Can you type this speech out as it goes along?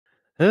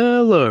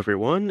Hello,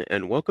 everyone,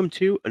 and welcome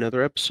to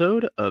another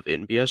episode of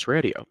NBS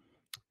Radio.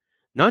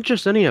 Not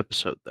just any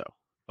episode, though.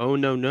 Oh,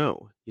 no,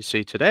 no. You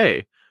see,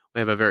 today we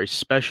have a very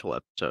special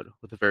episode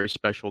with a very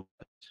special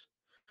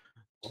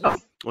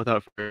guest. So,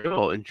 without further ado,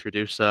 I'll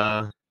introduce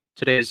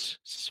today's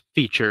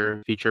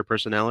feature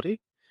personality,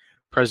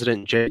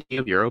 President JayDee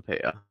of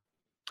Europeia.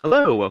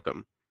 Hello,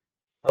 welcome.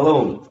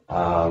 Hello,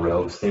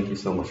 Rose. Thank you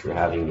so much for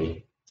having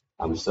me.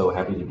 I'm so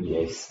happy to be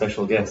a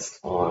special guest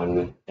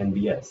on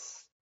NBS.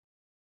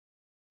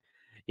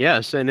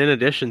 Yes, and in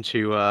addition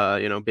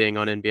to being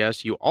on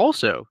NBS, you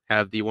also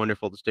have the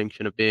wonderful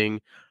distinction of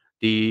being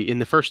in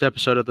the first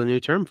episode of the new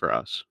term for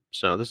us.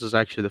 So this is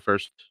actually the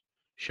first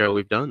show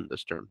we've done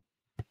this term.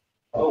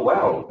 Oh,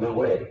 wow. No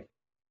way.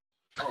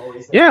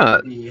 Always Yeah.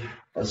 to be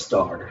a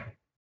star.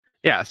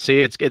 Yeah, see,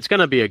 it's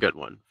gonna be a good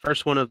one.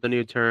 First one of the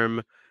new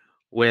term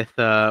with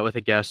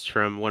a guest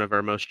from one of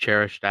our most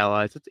cherished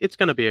allies. It's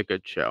gonna be a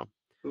good show.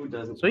 Who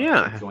doesn't So love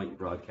yeah, a joint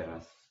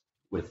broadcast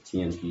with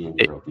TNP and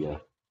it,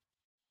 Europea?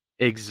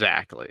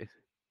 exactly.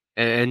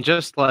 And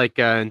just like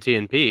in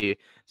TNP,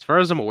 as far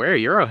as I'm aware,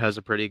 Euro has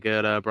a pretty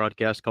good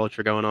broadcast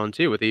culture going on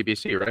too with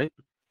EBC, right?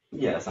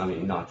 Yes, I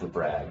mean, not to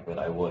brag, but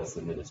I was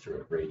the Minister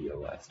of Radio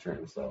last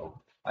term, so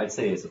I'd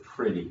say it's a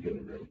pretty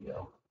good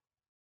radio.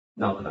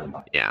 Not that I'm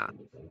biased Yeah. or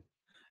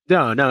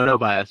anything. No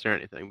bias or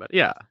anything, but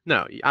yeah,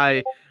 no,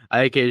 I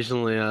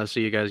occasionally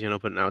see you guys,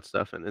 putting out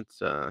stuff, and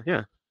it's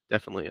yeah,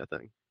 definitely a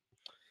thing.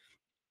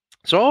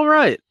 So all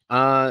right,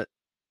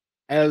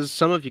 as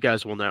some of you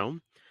guys will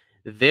know,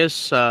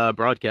 this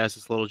broadcast,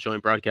 this little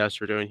joint broadcast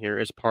we're doing here,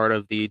 is part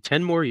of the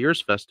 10 More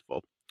Years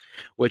Festival.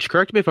 Which,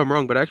 correct me if I'm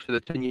wrong, but actually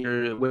the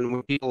 10-year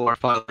when people are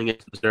filing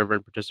into the server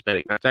and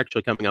participating, that's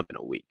actually coming up in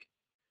a week.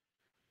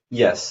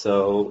 Yes,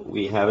 so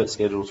we have it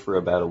scheduled for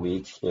about a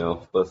week.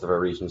 Both of our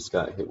regions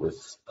got hit with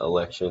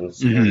elections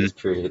during this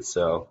period,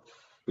 so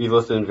we've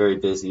both been very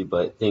busy,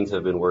 but things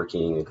have been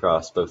working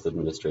across both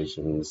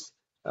administrations,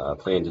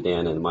 Plan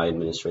Dan and my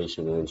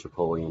administration, and then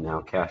Tripoli and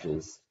now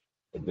Cash's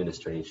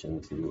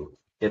administration to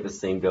get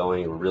this thing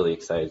going. We're really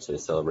excited to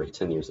celebrate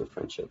 10 years of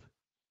friendship.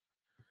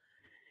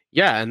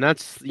 Yeah, and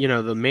that's,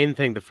 the main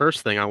thing, the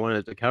first thing I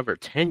wanted to cover.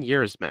 10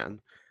 years,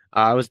 man.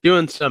 I was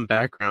doing some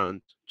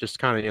background, just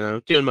kind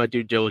of, doing my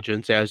due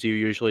diligence as you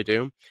usually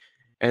do.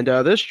 And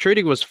this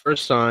treaty was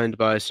first signed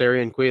by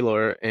Sarian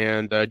Quaylor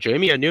and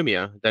Jamie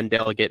Anumia, then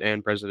delegate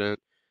and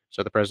president,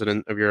 so the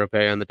president of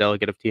Europea and the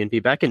delegate of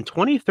TNP, back in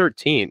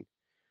 2013,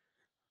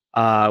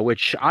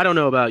 which I don't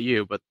know about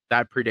you, but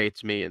that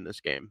predates me in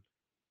this game.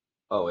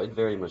 Oh, it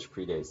very much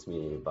predates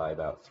me by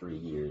about 3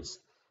 years.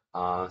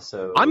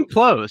 So I'm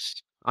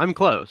close. I'm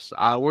close.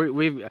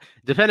 We've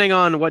depending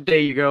on what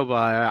day you go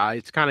by,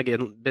 it's kind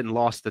of been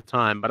lost to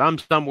time, but I'm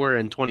somewhere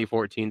in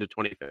 2014 to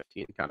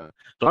 2015, kind of.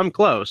 So I'm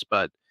close,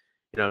 but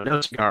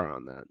no cigar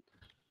on that.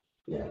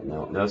 Yeah,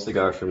 no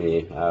cigar for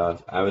me.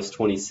 I was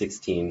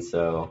 2016,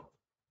 so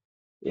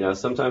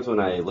sometimes when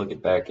I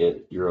look back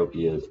at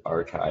Europeia's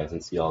archives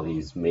and see all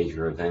these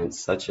major events,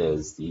 such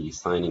as the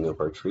signing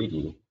of our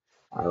treaty,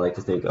 I like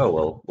to think, oh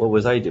well, what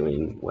was I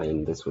doing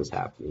when this was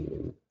happening?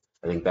 And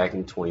I think back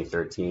in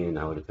 2013,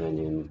 I would have been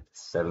in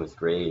seventh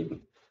grade,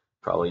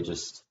 probably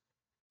just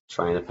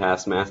trying to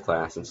pass math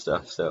class and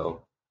stuff.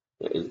 So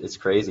it's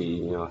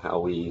crazy,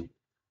 how we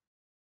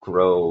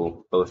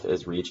grow both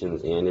as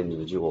regions and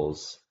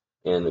individuals.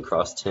 And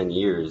across 10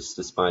 years,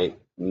 despite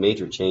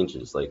major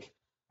changes, like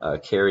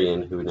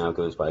Carrion, who now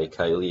goes by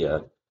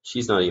Kailia,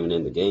 she's not even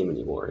in the game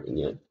anymore. And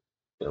yet,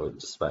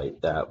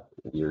 despite that,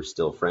 we're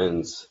still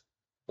friends.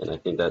 And I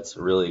think that's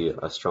really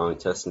a strong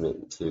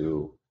testament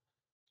to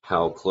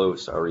how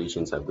close our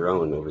regions have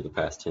grown over the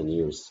past 10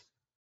 years.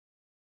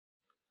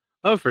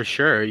 Oh, for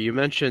sure. You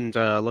mentioned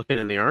looking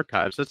in the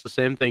archives. That's the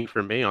same thing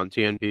for me on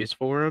TNP's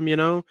forum,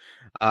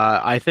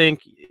 I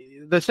think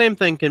the same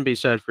thing can be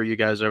said for you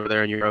guys over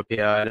there in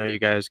Europea. I know you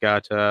guys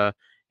got,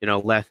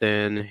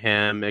 Lethin,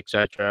 Hem,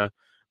 etc.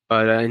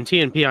 But in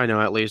TNP, I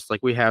know at least, like,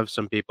 we have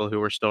some people who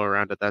were still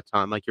around at that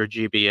time, like your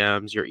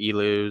GBMs, your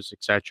ELUs,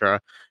 etc.,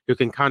 who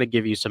can kind of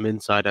give you some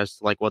insight as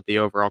to, like, what the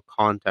overall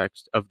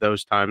context of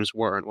those times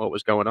were and what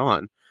was going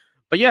on.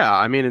 But yeah,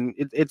 I mean,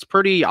 it's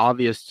pretty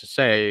obvious to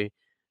say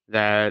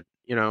that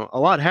a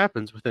lot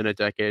happens within a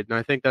decade, and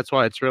I think that's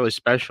why it's really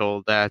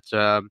special that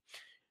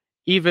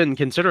even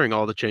considering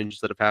all the changes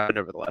that have happened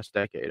over the last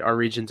decade, our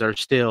regions are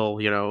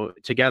still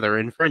together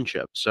in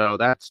friendship. So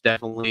that's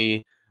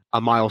definitely a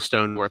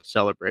milestone worth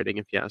celebrating,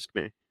 if you ask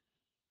me.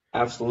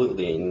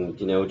 Absolutely. And,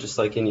 just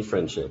like any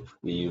friendship,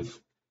 we've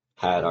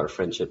had our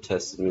friendship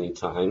tested many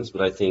times,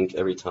 but I think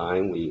every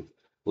time we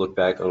look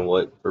back on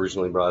what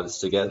originally brought us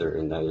together,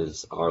 and that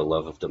is our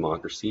love of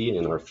democracy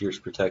and our fierce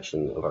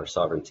protection of our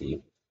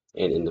sovereignty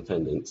and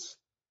independence.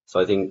 So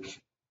I think,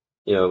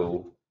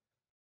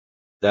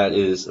 that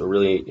is a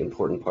really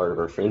important part of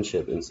our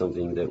friendship and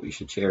something that we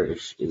should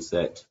cherish is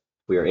that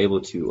we are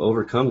able to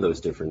overcome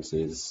those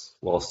differences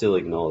while still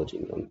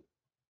acknowledging them.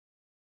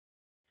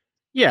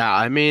 Yeah,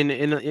 I mean,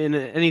 in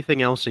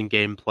anything else in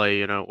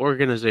gameplay,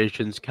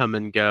 organizations come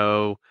and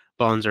go,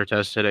 bonds are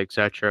tested,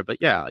 etc. But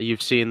yeah,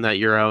 you've seen that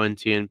Euro and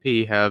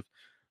TNP have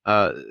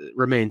uh,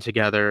 remain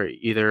together,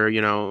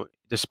 either,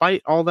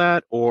 despite all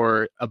that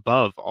or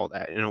above all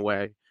that in a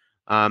way,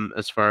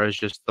 as far as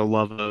just the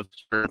love of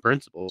certain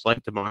principles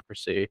like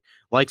democracy,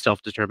 like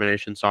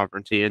self-determination,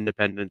 sovereignty,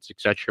 independence,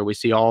 etc. We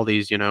see all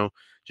these,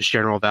 just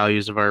general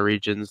values of our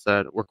regions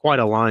that were quite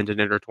aligned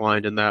and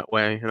intertwined in that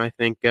way. And I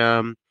think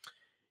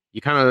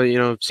you kind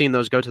of, seen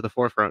those go to the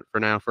forefront for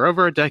now for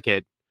over a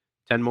decade,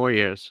 10 more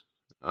years.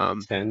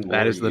 Ten That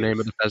more is the name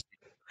of years. the festival.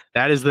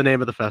 That is the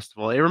name of the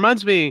festival. It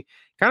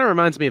kind of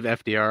reminds me of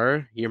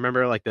FDR. You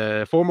remember like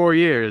the 4 more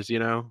years,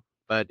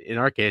 but in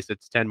our case,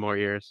 it's 10 more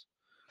years.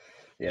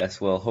 Yes,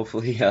 well,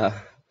 hopefully,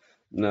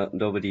 no,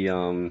 nobody,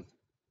 okay,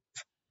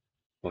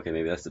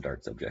 maybe that's a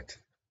dark subject.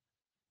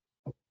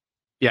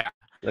 Yeah,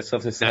 Let's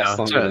hope this lasts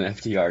no. longer than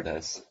FDR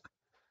does.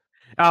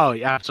 Oh,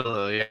 yeah,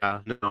 absolutely.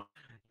 Yeah, no.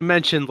 You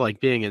mentioned like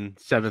being in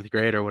seventh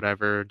grade or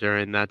whatever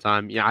during that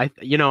time. Yeah,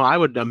 I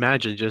would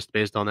imagine just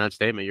based on that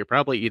statement, you're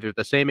probably either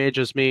the same age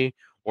as me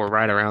or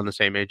right around the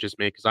same age as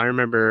me. Because I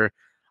remember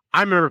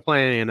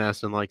playing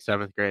NS in like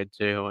seventh grade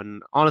too.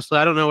 And honestly,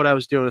 I don't know what I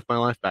was doing with my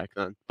life back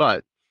then,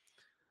 but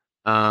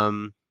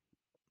um,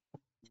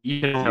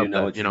 you can Do you hope know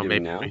that what you're doing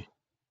maybe. now?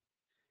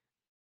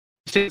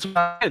 See, that's what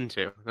I was getting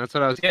to. That's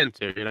what I was getting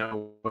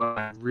to. What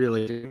I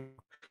really do.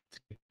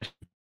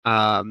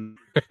 Um,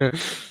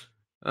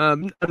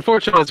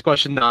 unfortunately, it's a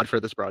question not for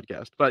this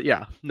broadcast, but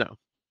yeah, no,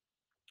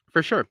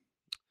 for sure.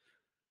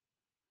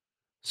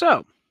 So,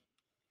 a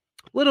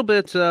little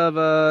bit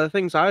of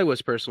things I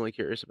was personally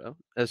curious about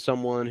as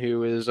someone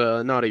who is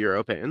not a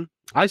European.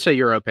 I say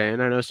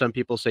European. I know some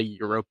people say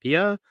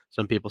Europea,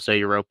 some people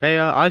say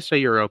Europea. I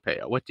say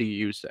Europea. What do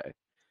you say?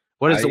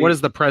 What I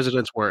is the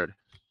president's word?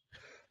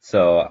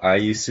 So I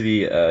used to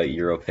be a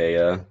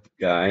Europeia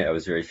guy. I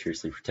was very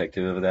fiercely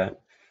protective of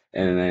that.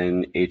 And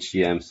then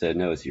HGM said,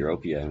 no, it's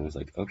Europea. And I was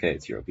like, okay,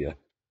 it's Europea.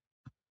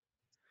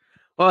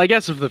 Well, I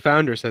guess if the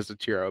founder says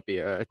it's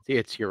Europea,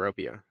 it's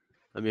Europea.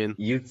 I mean,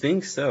 You'd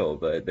think so,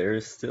 but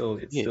it's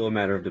yeah, still a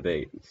matter of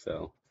debate.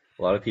 So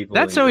a lot of people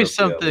that's in always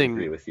Europea would agree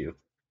something. with you.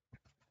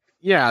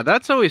 Yeah,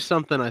 that's always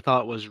something I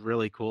thought was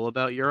really cool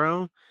about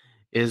Euro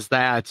is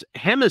that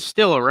him is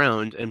still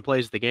around and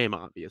plays the game,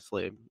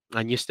 obviously,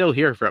 and you still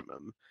hear from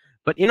him.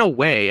 But in a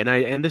way,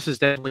 and this is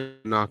definitely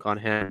a knock on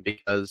him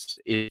because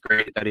it's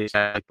great that he's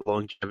had like, the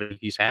longevity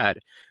he's had.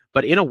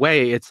 But in a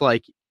way, it's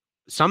like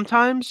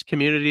sometimes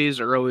communities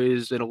are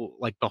always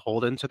like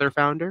beholden to their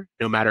founder,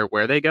 no matter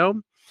where they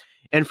go.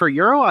 And for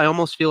Euro, I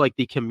almost feel like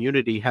the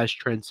community has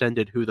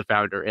transcended who the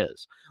founder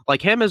is.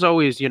 Like him is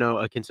always,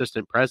 a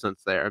consistent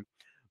presence there,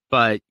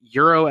 but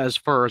Euro, as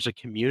far as a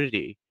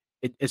community,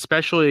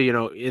 especially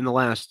in the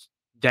last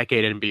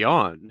decade and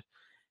beyond,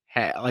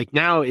 like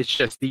now it's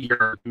just the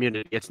Euro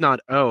community. It's not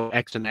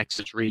X and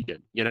X's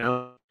region.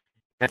 I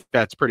think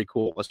that's pretty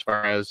cool as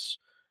far as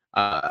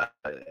uh,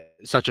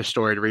 such a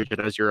storied region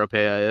as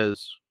Europea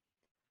is.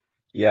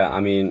 Yeah, I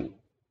mean,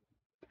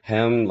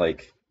 him,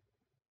 like,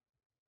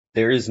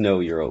 there is no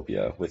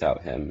Europea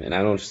without him. And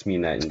I don't just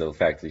mean that in the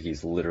fact that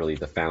he's literally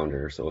the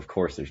founder. So of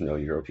course there's no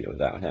Europea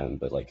without him.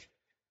 But like,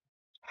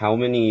 how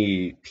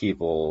many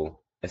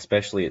people,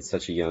 especially at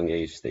such a young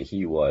age that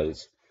he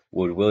was,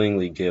 would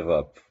willingly give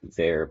up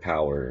their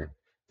power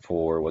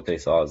for what they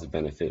saw as the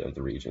benefit of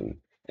the region?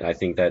 And I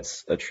think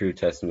that's a true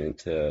testament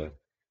to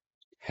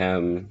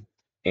him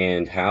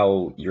and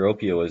how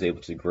Europea was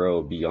able to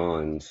grow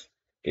beyond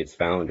its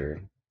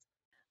founder.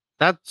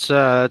 That's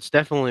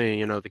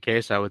definitely, the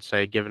case, I would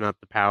say, giving up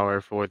the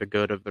power for the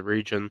good of the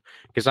region.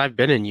 Because I've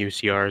been in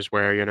UCRs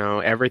where,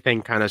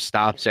 everything kind of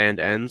stops and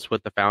ends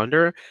with the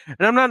founder.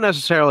 And I'm not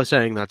necessarily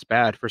saying that's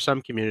bad. For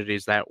some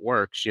communities that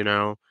works.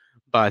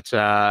 But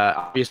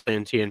obviously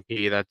in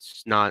TNP,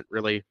 that's not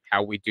really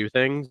how we do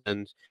things.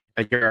 And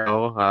at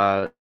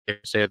Euro, they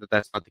say that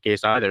that's not the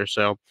case either.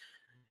 So,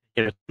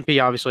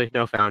 TNP obviously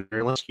no founder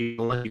unless you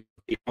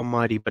the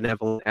almighty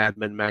benevolent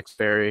admin Max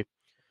Berry.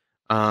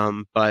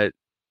 But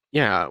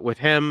yeah, with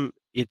him,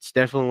 it's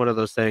definitely one of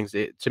those things.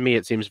 To me,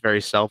 it seems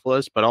very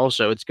selfless, but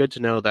also it's good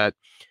to know that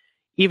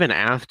even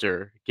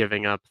after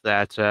giving up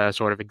that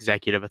sort of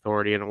executive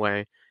authority in a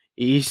way,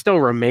 he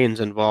still remains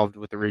involved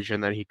with the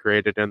region that he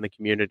created and the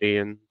community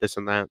and this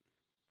and that.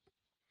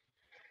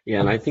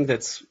 Yeah, and I think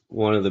that's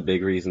one of the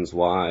big reasons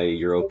why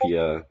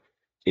Europea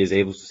is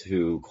able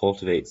to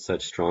cultivate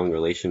such strong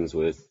relations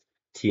with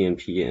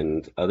TNP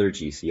and other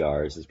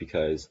GCRs is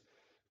because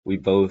we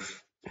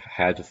both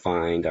had to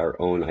find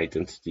our own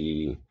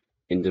identity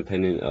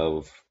independent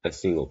of a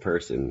single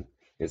person.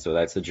 And so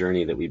that's a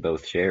journey that we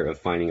both share of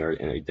finding our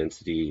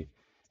identity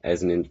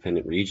as an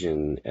independent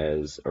region,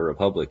 as a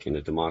republic and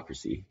a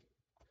democracy.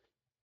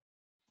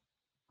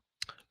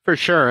 For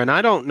sure. And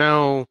I don't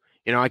know,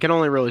 I can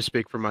only really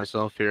speak for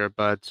myself here,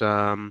 but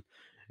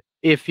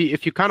if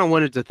you kind of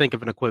wanted to think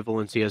of an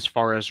equivalency as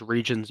far as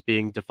regions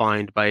being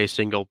defined by a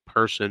single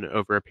person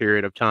over a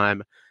period of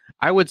time,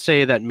 I would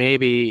say that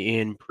maybe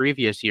in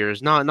previous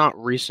years, not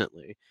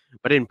recently,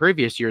 but in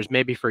previous years,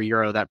 maybe for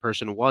Euro that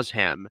person was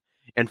him,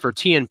 and for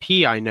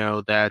TNP, I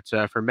know that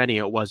for many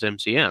it was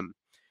MCM,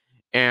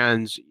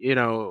 and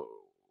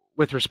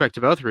with respect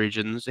to both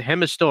regions,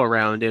 him is still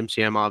around.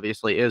 MCM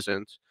obviously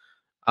isn't.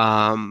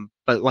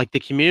 But like the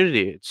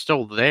community, it's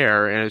still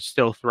there and it's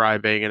still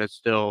thriving and it's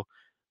still,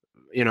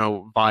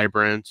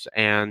 vibrant.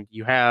 And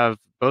you have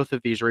both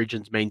of these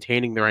regions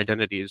maintaining their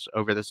identities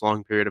over this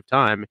long period of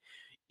time,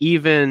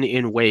 even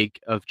in wake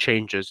of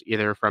changes,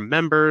 either from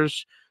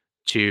members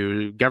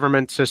to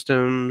government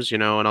systems,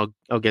 and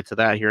I'll get to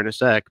that here in a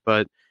sec.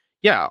 But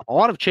yeah, a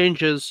lot of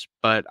changes,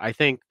 but I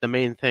think the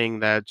main thing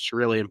that's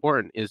really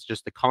important is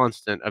just the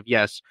constant of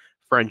yes,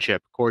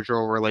 friendship,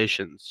 cordial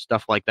relations,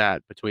 stuff like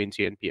that between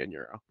TNP and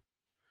Euro.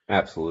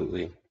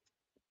 Absolutely.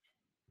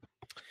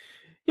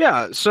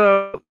 Yeah,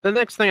 so the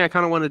next thing I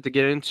kind of wanted to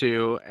get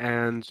into,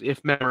 and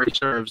if memory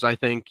serves, I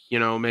think,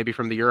 maybe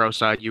from the Euro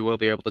side, you will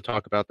be able to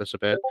talk about this a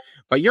bit.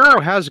 But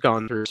Euro has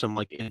gone through some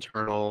like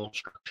internal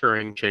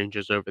structuring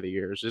changes over the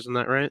years, isn't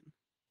that right?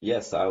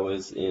 Yes, I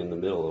was in the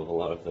middle of a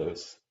lot of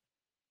those.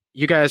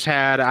 You guys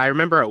had, I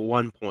remember at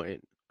one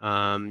point,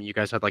 you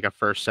guys had like a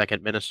first,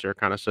 second minister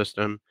kind of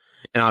system.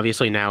 And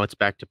obviously now it's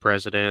back to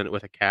president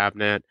with a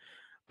cabinet.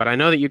 But I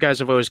know that you guys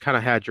have always kind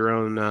of had your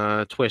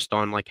own twist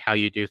on like how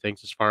you do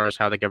things as far as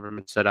how the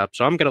government's set up.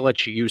 So I'm going to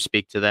let you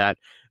speak to that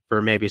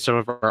for maybe some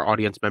of our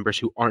audience members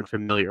who aren't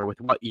familiar with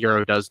what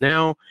Euro does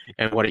now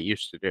and what it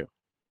used to do.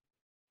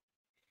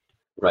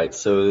 Right.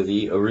 So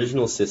the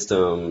original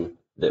system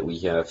that we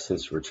have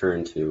since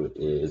returned to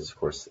is, of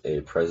course,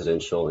 a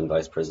presidential and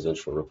vice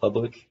presidential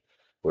republic,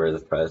 where the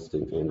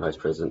president and vice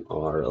president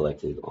are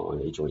elected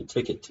on a joint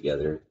ticket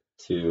together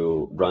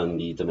to run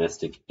the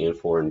domestic and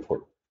foreign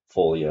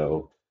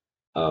portfolio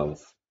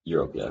of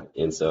Europea.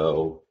 And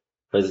so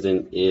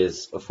president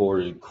is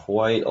afforded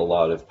quite a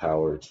lot of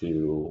power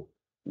to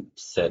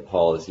set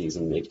policies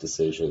and make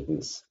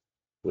decisions,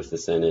 with the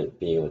Senate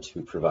being able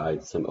to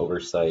provide some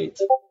oversight.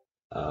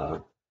 Uh,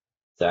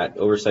 that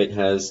oversight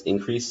has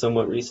increased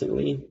somewhat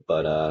recently,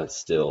 but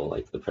still,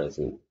 like the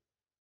president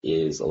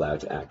is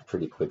allowed to act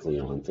pretty quickly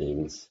on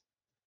things.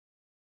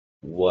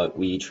 What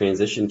we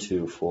transitioned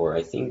to for,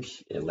 I think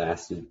it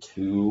lasted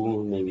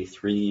 2, maybe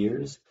 3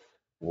 years,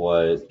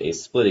 was a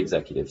split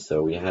executive.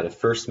 So we had a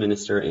first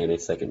minister and a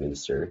second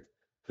minister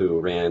who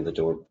ran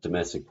the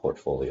domestic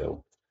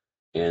portfolio.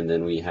 And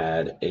then we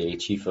had a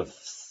chief of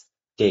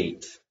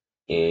state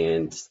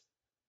and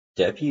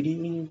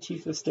deputy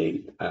chief of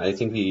state. I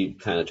think we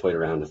kind of toyed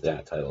around with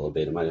that title a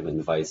bit. It might have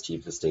been vice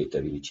chief of state,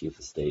 deputy chief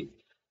of state,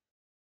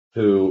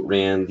 who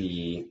ran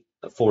the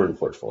foreign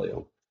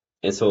portfolio.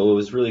 And so it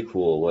was really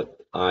cool. What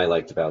I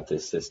liked about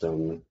this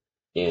system,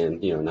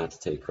 and not to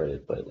take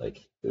credit, but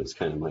like it was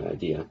kind of my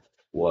idea,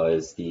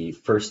 was the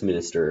first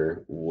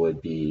minister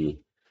would be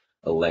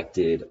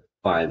elected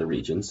by the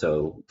region,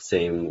 so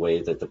same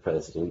way that the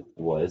president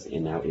was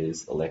and now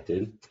is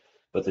elected,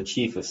 but the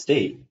chief of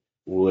state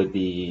would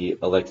be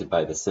elected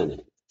by the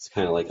Senate. It's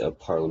kind of like a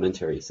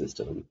parliamentary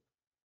system.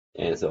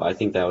 And so I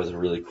think that was a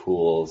really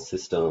cool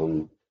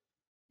system,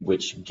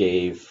 which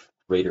gave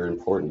greater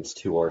importance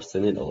to our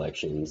Senate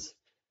elections,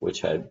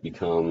 which had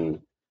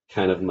become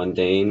kind of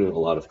mundane, a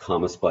lot of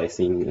comma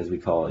splicing, as we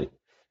call it,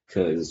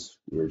 because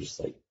we're just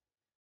like,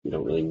 we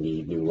don't really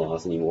need new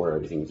laws anymore.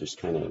 Everything's just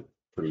kind of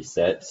pretty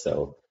set.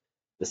 So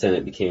the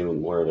Senate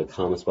became more of a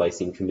comma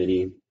splicing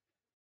committee.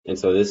 And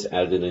so this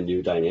added a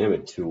new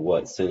dynamic to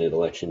what Senate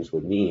elections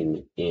would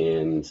mean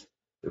and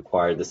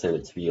required the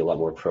Senate to be a lot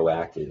more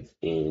proactive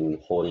in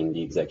holding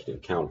the executive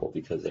accountable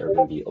because they were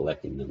going to be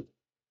electing them.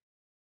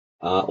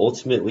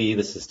 Ultimately,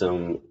 the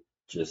system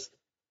just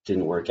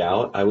didn't work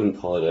out. I wouldn't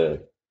call it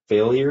a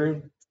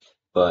failure,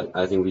 but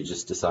I think we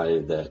just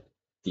decided that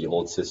the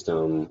old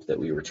system that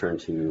we returned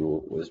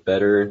to was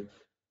better,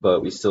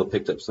 but we still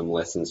picked up some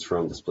lessons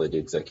from the split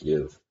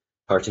executive,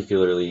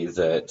 particularly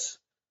that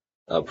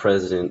a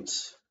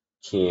president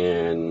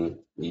can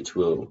lead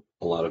to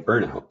a lot of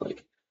burnout.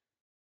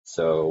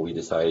 So we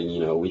decided,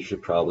 we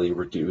should probably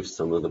reduce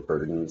some of the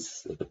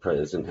burdens that the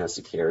president has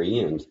to carry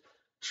and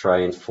try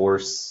and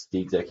force the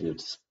executive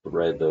to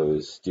spread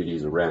those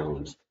duties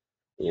around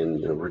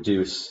and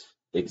reduce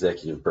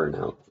executive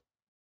burnout.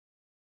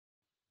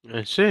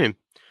 I see.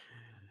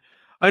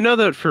 I know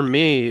that for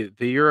me,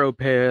 the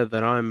Europea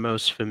that I'm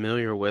most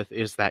familiar with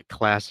is that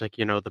classic,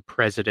 the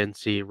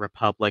presidency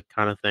republic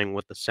kind of thing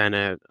with the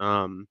Senate.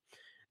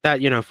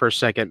 That, first,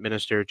 second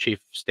minister, chief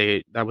of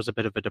state, that was a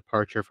bit of a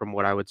departure from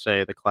what I would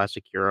say the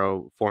classic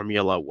Euro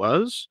formula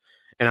was.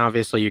 And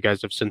obviously, you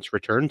guys have since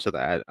returned to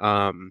that.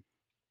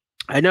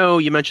 I know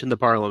you mentioned the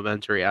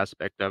parliamentary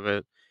aspect of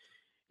it.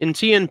 In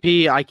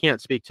TNP, I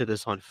can't speak to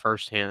this on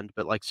firsthand,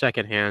 but like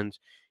secondhand,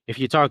 if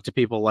you talk to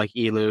people like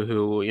Elu,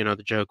 who,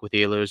 the joke with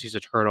Elu is he's a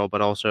turtle,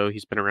 but also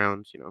he's been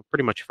around,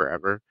 pretty much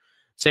forever.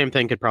 Same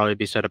thing could probably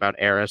be said about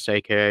Eris,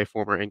 aka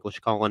former English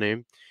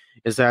colony,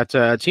 is that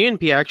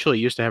TNP actually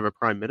used to have a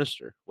prime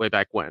minister way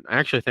back when. I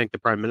actually think the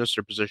prime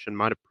minister position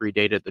might have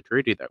predated the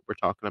treaty that we're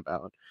talking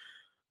about.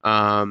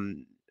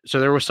 So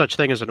there was such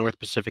thing as a North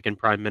Pacifican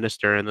prime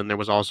minister, and then there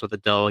was also the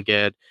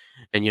delegate,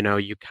 and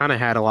you kind of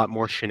had a lot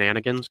more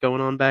shenanigans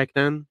going on back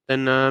then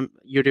than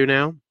you do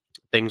now.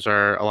 Things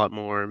are a lot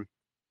more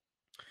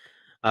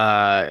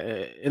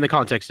Uh, in the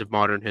context of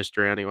modern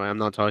history, anyway. I'm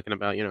not talking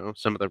about,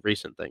 some of the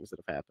recent things that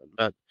have happened,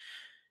 but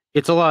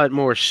it's a lot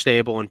more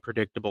stable and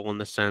predictable in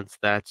the sense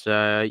that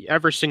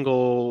every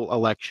single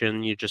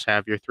election, you just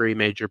have your three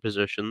major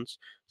positions: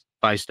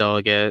 vice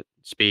delegate,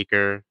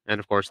 speaker, and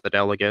of course the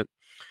delegate.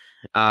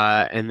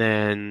 And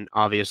then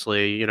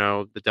obviously,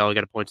 the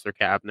delegate appoints their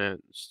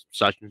cabinet,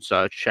 such and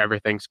such.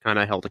 Everything's kind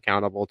of held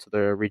accountable to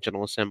the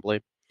regional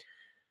assembly.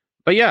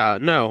 But yeah,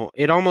 no,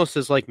 it almost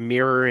is like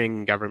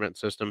mirroring government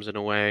systems in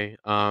a way,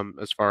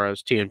 as far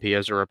as TNP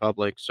as a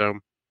republic. So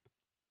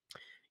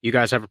you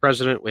guys have a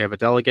president, we have a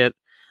delegate.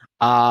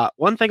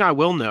 One thing I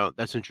will note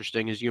that's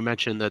interesting is you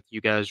mentioned that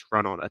you guys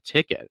run on a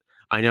ticket.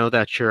 I know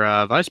that your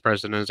vice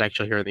president is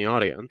actually here in the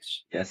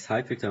audience. Yes,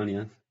 hi,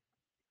 Kryptonia.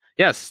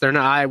 Yes, they're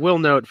not. I will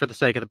note for the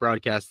sake of the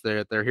broadcast,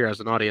 they're here as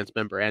an audience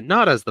member and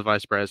not as the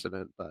vice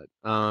president. But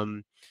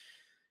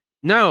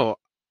no,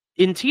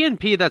 in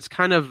TNP, that's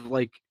kind of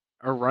like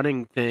a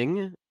running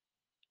thing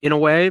in a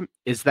way.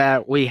 Is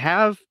that we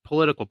have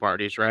political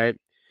parties, right?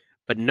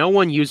 But no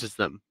one uses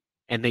them,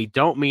 and they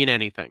don't mean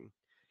anything.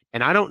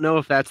 And I don't know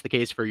if that's the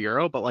case for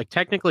Euro, but like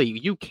technically,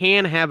 you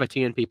can have a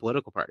TNP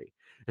political party.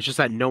 It's just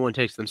that no one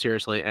takes them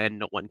seriously and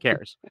no one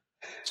cares.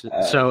 So,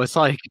 Uh, so it's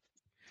like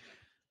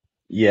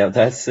yeah,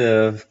 that's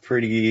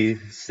pretty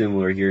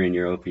similar here in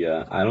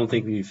Europea. I don't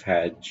think we've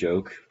had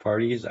joke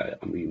parties.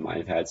 We might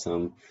have had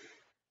some.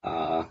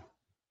 Uh,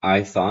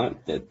 I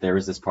thought that there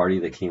was this party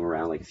that came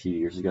around like a few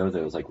years ago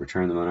that was like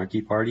Return the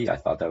Monarchy Party. I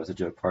thought that was a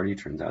joke party.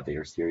 Turns out they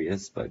were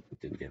serious, but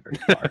it didn't get very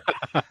far.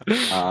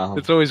 Um,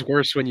 it's always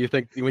worse when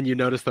you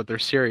notice that they're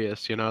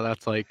serious.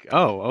 That's like,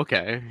 oh,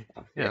 okay,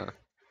 yeah, yeah.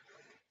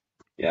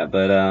 yeah,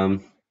 but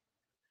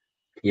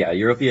yeah,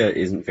 Europea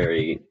isn't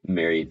very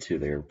married to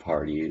their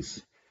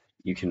parties.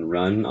 You can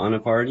run on a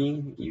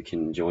party, you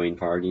can join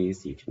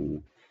parties, you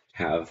can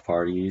have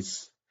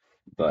parties,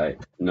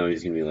 but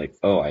nobody's gonna be like,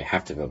 oh, I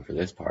have to vote for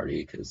this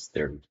party because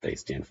they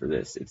stand for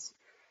this. It's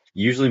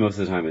usually most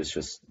of the time it's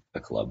just a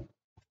club.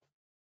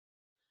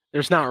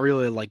 There's not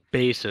really like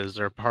bases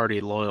or party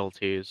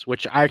loyalties,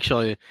 which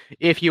actually,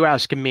 if you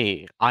ask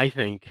me, I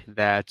think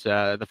that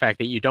the fact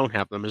that you don't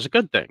have them is a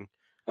good thing.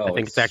 I Oh,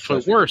 think it's it's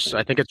actually such a good worse.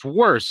 I thing. think it's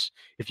worse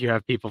if you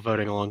have people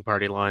voting along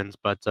party lines.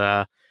 But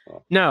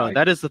Well, no, I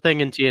that is the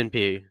thing in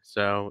TNP.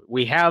 So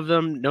we have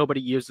them.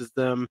 Nobody uses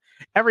them.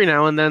 Every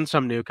now and then,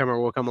 some newcomer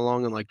will come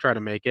along and like try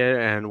to make it,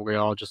 and we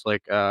all just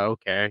like,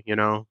 okay,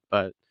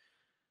 But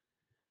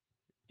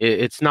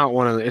it's not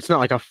it's not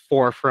like a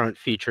forefront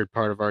featured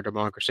part of our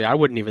democracy. I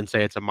wouldn't even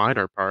say it's a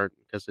minor part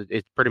because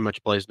it pretty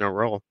much plays no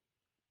role.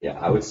 Yeah,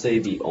 I would say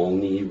the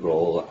only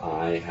role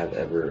I have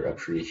ever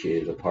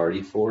appreciated a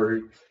party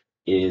for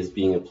is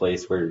being a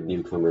place where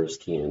newcomers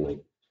can like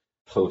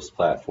post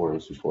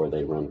platforms before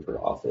they run for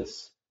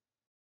office.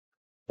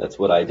 That's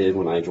what I did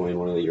when I joined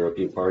one of the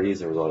European parties.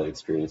 There was a lot of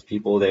experienced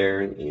people there,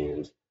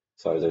 and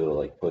so I was able to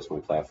like post my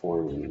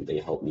platform, and they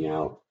helped me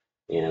out,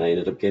 and I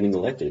ended up getting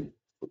elected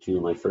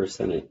to my first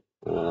Senate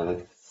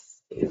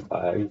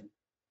 5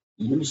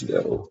 years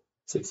ago,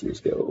 6 years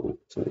ago,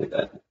 something like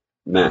that.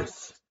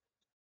 Math.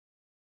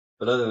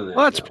 But other than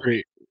Well, that, no.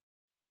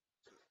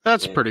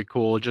 that's And pretty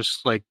cool.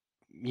 Just like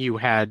you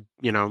had,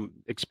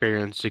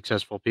 experienced,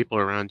 successful people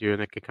around you,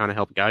 and it could kind of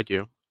help guide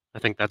you. I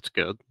think that's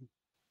good.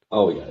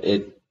 oh yeah,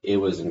 it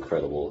was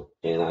incredible,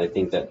 and I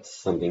think that's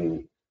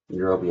something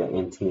Europea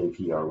and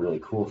TNP are really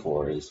cool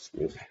for is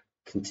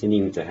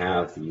continuing to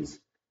have these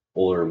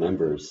older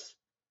members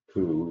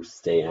who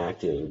stay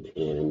active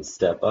and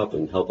step up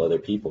and help other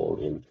people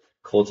and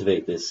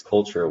cultivate this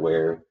culture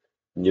where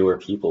newer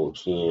people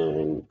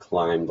can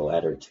climb the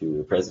ladder to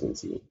the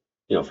presidency.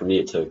 For me,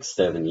 it took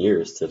 7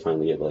 years to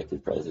finally get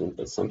elected president,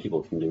 but some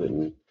people can do it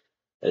in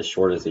as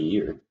short as a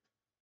year.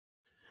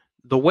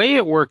 The way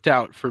it worked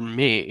out for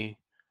me,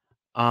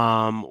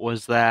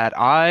 was that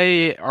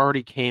I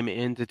already came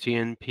into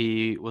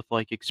TNP with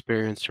like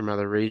experience from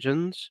other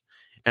regions,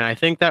 and I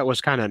think that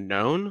was kind of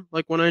known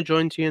like when I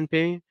joined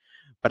TNP.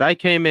 But I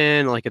came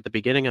in like at the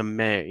beginning of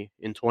May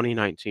in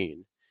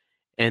 2019,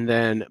 and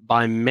then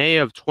by May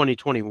of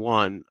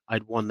 2021,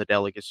 I'd won the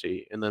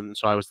delegacy, and then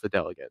so I was the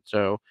delegate.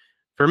 So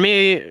for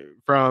me,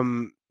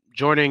 from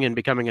joining and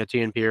becoming a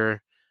TNPer,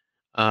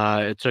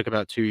 it took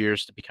about 2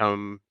 years to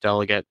become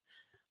delegate.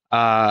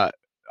 Uh,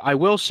 I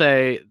will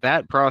say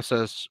that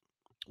process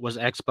was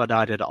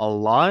expedited a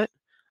lot.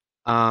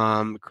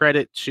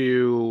 Credit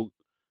to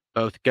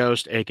both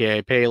Ghost,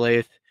 aka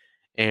Paleth,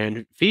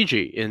 and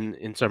Fiji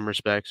in some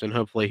respects, and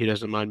hopefully he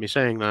doesn't mind me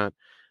saying that.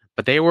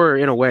 But they were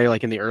in a way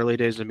like in the early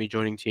days of me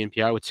joining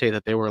TNP, I would say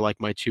that they were like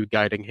my two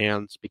guiding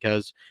hands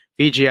because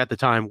Fiji at the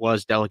time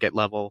was delegate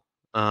level,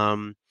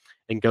 and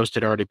Ghost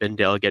had already been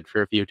delegate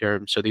for a few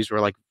terms. So these were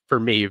like for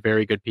me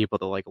very good people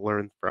to like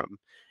learn from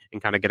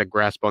and kind of get a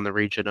grasp on the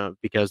region of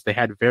because they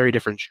had very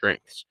different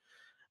strengths.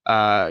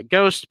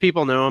 Ghost,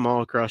 people know him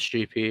all across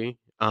GP.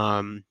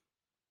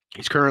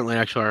 He's currently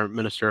actually our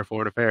Minister of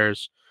Foreign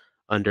Affairs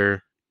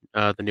under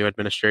the new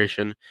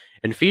administration.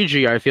 And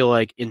Fiji, I feel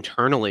like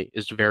internally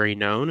is very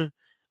known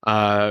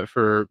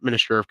for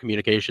Minister of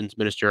Communications,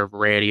 Minister of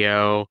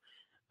Radio.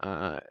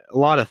 a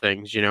lot of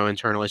things,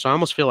 internally. So I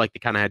almost feel like they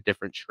kind of had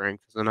different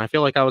strengths, and I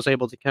feel like I was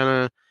able to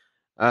kind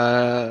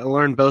of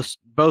learn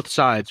both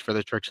sides for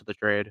the tricks of the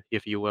trade,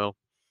 if you will.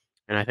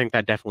 And I think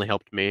that definitely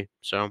helped me.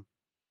 So,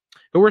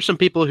 who were some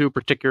people who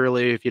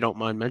particularly, if you don't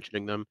mind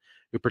mentioning them,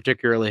 who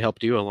particularly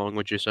helped you along,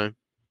 would you say?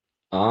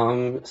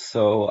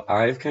 So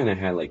I've kind of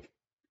had like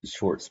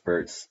short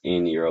spurts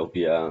in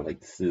Europea. Like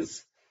this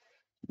is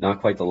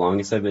not quite the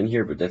longest I've been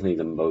here, but definitely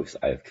the most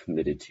I've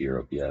committed to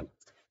Europea.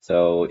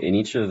 So in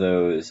each of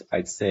those,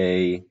 I'd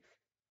say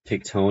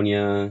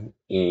Pictonia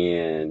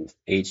and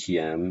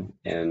HEM,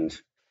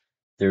 and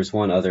there's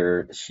one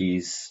other.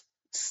 She's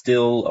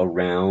still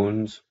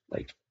around,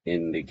 like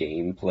in the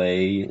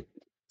gameplay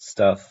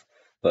stuff,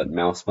 but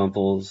Mouse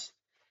Bumples,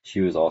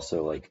 she was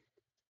also like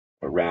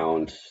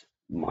around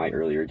my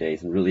earlier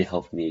days and really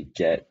helped me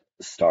get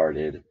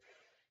started.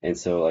 And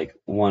so like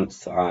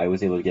once I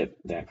was able to get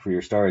that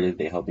career started,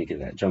 they helped me get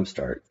that jump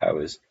start. I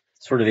was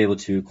sort of able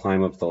to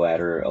climb up the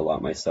ladder a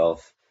lot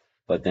myself,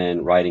 but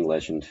then Writing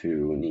Legend,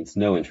 who needs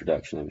no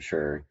introduction, I'm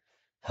sure,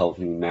 helped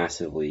me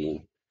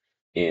massively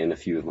in a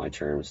few of my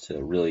terms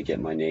to really get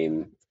my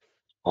name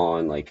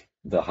on like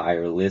the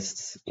higher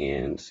lists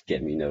and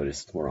get me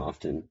noticed more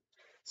often.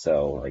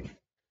 So like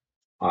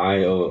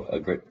I owe a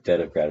great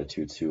debt of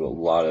gratitude to a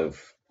lot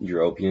of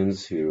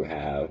Europeans who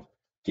have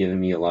given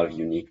me a lot of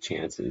unique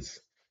chances.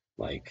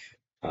 Like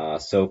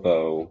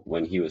Sopo,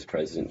 when he was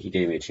president, he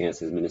gave me a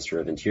chance as Minister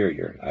of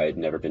Interior. I had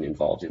never been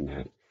involved in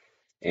that,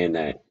 and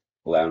that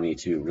allowed me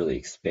to really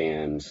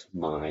expand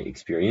my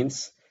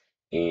experience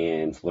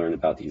and learn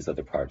about these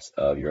other parts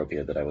of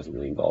Europea that I wasn't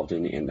really involved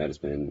in, and that has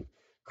been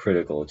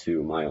critical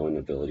to my own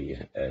ability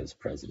as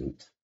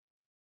president.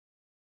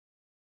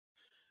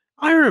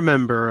 I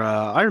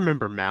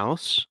remember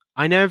Mouse.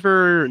 I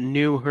never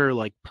knew her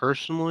like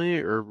personally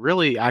or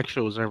really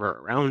actually was ever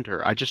around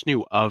her. I just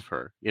knew of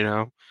her,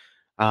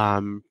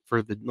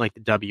 for the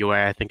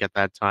WA, I think at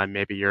that time,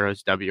 maybe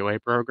Euro's WA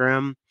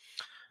program,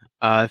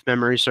 if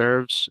memory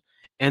serves.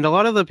 And a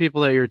lot of the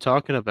people that you're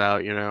talking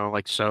about,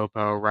 like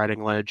Sopo,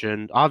 Writing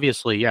Legend,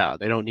 obviously, yeah,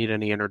 they don't need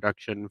any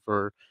introduction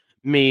for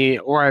me,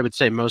 or I would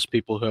say most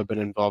people who have been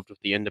involved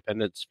with the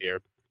independent sphere.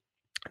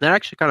 That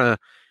actually kind of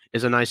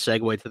is a nice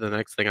segue to the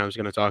next thing I was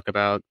going to talk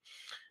about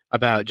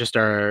just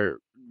our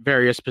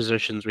various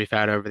positions we've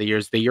had over the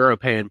years, the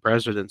European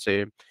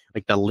presidency,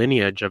 like the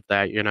lineage of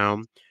that,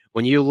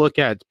 when you look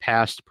at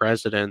past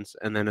presidents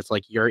and then it's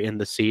like you're in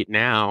the seat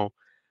now,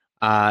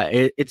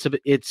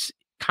 it's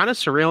kind of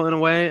surreal in a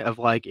way of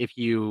like if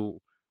you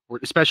were,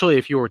 especially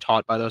if you were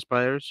taught by those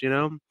players,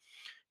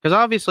 because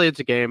obviously it's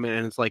a game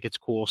and it's like it's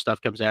cool. Stuff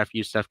comes after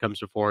you, stuff comes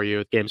before you.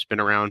 The game's been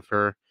around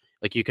for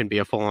like you can be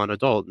a full-on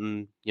adult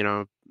and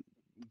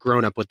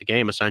grown up with the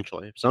game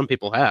essentially. Some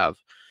people have.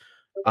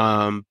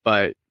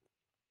 But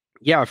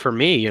yeah, for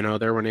me,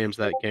 there were names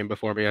that came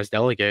before me as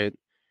delegate,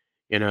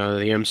 the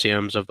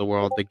MCMs of the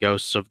world, the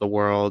ghosts of the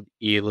world,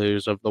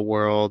 ELUs of the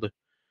world,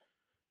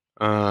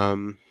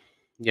 um,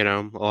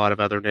 a lot of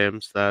other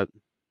names that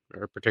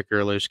are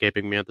particularly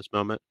escaping me at this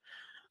moment.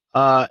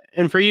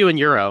 And for you in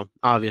Euro,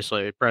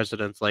 obviously,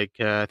 presidents like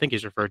I think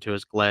he's referred to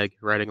as Gleg,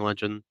 Writing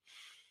Legend,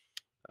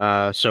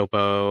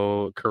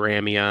 Sopo,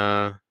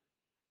 Karamia.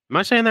 Am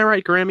I saying that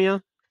right,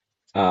 Karamia?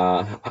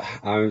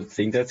 I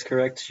think that's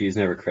correct. She's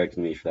never corrected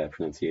me for that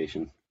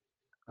pronunciation.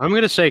 I'm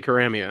gonna say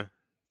Karamia.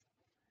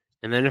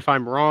 And then if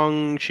I'm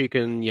wrong, she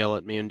can yell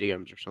at me in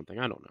DMs or something.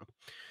 I don't know.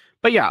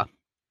 But yeah,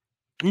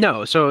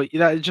 no. So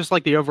that just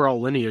like the overall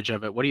lineage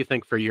of it. What do you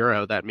think for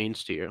Euro that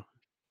means to you?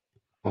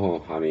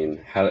 Oh, I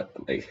mean, how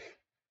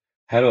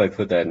do I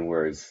put that in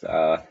words?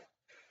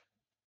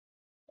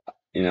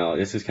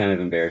 This is kind of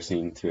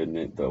embarrassing to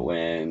admit, but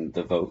when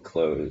the vote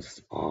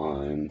closed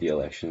on the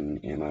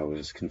election and I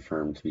was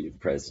confirmed to be the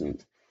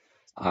president,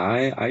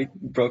 I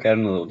broke out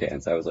in a little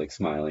dance. I was like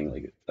smiling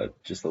like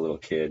just a little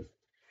kid,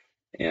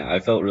 and I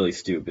felt really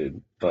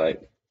stupid.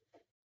 But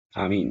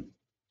I mean,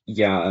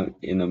 yeah,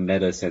 in the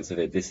meta sense of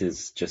it, this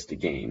is just a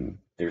game.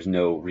 There's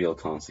no real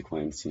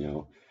consequence.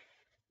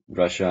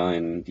 Russia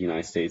and the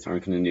United States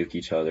aren't going to nuke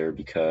each other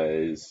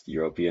because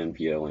Europea and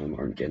BLM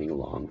aren't getting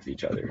along with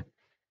each other.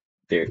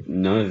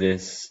 None of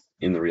this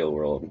in the real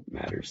world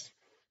matters,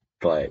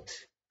 but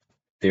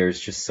there's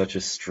just such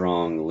a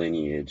strong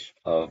lineage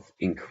of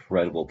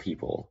incredible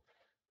people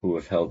who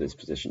have held this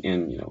position,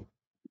 and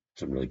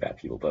some really bad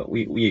people, but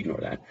we ignore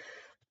that.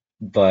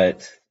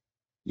 But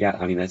yeah,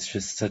 I mean that's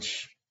just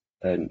such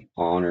an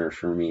honor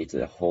for me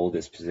to hold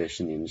this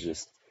position and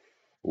just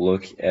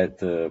look at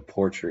the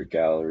portrait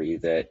gallery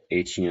that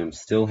HEM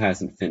still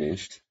hasn't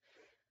finished,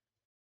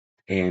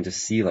 and to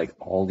see like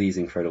all these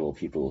incredible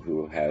people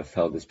who have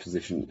held this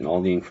position and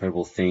all the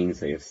incredible things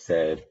they have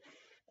said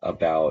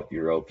about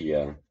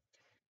Europea.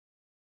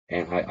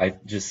 And I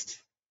just,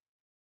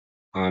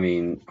 I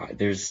mean,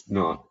 there's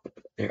not,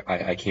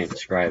 I can't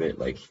describe it.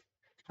 Like,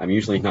 I'm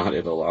usually not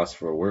at a loss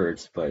for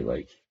words, but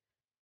like,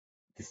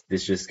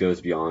 this just goes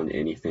beyond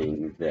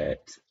anything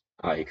that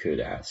I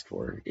could ask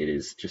for. It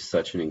is just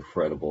such an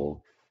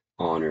incredible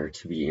honor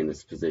to be in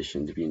this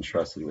position, to be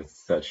entrusted with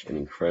such an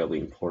incredibly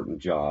important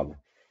job.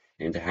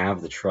 and to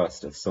have the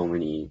trust of so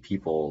many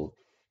people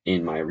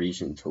in my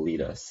region to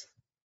lead us.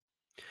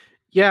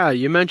 Yeah,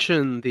 you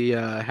mentioned the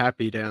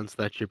happy dance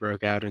that you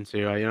broke out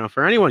into.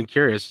 For anyone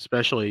curious,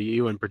 especially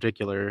you in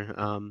particular,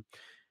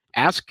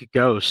 ask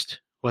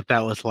Ghost what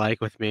that was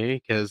like with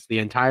me, because the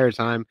entire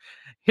time,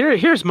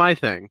 here's my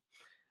thing.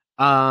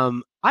 I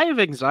have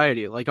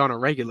anxiety like on a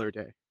regular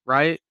day,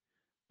 right?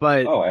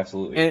 But Oh,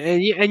 absolutely.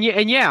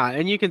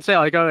 and you can say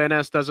like, oh,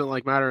 NS doesn't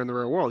like matter in the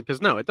real world,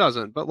 because no, it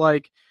doesn't. But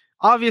like,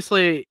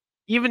 obviously,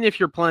 even if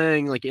you're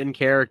playing like in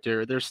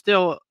character, there's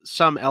still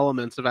some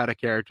elements of out of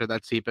character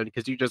that seep in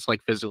because you just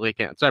like physically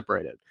can't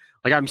separate it.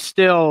 Like I'm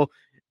still,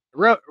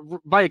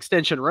 by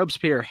extension,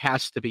 Robespierre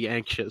has to be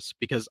anxious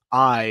because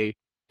I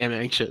am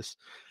anxious.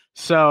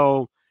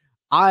 So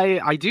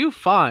I do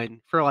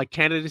fine for like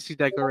candidacy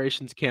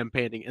declarations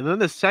campaigning, and then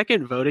the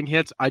second voting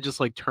hits, I just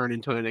like turn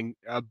into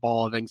a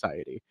ball of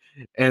anxiety,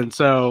 and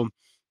so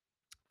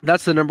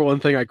that's the number one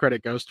thing I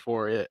credit Ghost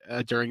for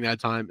during that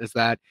time is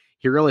that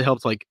he really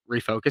helped like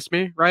refocus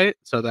me, right?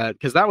 So that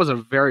because that was a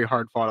very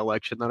hard fought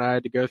election that I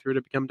had to go through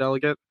to become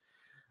delegate.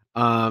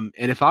 And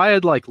if I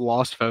had like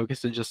lost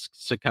focus and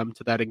just succumbed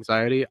to that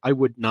anxiety, I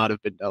would not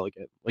have been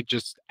delegate. Like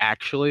just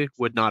actually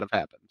would not have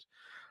happened.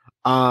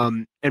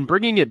 And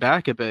bringing it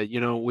back a bit,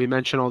 we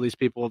mentioned all these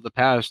people of the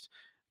past,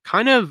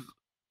 kind of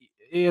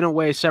in a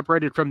way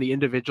separated from the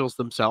individuals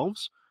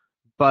themselves,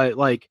 but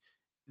like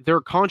their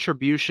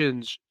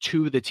contributions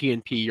to the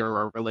TNP or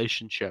our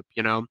relationship,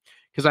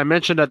 because I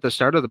mentioned at the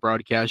start of the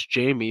broadcast,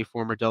 Jamie,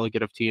 former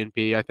delegate of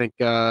TNP, I think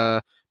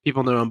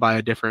people know him by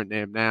a different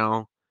name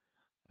now.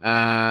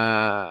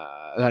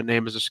 That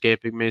name is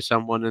escaping me.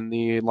 Someone in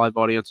the live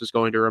audience is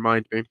going to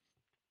remind me.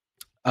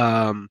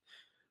 Um,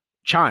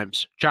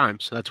 Chimes.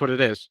 That's what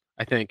it is,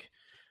 I think.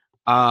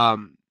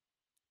 Um,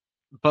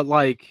 but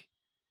like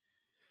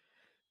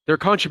their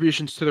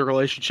contributions to the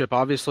relationship,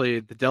 obviously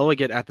the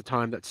delegate at the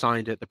time that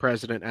signed it, the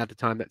president at the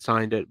time that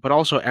signed it, but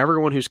also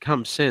everyone who's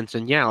come since.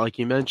 And yeah, like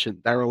you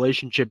mentioned, that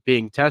relationship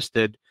being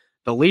tested,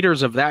 the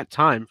leaders of that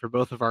time for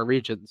both of our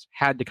regions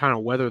had to kind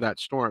of weather that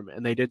storm,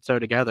 and they did so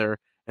together.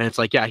 And it's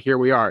like, yeah, here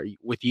we are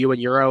with you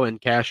and Euro and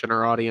Cash in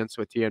our audience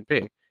with TNP.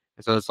 And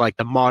so it's like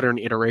the modern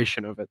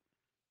iteration of it.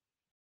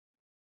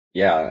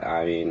 Yeah,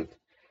 I mean,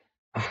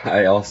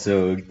 I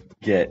also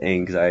get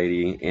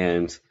anxiety,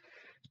 and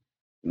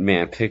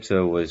man,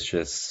 Picto was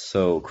just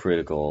so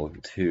critical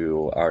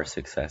to our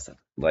success.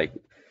 Like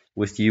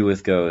with you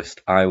with Ghost,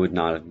 I would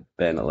not have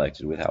been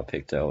elected without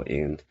Picto,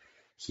 and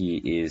he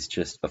is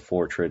just a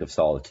portrait of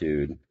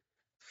solitude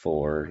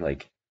for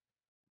like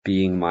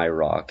being my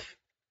rock,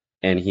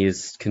 and he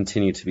has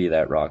continued to be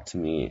that rock to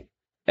me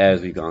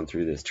as we've gone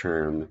through this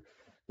term.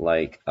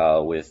 Like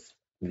with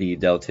the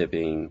Dell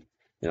tipping,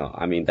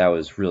 I mean that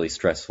was really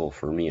stressful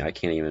for me. I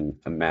can't even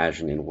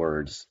imagine in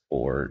words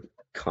or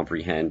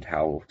comprehend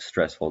how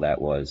stressful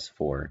that was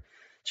for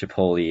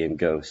Chipotle and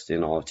Ghost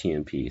and all of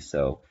TNP.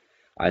 So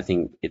I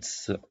think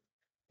it's a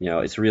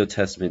real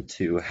testament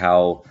to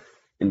how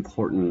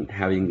important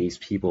having these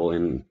people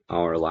in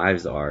our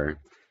lives are.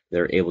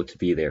 They're able to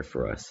be there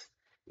for us.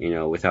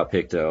 Without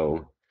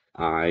Picto,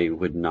 I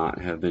would not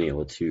have been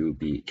able to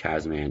beat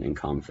Kazman and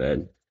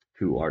Comfed,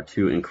 who are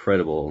two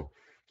incredible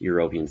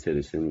European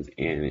citizens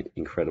and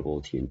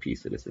incredible TNP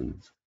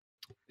citizens.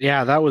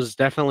 Yeah, that was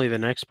definitely the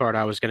next part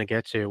I was going to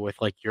get to with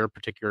like your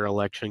particular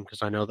election,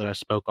 because I know that I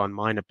spoke on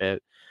mine a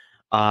bit.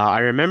 I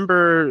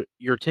remember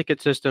your ticket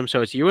system,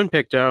 so it's you and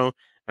Picto,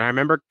 and I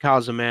remember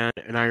Kazaman,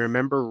 and I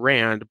remember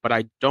Rand, but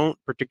I don't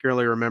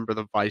particularly remember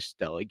the vice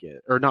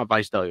delegate, or not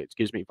vice delegate,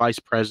 excuse me, vice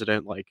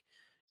president, like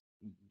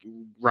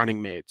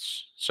running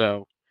mates.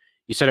 So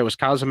you said it was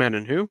Kazaman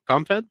and who?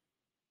 Comfed?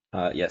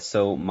 Yes,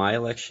 so my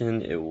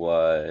election, it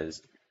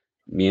was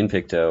me and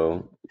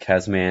Picto,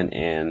 Kazman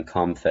and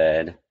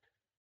Comfed.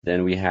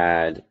 Then we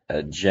had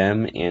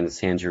Jem and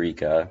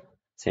Sandrika.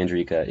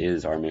 Sandrika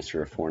is our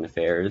Minister of Foreign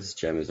Affairs.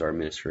 Jem is our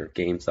Minister of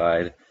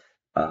Gameside.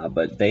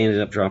 But they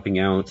ended up dropping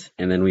out.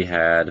 And then we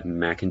had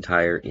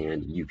McIntyre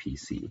and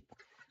UPC.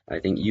 I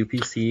think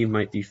UPC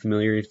might be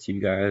familiar to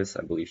you guys.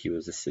 I believe he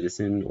was a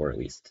citizen, or at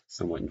least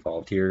somewhat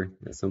involved here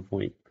at some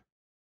point.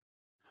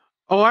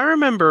 Oh, I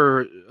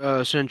remember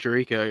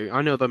Centurica.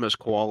 I know them as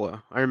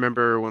Koala. I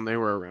remember when they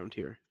were around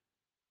here.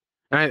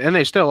 And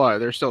they still are.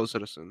 They're still a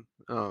citizen.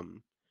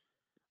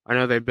 I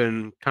know they've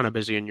been kind of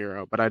busy in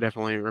Europe, but I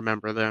definitely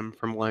remember them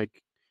from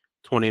like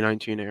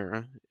 2019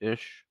 era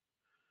ish.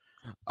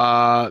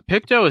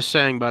 Picto is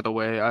saying, by the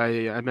way,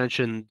 I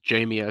mentioned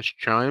Jamie S.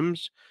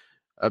 Chimes.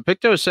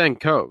 Picto is saying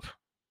Cove,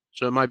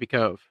 so it might be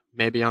Cove.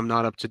 Maybe I'm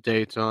not up to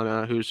date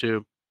on who's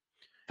who,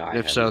 I and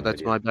if have so, no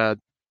that's idea. my bad.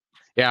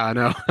 Yeah, I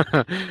know.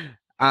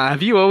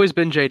 Have you always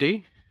been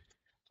JD?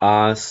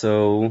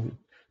 So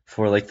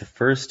for like the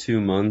first 2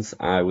 months,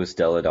 I was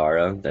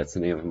Deladara. That's the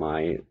name of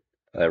my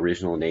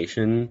original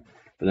nation.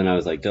 But then I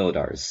was like,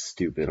 Deladara is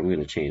stupid. I'm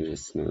gonna change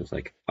this. And I was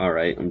like, all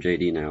right, I'm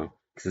JD now.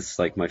 Because it's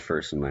like my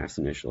first and last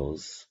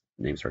initials.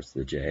 Name starts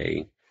with a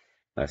J.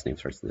 Last name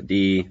starts with a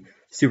D.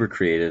 Super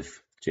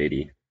creative,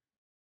 JD.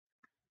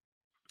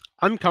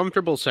 I'm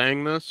comfortable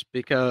saying this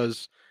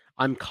because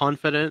I'm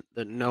confident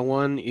that no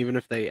one, even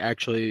if they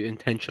actually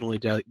intentionally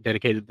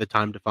dedicated the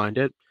time to find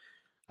it,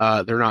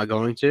 they're not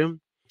going to.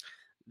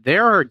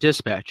 There are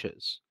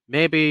dispatches,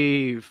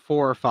 maybe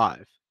four or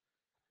five,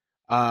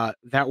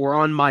 that were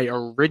on my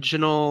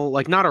original,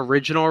 like not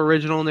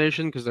original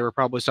nation, because there were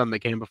probably some that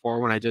came before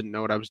when I didn't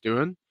know what I was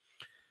doing.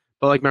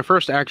 But like my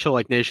first actual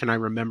like nation I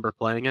remember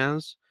playing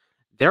as,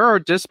 there are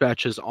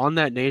dispatches on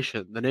that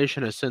nation. The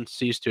nation has since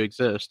ceased to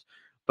exist,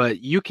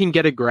 but you can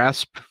get a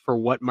grasp for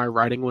what my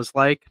writing was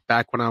like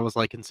back when I was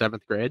like in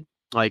seventh grade.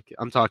 Like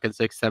I'm talking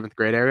sixth, seventh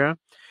grade area.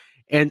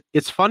 And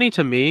it's funny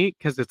to me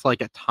because it's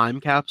like a time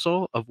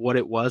capsule of what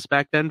it was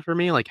back then for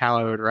me, like how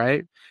I would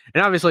write.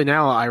 And obviously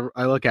now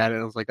I look at it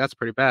and I was like, that's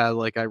pretty bad.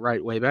 Like I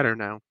write way better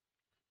now.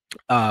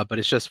 But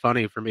it's just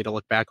funny for me to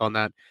look back on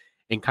that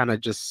and kind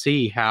of just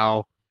see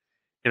how,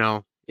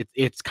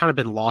 it's kind of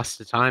been lost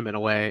to time in a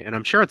way. And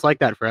I'm sure it's like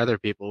that for other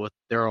people with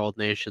their old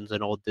nations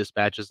and old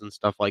dispatches and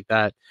stuff like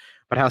that.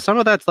 But how some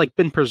of that's like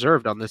been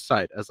preserved on this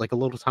site as like a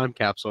little time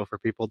capsule for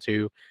people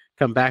to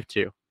come back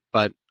to.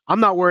 But I'm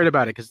not worried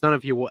about it because none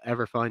of you will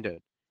ever find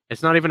it.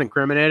 It's not even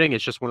incriminating.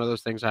 It's just one of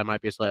those things I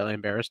might be slightly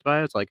embarrassed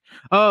by. It's like,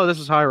 oh, this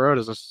is how I wrote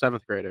as a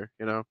seventh grader,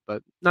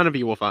 but none of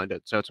you will find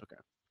it, so it's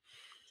okay.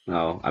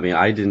 No, I mean,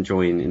 I didn't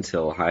join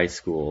until high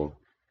school,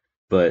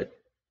 but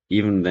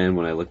even then,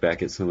 when I look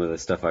back at some of the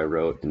stuff I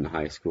wrote in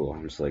high school,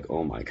 I'm just like,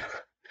 oh my God.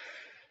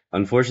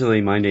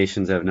 Unfortunately, my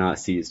nations have not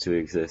ceased to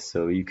exist,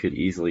 so you could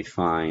easily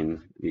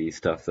find the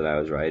stuff that I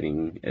was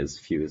writing, as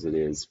few as it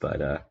is,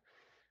 but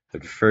I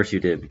prefer if you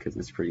did because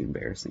it's pretty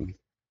embarrassing.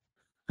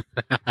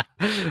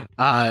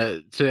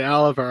 To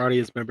all of our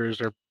audience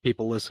members or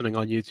people listening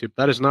on YouTube,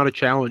 that is not a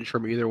challenge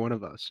from either one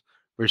of us.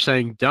 We're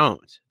saying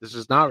don't. This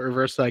is not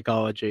reverse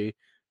psychology.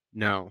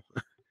 No.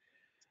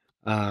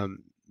 But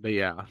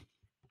yeah.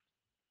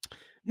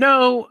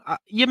 No,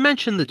 you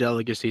mentioned the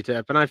delegacy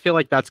tip, and I feel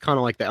like that's kind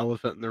of like the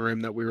elephant in the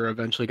room that we were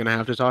eventually going to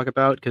have to talk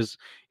about because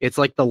it's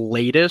like the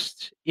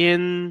latest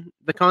in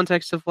the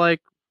context of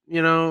like,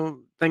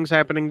 things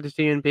happening to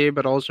TNP,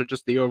 but also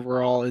just the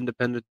overall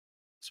independent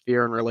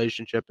sphere and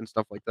relationship and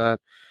stuff like that.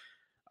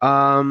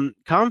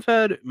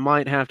 Comfed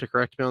might have to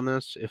correct me on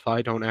this if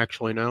I don't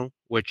actually know,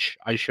 which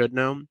I should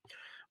know.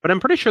 But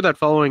I'm pretty sure that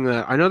following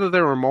that, I know that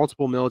there were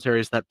multiple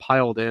militaries that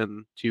piled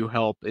in to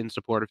help in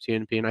support of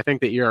TNP, and I think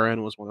the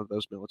ERN was one of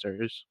those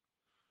militaries.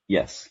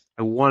 Yes.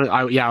 I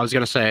was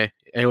gonna say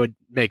it would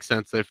make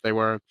sense if they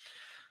were,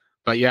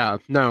 but yeah,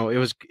 no, it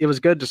was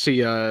good to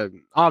see.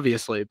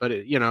 Obviously, but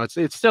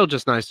it's still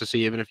just nice to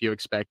see, even if you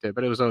expect it.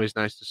 But it was always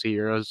nice to see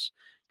heroes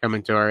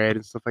coming to our aid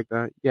and stuff like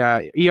that.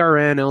 Yeah,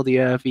 ERN,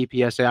 LDF,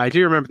 EPSA. I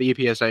do remember the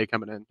EPSA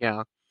coming in.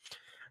 Yeah.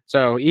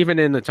 So even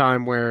in the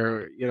time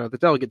where the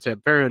delegates had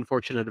a very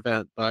unfortunate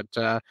event, but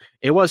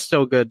it was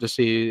still good to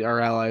see our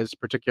allies,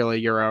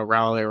 particularly Euro,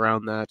 rally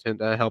around that and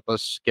help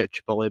us get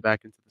Chipotle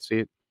back into the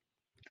seat.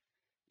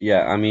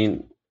 Yeah, I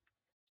mean,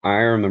 I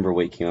remember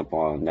waking up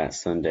on that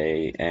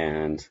Sunday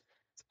and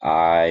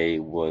I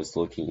was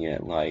looking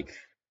at like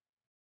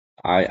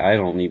I'd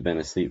only been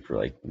asleep for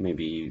like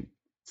maybe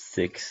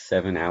 6,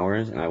 7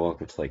 hours and I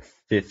woke up to like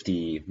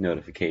 50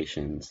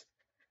 notifications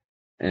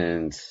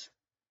and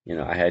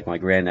I had my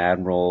Grand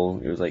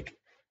Admiral. It was like,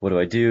 what do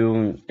I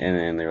do? And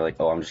then they were like,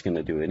 oh, I'm just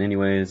gonna do it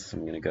anyways.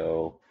 I'm gonna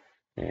go.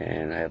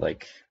 And I had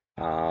like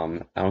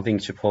I don't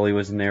think Chipotle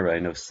was in there, but I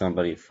know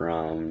somebody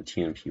from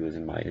TNP was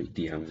in my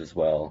DMs as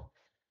well.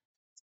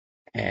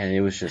 And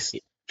it was just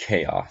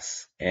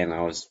chaos, and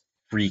I was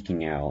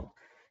freaking out,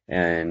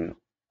 and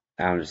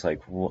I'm just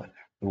like,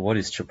 what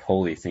is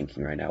Chipotle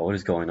thinking right now? What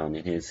is going on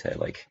in his head?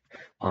 Like,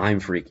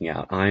 I'm freaking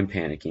out, I'm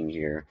panicking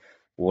here.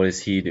 What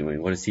is he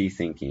doing? What is he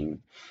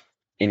thinking?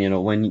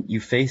 And when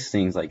you face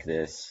things like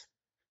this,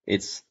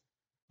 it's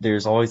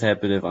there's always that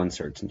bit of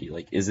uncertainty.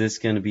 Like, is this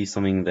going to be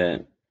something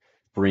that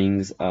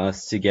brings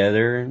us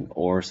together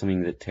or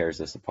something that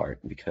tears us apart?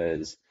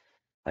 Because,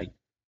 like,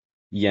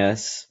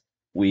 yes,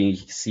 we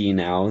see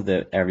now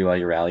that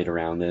everybody rallied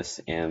around this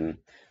and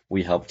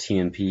we helped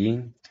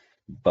TNP,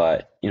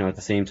 but at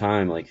the same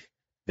time, like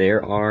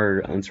there are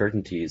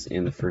uncertainties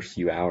in the first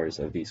few hours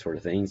of these sort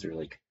of things. They're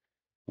like,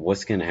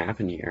 what's going to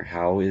happen here?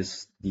 How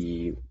is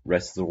the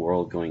rest of the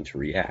world going to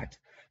react?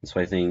 And so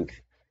I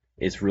think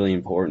it's really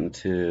important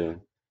to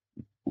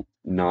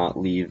not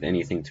leave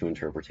anything to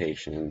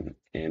interpretation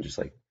and just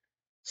like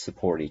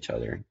support each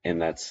other.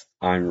 And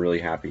I'm really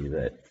happy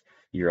that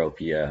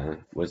Europea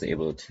was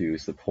able to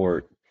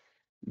support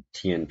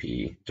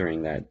TNP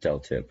during that Del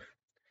tip.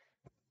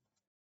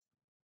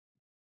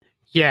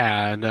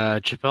 Yeah, and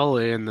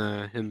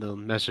Chipotle in the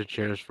message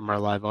shares from our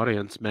live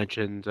audience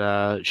mentioned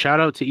shout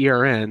out to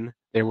ERN.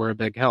 They were a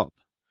big help.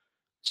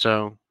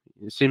 So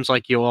it seems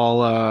like you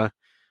all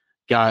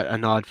got a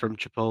nod from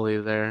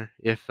Chipotle there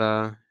if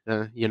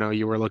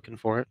you were looking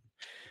for it.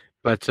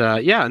 But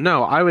yeah,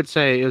 no, I would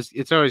say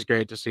it's always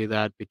great to see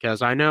that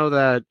because I know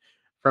that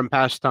from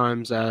past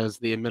times as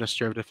the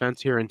Minister of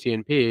Defense here in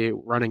TNP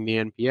running the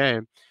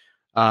NPA,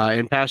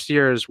 in past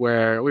years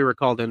where we were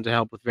called in to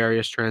help with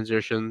various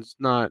transitions.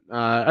 Not,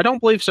 I don't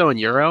believe so in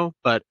Euro,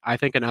 but I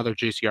think in other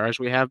GCRs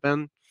we have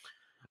been.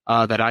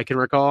 that I can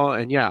recall.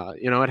 And yeah,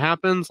 it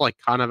happens like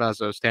kind of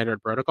as a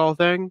standard protocol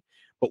thing,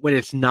 but when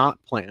it's not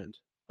planned,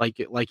 like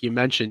you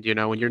mentioned,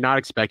 when you're not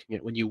expecting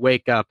it, when you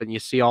wake up and you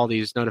see all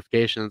these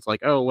notifications,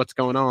 like, oh, what's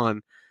going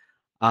on?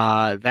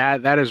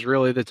 That is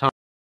really the time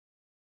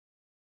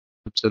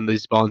and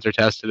these bonds are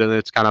tested, and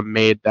it's kind of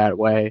made that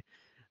way.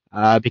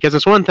 Because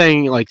it's one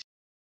thing like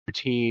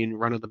routine,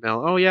 run of the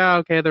mill. Oh yeah,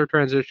 okay, they're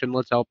transition.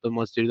 Let's help them.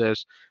 Let's do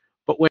this.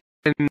 But when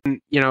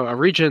a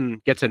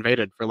region gets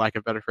invaded, for lack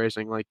of better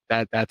phrasing, like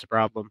that's a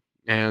problem.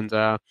 And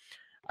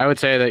I would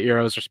say that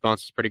Euro's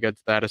response is pretty good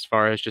to that, as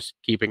far as just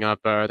keeping up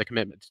the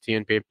commitment to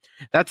TNP.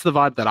 That's the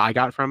vibe that I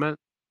got from it.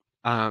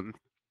 Um,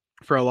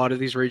 for a lot of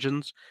these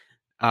regions,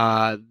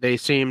 they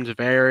seemed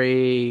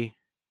very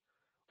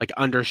like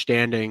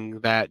understanding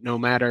that no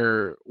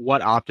matter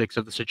what optics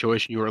of the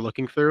situation you were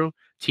looking through,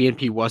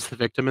 TNP was the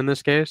victim in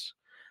this case.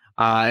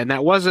 And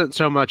that wasn't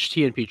so much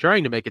TNP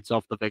trying to make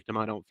itself the victim,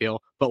 I don't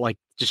feel, but like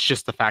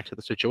just the fact of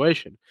the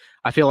situation.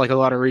 I feel like a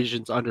lot of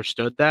regions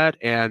understood that,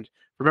 and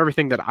from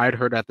everything that I'd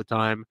heard at the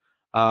time,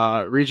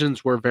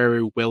 regions were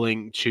very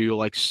willing to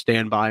like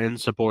stand by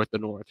and support the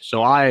North.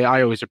 So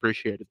I always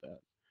appreciated that.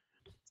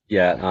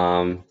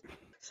 Yeah.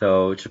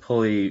 So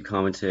Chipotle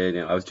commented,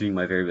 I was doing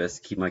my very best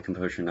to keep my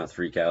composure, not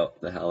freak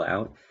out the hell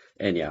out.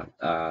 And yeah,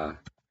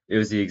 it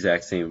was the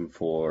exact same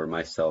for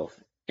myself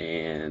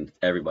and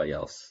everybody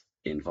else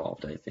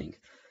involved, I think.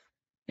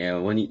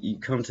 And when you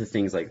come to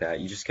things like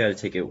that, you just got to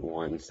take it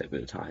one step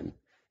at a time.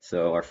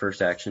 So our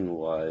first action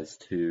was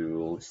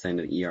to send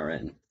an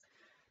ERN.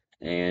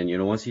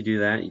 And, once you do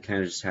that, you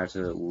kind of just have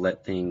to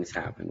let things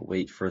happen,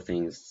 wait for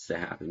things to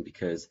happen,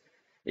 because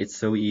it's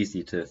so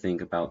easy to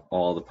think about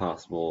all the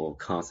possible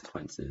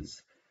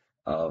consequences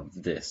of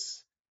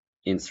this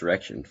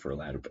insurrection, for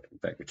lack of a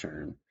better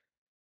term.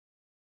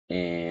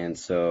 And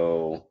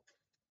so,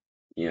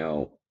 you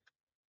know,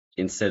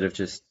 instead of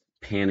just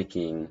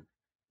panicking,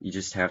 you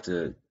just have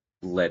to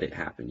let it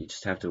happen. You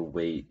just have to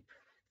wait.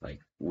 Like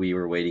we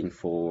were waiting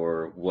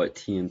for what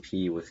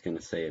TNP was going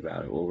to say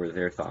about it, what were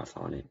their thoughts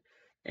on it,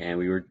 and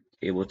we were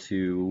able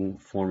to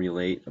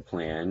formulate a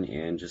plan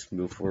and just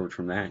move forward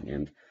from that.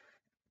 And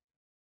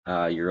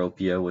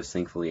Europea was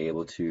thankfully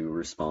able to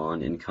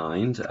respond in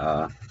kind.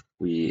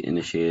 We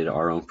initiated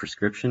our own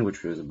prescription,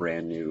 which was a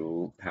brand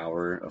new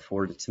power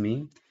afforded to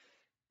me.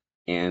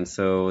 And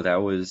so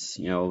that was,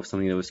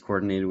 something that was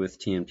coordinated with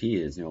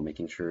TNP, is,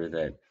 making sure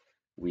that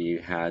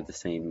we had the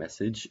same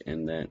message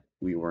and that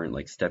we weren't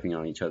like stepping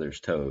on each other's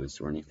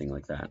toes or anything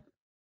like that.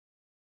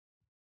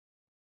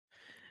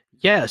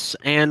 Yes,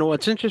 and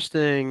what's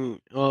interesting,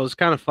 well, it was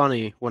kind of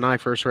funny when I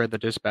first read the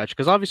dispatch,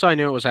 because obviously I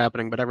knew it was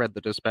happening, but I read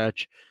the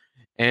dispatch,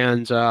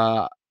 and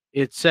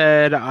it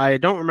said, I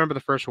don't remember the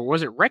first one.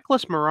 Was it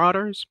Reckless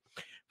Marauders?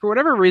 For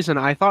whatever reason,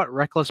 I thought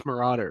Reckless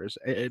Marauders,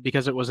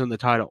 because it was in the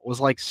title, was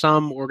like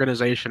some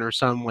organization or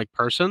some like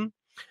person.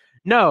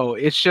 No,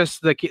 it's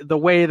just the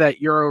way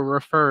that Euro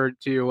referred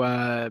to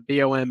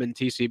BOM and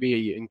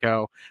TCB and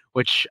Co,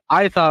 which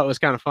I thought was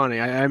kind of funny.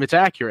 I mean, it's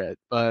accurate,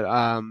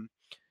 but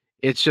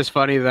it's just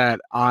funny that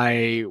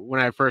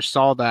when I first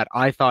saw that,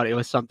 I thought it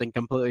was something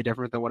completely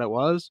different than what it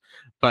was.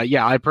 But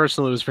yeah, I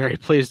personally was very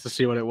pleased to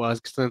see what it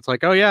was, because it's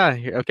like, oh yeah,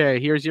 okay,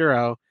 here's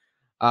Euro.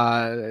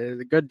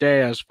 A good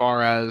day as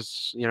far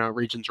as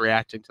regions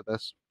reacting to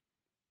this.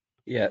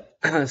 Yeah,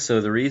 so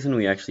the reason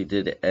we actually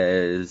did it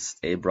as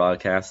a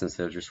broadcast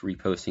instead of just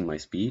reposting my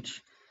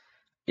speech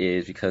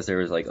is because there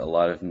was like a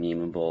lot of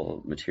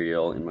memeable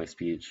material in my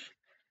speech,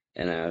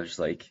 and I was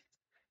like,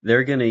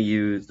 they're gonna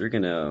use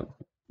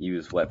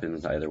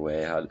weapons either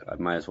way. I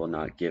might as well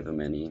not give them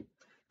any.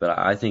 But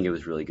I think it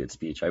was really good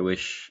speech. I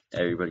wish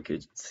everybody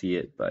could see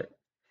it, but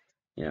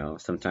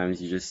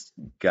sometimes you just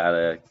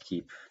gotta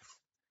keep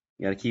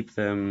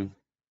them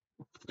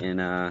in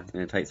a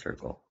tight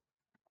circle,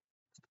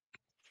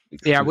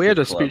 Yeah, we had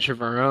exclusive a club. speech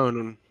of our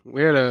own.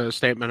 We had a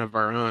statement of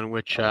our own,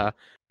 which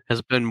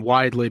has been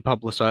widely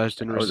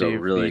publicized and That was a received.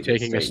 The really good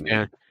taking a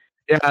statement.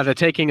 stand. Yeah, the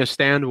taking a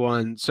stand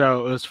one.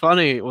 So it was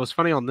funny. What was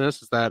funny on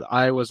this is that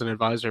I was an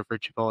advisor for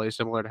Chipotle,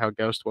 similar to how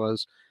Ghost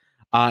was.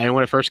 And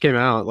when it first came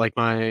out, like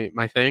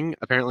my thing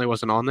apparently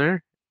wasn't on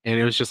there, and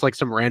it was just like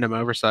some random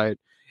oversight.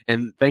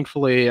 And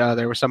thankfully,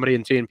 there was somebody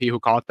in TNP who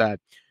caught that,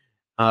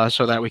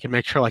 so that we can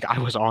make sure like I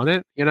was on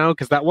it,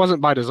 because that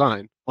wasn't by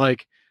design.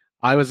 Like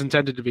I was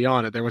intended to be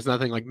on it. There was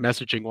nothing like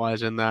messaging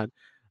wise in that.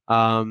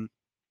 Um,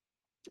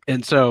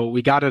 and so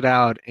we got it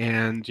out,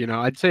 and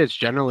I'd say it's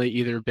generally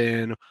either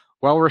been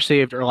well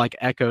received or like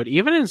echoed,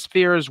 even in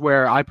spheres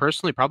where I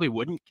personally probably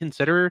wouldn't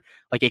consider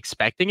like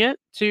expecting it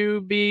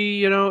to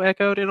be,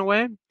 echoed in a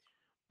way.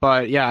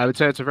 But yeah, I would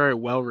say it's a very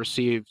well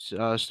received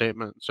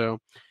statement. So,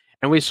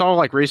 and we saw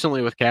like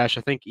recently with Cash,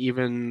 I think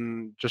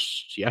even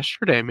just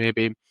yesterday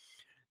maybe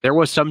there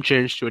was some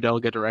change to a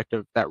delegate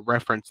directive that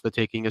referenced the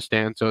taking a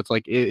stand. So it's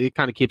like it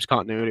kind of keeps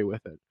continuity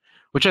with it,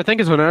 which I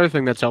think is another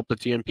thing that's helped the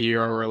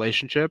TNP-Euro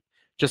relationship.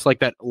 Just like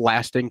that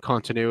lasting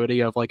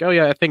continuity of like, oh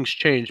yeah, things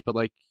change, but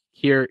like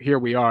here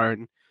we are,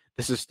 and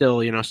this is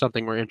still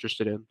something we're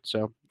interested in.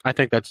 So I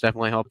think that's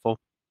definitely helpful.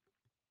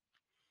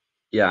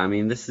 Yeah, I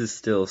mean, this is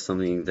still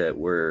something that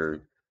we're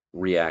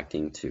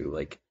reacting to.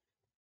 Like,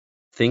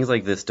 things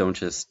like this don't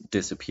just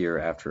disappear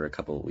after a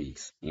couple of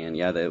weeks. And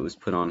yeah, that it was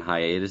put on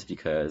hiatus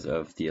because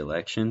of the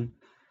election,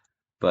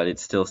 but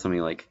it's still something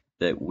like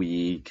that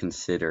we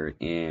consider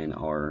in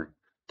our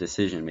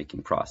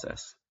decision-making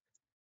process.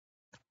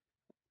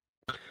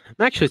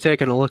 I'm actually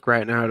taking a look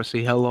right now to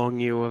see how long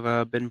you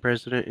have been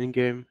president in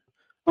game.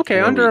 Okay,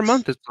 4 under a weeks.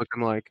 month it's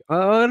looking like.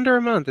 Under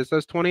a month, it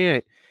says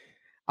 28.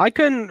 I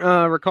couldn't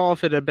recall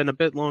if it had been a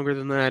bit longer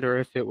than that or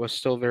if it was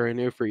still very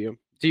new for you.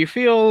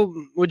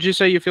 Would you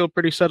say you feel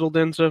pretty settled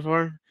in so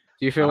far?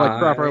 Do you feel like I,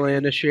 properly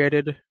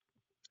initiated?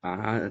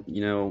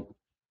 you know,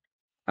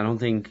 I don't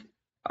think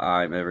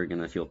I'm ever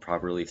gonna feel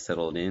properly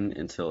settled in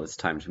until it's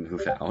time to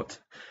move out,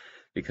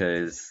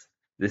 because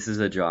this is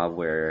a job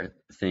where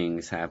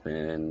things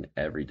happen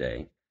every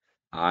day.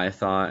 I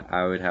thought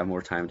I would have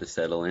more time to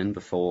settle in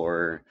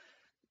before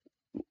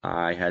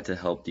I had to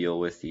help deal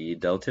with the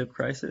Deltip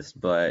crisis,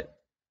 but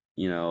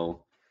you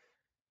know,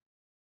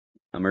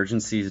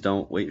 emergencies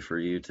don't wait for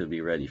you to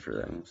be ready for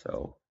them,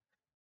 so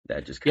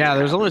that just kind Yeah, of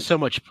there's only happened. so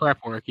much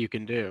prep work you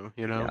can do,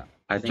 you know? Yeah,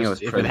 I think I was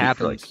Just if it president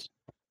for like happens.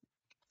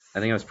 I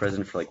think I was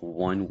president for like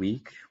 1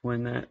 week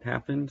when that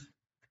happened.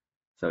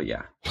 So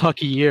yeah,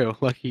 Lucky you,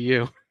 lucky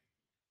you.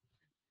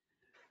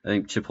 I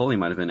think Chipotle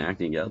might have been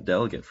acting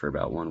delegate for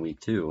about 1 week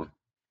too.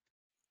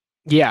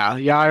 Yeah,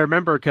 I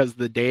remember because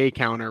the day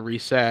counter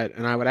reset,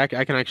 and I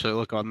can actually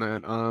look on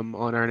that on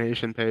our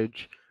nation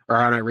page or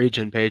on our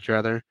region page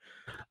rather,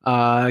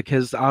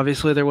 because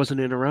obviously there was an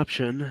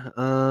interruption.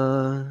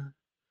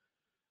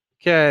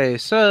 Okay,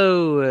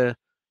 so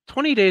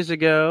 20 days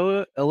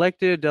ago,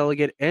 elected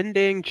delegate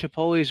ending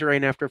Chipotle's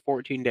reign after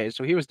 14 days.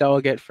 So he was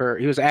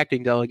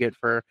acting delegate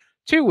for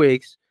 2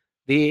 weeks.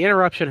 The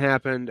interruption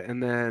happened,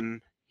 and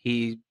then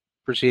he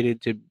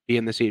proceeded to be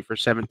in the seat for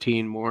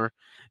 17 more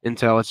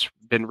until it's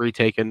been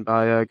retaken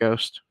by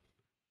Ghost.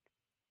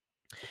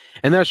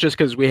 And that's just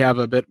because we have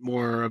a bit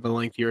more of a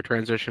lengthier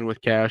transition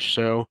with Cash.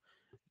 So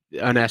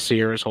an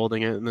SCR is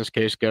holding it, in this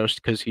case,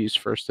 Ghost, because he's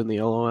first in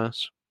the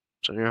LOS.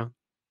 So yeah.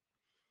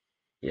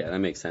 Yeah, that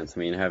makes sense. I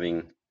mean,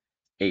 having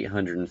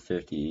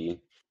 850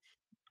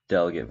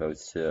 delegate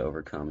votes to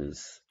overcome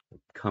is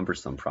a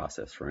cumbersome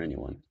process for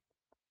anyone.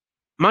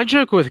 My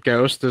joke with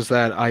Ghost is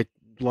that I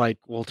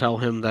will tell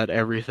him that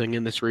everything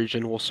in this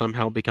region will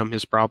somehow become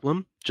his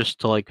problem, just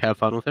to like have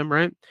fun with him,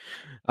 right?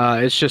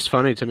 It's just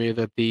funny to me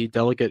that the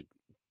delegate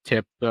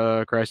tip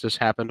crisis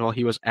happened while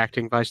he was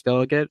acting vice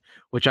delegate,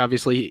 which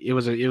obviously it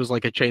was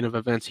like a chain of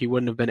events. He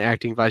wouldn't have been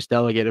acting vice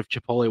delegate if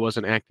Chipotle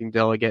wasn't acting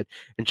delegate,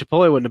 and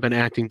Chipotle wouldn't have been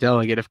acting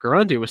delegate if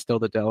Garundi was still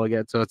the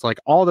delegate. So it's like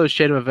all those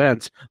chain of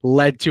events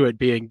led to it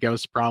being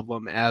Ghost's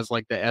problem as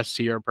like the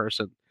SCR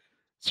person.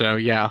 So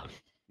yeah,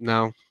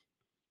 no,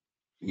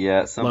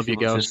 Yeah, some love you,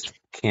 people Ghost. just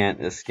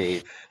can't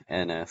escape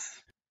NS.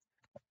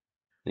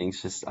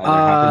 Things just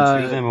either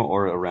happen to Uh, them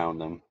or around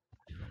them.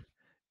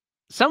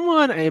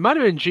 it might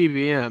have been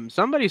GBM.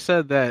 Somebody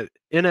said that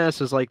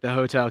NS is like the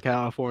Hotel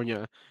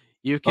California.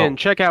 You can Oh,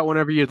 check out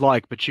whenever you'd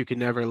like, but you can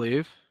never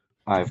leave.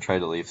 I've tried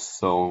to leave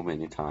so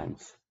many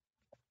times.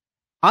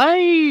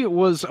 I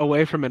was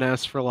away from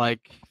NS for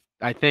like,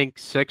 I think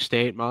 6 to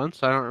 8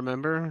 months. I don't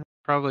remember.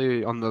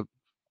 Probably on the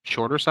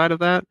shorter side of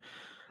that.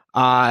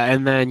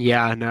 And then,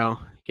 yeah, no,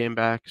 came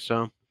back.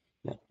 So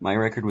Yeah, my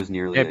record was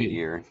nearly a maybe,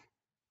 year.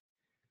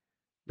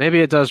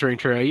 maybe it does ring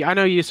true. I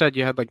know you said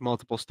you had like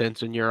multiple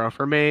stints in Euro.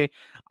 For me,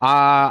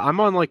 I'm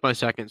on like my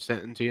second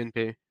stint in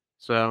TNP.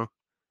 So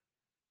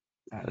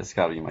This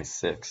got to be my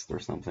sixth or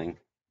something.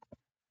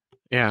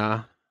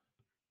 yeah.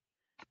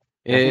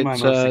 Definitely my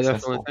It's most definitely a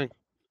successful. thing.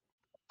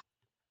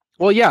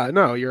 Well, yeah,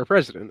 no, you're a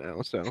president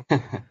now, so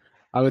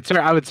I would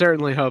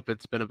certainly hope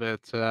it's been a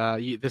bit.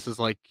 This is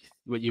like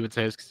what you would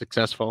say is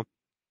successful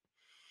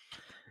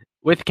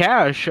with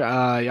Cash.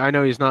 I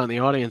know he's not in the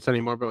audience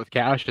anymore, but with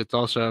Cash, it's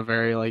also a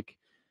very like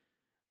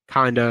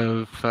kind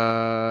of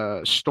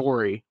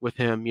story with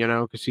him, you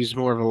know, because he's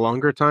more of a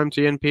longer time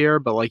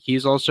TNPer, but like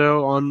he's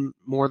also on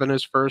more than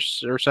his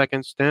first or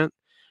second stint,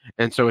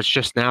 and so it's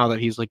just now that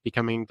he's like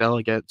becoming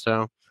delegate.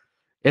 So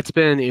it's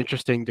been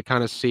interesting to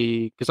kind of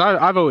see because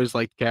I've always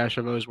liked Cash.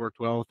 I've always worked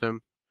well with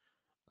him.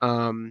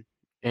 Um,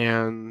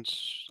 and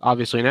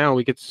obviously now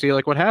we get to see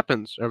like what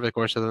happens over the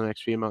course of the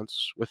next few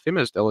months with him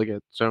as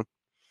delegate. So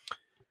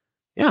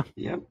yeah,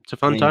 Yep. it's a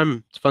I fun mean,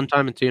 time. It's a fun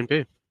time in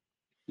TNP.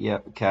 yeah,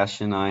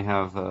 Cash and I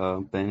have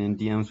been in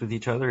DMs with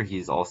each other.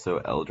 He's also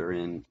elder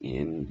in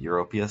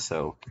Europea,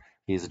 so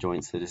he's a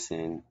joint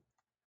citizen.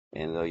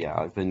 And yeah,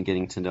 I've been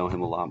getting to know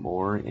him a lot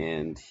more,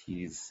 and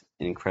he's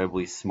an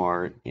incredibly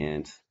smart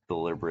and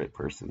deliberate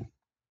person.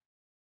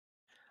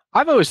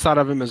 I've always thought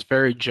of him as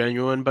very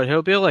genuine, but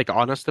he'll be like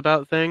honest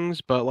about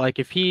things. But like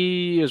if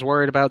he is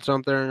worried about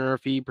something or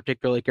if he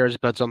particularly cares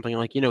about something,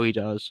 like you know he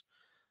does.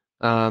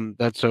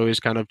 That's always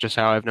kind of just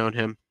how I've known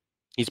him.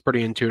 He's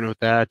pretty in tune with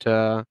that.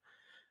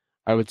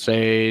 I would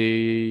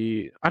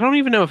say I don't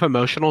even know if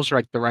emotional is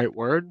like the right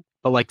word,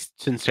 but like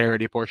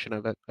sincerity portion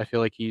of it. I feel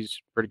like he's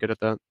pretty good at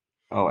that.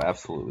 Oh,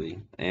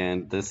 absolutely.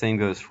 And the same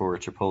goes for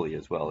Chipotle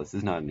as well. This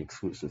is not an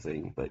exclusive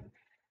thing, but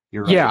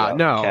you're right Yeah, about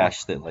no.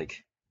 cash that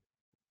like,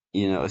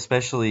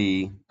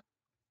 especially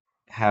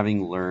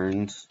having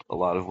learned a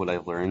lot of what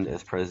I've learned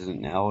as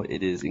president now,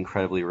 it is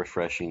incredibly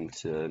refreshing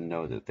to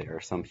know that there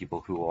are some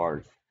people who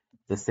are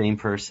the same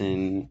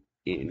person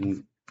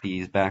in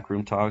these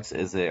backroom talks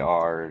as they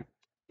are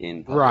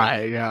in public.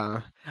 Right,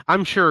 yeah.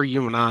 I'm sure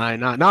you and I,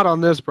 not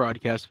on this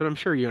broadcast, but I'm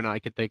sure you and I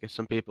could think of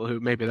some people who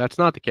maybe that's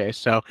not the case.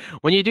 So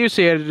when you do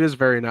see it, it is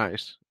very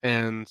nice.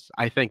 And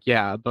I think,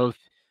 yeah, both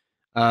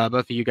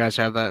of you guys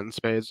have that in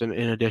spades in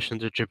addition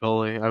to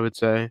Chipotle, I would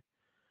say.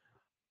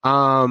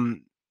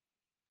 Um,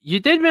 you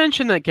did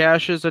mention that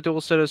Cash is a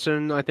dual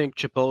citizen. I think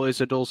Chipotle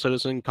is a dual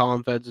citizen.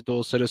 Fed's a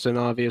dual citizen,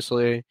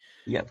 obviously.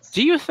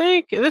 Do Yes. you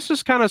think this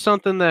is kind of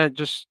something that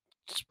just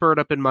spurred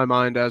up in my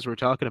mind as we're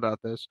talking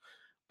about this?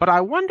 But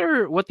I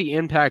wonder what the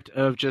impact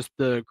of just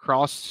the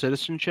cross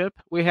citizenship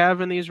we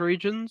have in these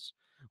regions,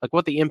 like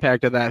what the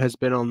impact of that has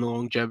been on the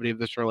longevity of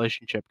this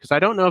relationship. Because I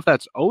don't know if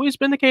that's always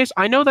been the case.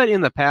 I know that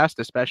in the past,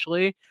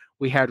 especially,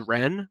 we had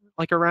Ren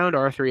like around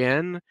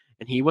R3N,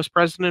 and he was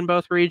president in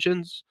both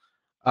regions.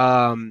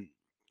 Um,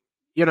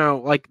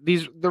 like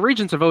the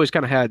regions have always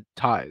kind of had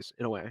ties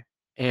in a way.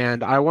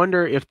 And I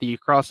wonder if the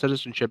cross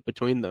citizenship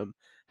between them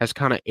has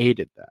kind of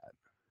aided that.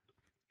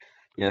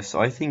 Yes, so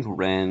I think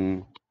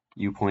Ren,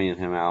 you pointed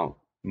him out,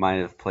 might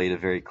have played a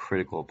very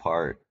critical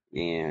part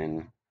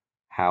in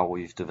how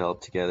we've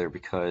developed together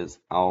because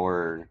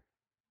our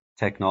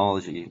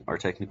technology, our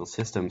technical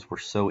systems were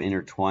so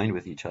intertwined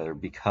with each other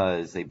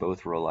because they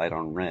both relied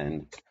on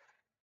Ren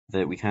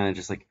that we kind of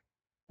just like,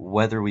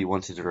 whether we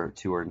wanted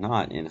to or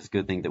not, and it's a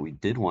good thing that we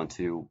did want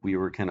to, we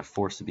were kind of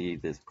forced to be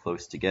this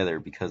close together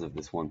because of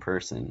this one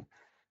person.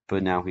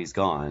 But now he's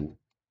gone,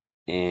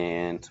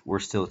 and we're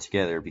still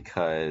together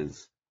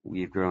because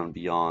we've grown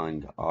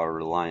beyond our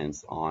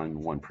reliance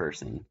on one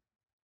person.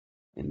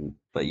 And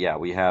but yeah,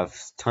 we have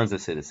tons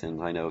of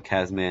citizens. I know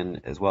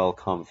Kazman as well,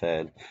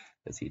 Comfed,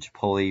 as he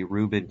Chipotle,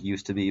 Ruben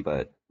used to be,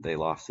 but they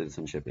lost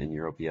citizenship in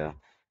Europea.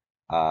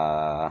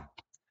 Uh,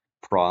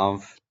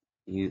 Prov,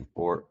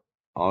 or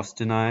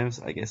Austin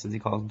Ives, I guess as he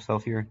calls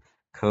himself here,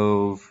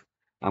 Cove.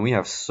 And we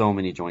have so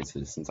many joint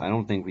citizens. I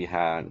don't think we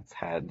had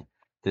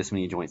this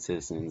many joint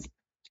citizens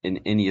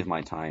in any of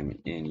my time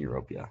in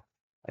Europea.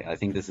 I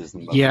think this is the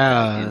most we've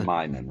had in Yeah,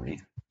 my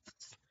memory.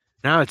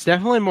 no, it's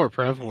definitely more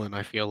prevalent,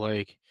 I feel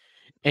like.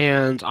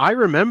 And I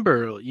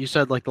remember you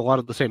said like a lot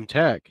of the same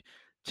tech.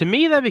 To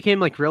me, that became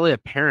like really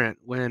apparent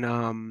when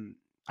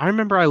I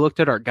remember I looked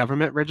at our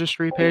government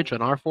registry page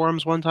on our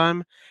forums one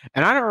time,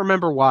 and I don't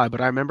remember why,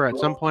 but I remember at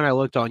some point I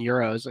looked on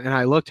Euros and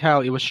I looked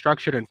how it was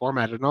structured and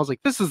formatted, and I was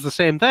like, this is the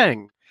same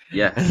thing.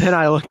 And then Yes.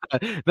 I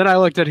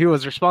looked at who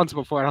was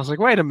responsible for it, and I was like,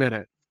 wait a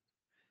minute,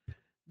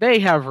 they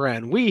have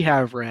Ren, we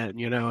have Ren,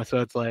 so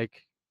it's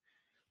like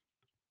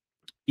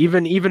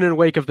even in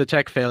wake of the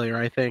tech failure,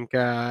 I think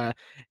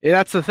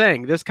that's the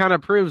thing. This kind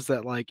of proves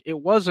that like it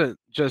wasn't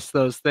just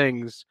those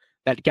things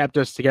that kept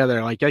us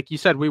together. Like you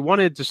said, we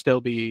wanted to still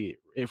be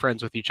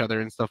friends with each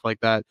other and stuff like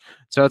that.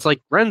 So it's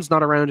like Ren's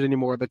not around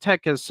anymore. The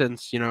tech has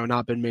since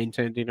not been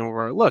maintained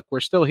anymore. Look,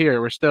 we're still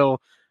here. We're still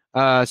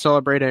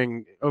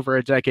celebrating over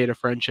a decade of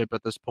friendship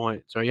at this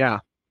point. So yeah.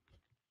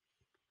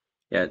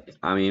 Yeah,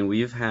 I mean,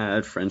 we've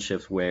had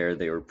friendships where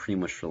they were pretty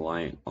much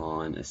reliant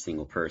on a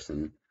single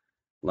person.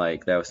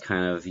 Like that was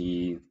kind of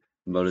the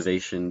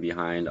motivation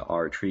behind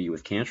our treaty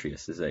with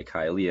Cantrius, is that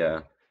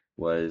Kaelia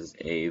was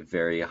a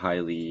very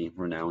highly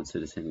renowned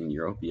citizen in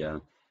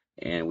Europea,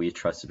 and we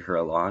trusted her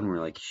a lot, and we're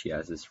like, she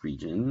has this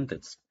region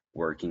that's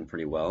working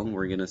pretty well, and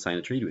we're gonna sign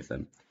a treaty with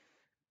them.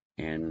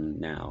 And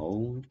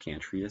now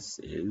Cantrius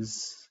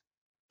is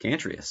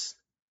Cantrius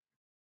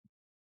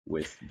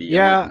with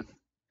Yeah, BLM.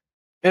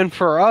 and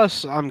for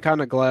us, I'm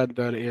kind of glad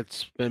that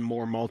it's been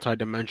more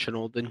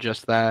multidimensional than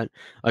just that.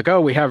 Like,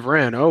 oh, we have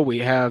Ren. Oh, we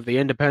have the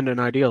independent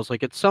ideals.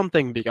 Like, it's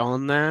something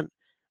beyond that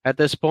at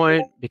this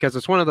point because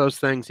it's one of those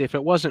things. If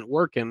it wasn't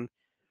working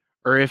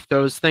or if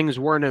those things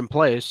weren't in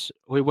place,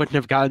 we wouldn't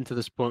have gotten to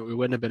this point. We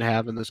wouldn't have been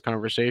having this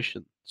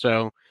conversation.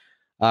 So,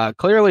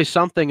 clearly,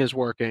 something is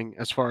working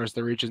as far as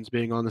the regions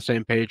being on the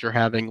same page or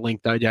having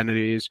linked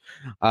identities,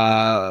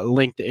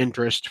 linked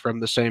interest from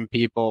the same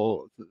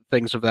people,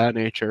 things of that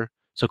nature.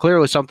 So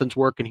clearly, something's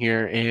working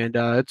here, and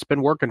it's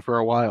been working for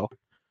a while.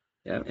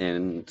 Yeah,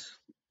 and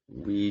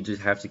we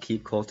just have to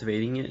keep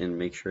cultivating it and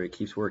make sure it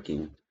keeps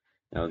working.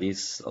 Now,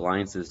 these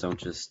alliances don't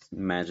just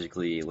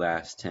magically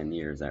last 10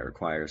 years. That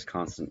requires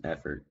constant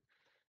effort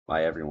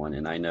by everyone,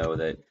 and I know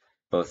that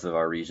both of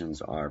our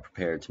regions are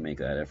prepared to make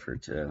that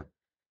effort to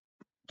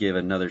give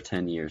another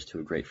 10 years to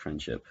a great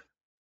friendship.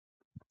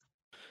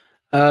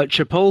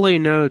 Chipotle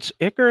notes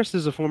Icarus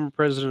is a former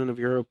president of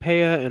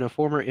Europea and a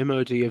former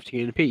MOD of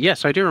TNP.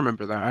 Yes, I do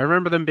remember that. I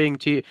remember them being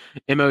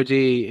MOD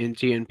in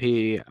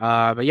TNP.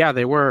 But yeah,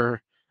 they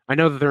were. I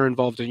know that they're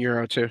involved in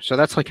Euro too. So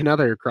that's like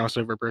another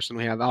crossover person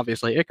we have.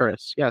 Obviously,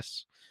 Icarus.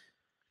 Yes.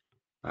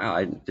 Wow,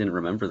 I didn't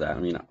remember that. I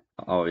mean,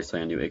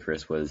 obviously I knew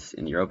Icarus was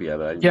in Europea,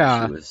 but I didn't know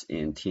she Yeah. was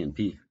in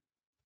TNP.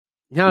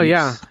 No,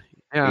 yeah.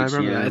 He's Yeah, I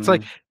remember that. It's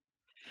like, HCM.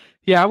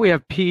 yeah, we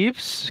have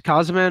Peeps.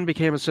 Kazaman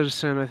became a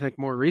citizen, I think,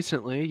 more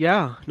recently.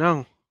 Yeah,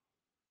 no.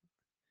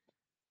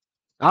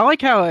 I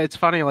like how it's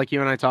funny, like you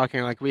and I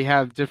talking, like we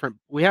have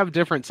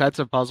different sets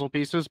of puzzle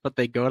pieces, but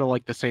they go to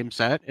like the same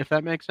set, if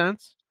that makes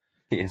sense.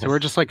 So we're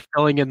Yes. just like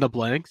filling in the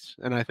blanks,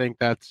 and I think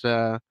it's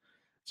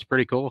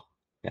pretty cool.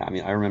 Yeah, I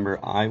mean, I remember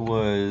I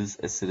was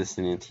a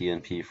citizen in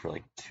TNP for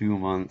like 2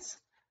 months.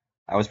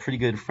 I was pretty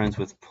good friends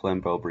with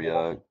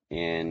Plembobria,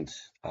 and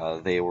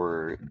they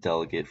were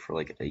delegate for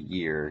like a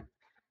year.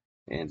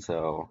 And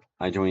so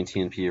I joined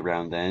TNP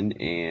around then,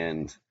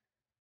 and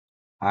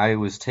I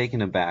was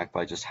taken aback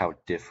by just how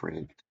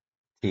different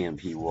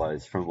TNP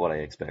was from what I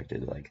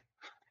expected. Like,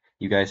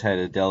 you guys had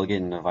a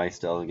delegate and a vice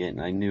delegate,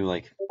 and I knew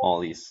like all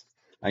these,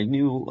 I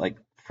knew like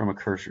from a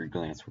cursory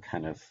glance what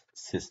kind of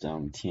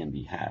system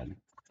TNP had,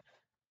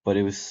 but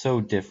it was so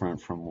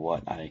different from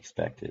what I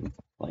expected.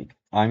 Like,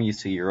 I'm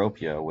used to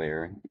Europea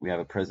where we have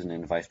a president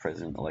and vice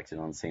president elected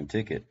on the same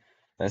ticket.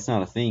 That's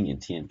not a thing in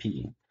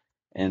TNP.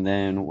 And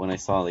then when I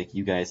saw like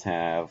you guys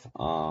have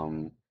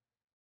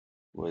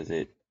was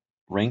it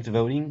ranked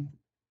voting,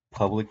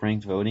 public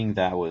ranked voting,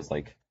 that was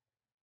like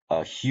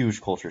a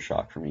huge culture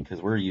shock for me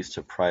because we're used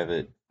to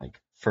private, like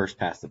first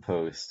past the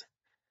post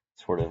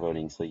sort of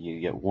voting. So you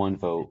get one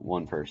vote,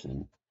 one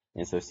person.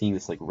 And so seeing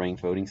this like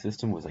ranked voting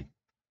system was like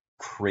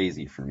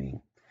crazy for me.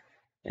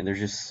 And there's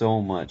just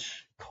so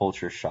much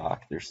culture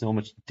shock. There's so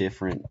much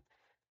different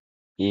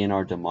in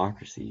our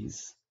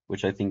democracies,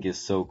 which I think is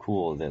so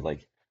cool that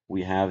like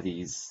we have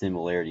these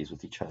similarities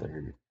with each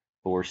other,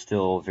 but we're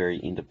still very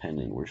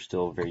independent. We're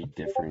still very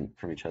different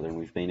from each other, and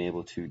we've been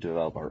able to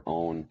develop our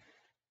own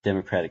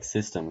democratic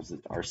systems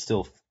that are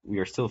still we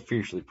are still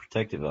fiercely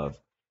protective of,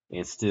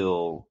 and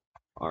still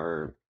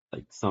are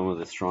like some of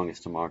the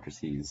strongest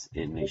democracies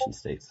in nation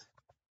states.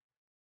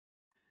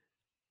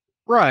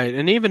 Right,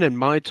 and even in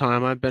my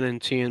time, I've been in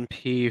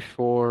TNP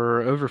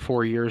for over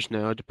 4 years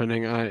now.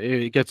 Depending,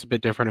 it gets a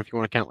bit different if you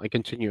want to count like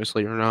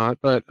continuously or not.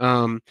 But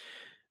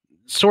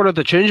sort of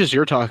the changes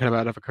you're talking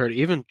about have occurred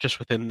even just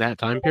within that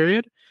time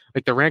period.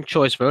 Like the ranked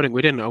choice voting,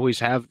 we didn't always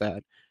have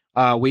that.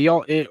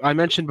 I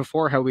mentioned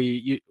before how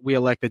we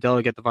elect the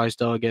delegate, the vice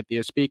delegate,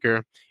 the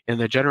speaker in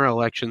the general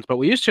elections, but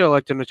we used to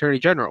elect an attorney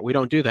general. We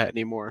don't do that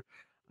anymore.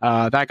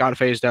 That got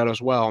phased out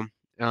as well,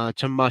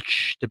 to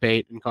much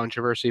debate and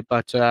controversy.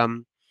 But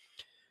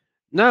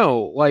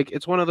no, like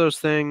it's one of those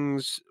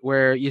things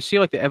where you see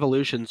like the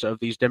evolutions of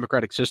these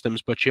democratic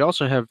systems, but you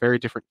also have very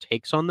different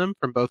takes on them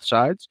from both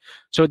sides.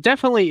 So it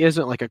definitely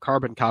isn't like a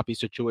carbon copy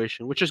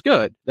situation, which is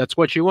good. That's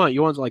what you want.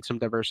 You want like some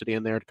diversity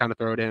in there to kind of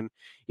throw it in,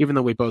 even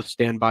though we both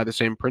stand by the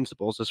same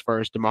principles as far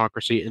as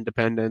democracy,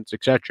 independence,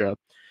 etc.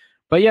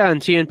 But yeah, in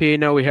TNP,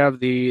 no, we have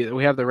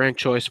the ranked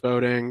choice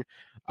voting.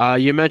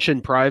 You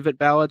mentioned private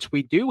ballots.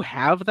 We do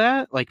have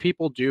that. Like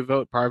people do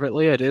vote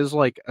privately. It is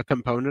like a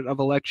component of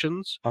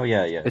elections. Oh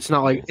yeah, yeah. It's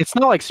not like Yes. it's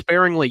not like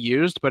sparingly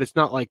used, but it's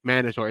not like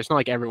mandatory. It's not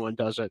like everyone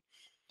does it.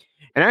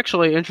 And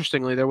actually,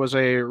 interestingly, there was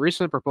a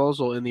recent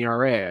proposal in the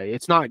RA.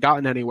 It's not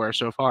gotten anywhere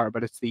so far,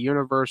 but it's the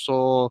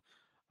universal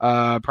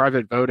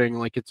private voting.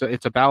 Like it's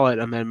a ballot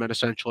amendment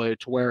essentially,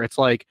 to where it's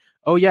like,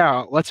 oh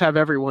yeah, let's have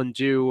everyone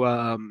do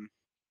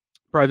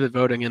private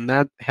voting, and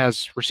that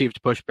has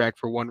received pushback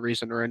for one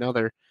reason or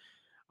another.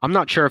 I'm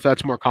not sure if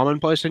that's more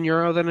commonplace in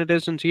Euro than it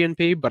is in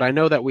TNP, but I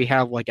know that we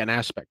have like an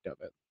aspect of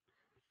it.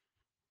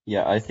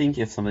 Yeah, I think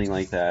if something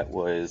like that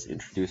was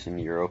introduced in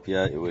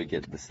Europea, it would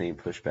get the same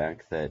pushback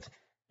that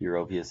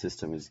Europea's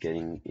system is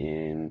getting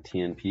in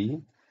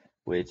TNP,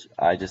 which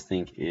I just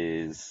think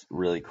is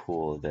really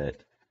cool that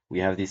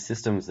we have these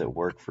systems that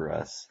work for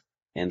us,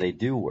 and they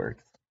do work.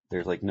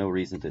 There's like no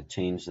reason to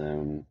change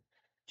them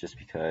just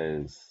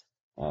because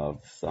of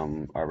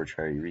some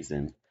arbitrary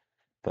reason.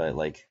 But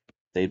like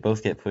they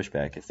both get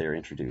pushback if they're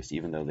introduced,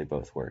 even though they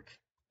both work.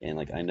 And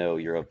like I know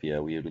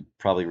Europea, we would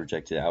probably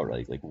reject it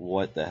outright. Like,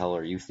 what the hell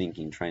are you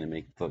thinking trying to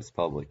make votes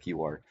public?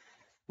 You are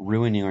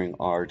ruining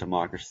our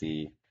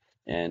democracy.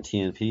 And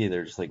TNP,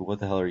 they're just like, what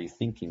the hell are you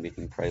thinking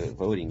making private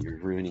voting? You're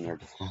ruining our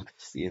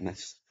democracy. And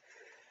that's,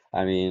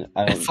 I mean,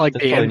 I It's don't, like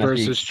that's the probably not the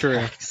inverse is true.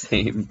 exact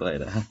same,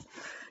 but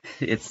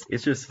it's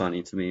just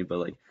funny to me. But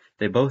like,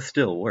 they both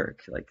still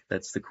work. Like,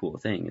 that's the cool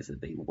thing is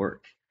that they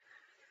work.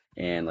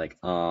 And like,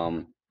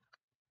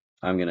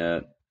 I'm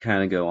gonna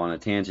kind of go on a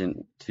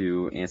tangent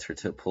to answer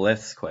to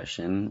Paleth's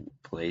question.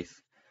 Paleth,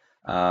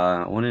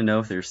 I want to know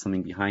if there's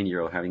something behind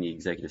Euro having the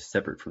executive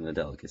separate from the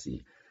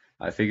delicacy.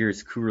 I figure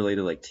it's coup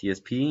related like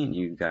TSP, and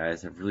you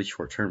guys have really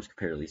short terms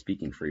comparatively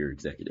speaking for your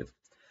executive.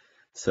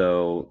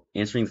 So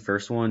answering the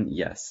first one,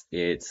 yes,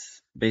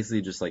 it's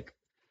basically just like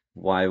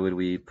why would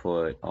we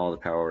put all the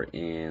power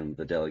in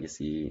the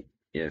delegacy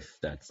if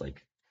that's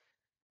like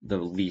the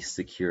least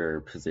secure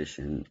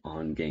position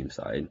on game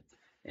side.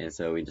 And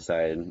so we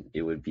decided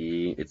it would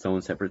be its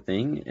own separate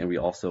thing, and we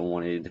also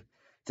wanted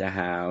to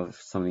have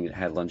something that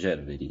had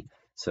longevity.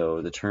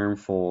 So the term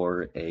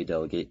for a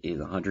delegate is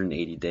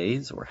 180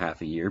 days or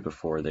half a year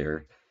before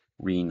they're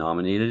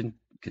re-nominated,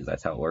 because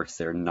that's how it works.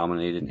 They're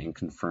nominated and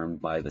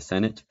confirmed by the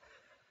Senate.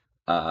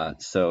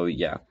 So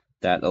yeah,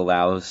 that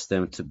allows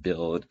them to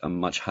build a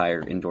much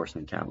higher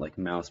endorsement count. Like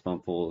Mouse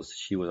Bumples,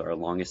 she was our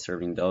longest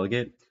serving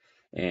delegate,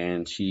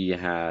 and she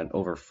had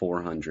over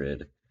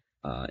 400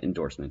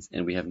 endorsements,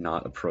 and we have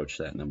not approached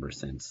that number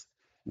since.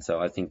 And so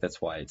I think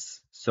that's why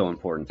it's so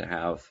important to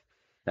have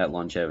that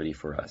longevity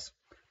for us.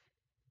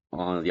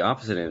 On the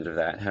opposite end of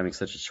that, having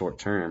such a short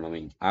term, I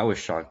mean, I was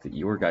shocked that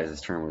your guys'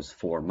 term was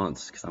 4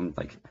 months because I'm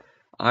like,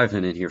 I've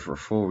been in here for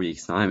 4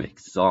 weeks and I'm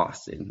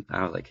exhausted. And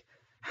I was like,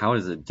 how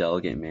does a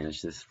delegate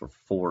manage this for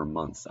 4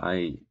 months?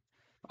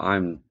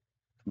 I'm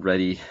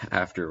ready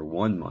after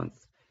 1 month.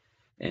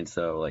 And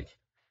so, like,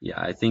 yeah,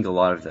 I think a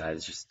lot of that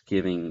is just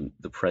giving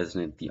the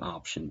president the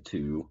option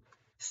to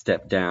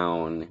step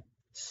down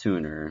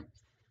sooner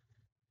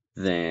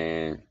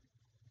than,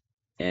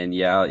 and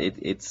yeah,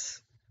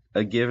 it's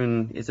a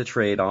given, it's a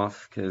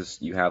trade-off because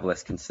you have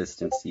less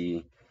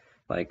consistency.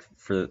 Like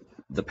for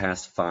the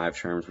past 5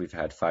 terms, we've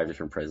had 5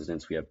 different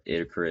presidents. We have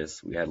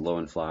Icarus, we had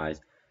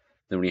Lowenflies,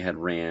 then we had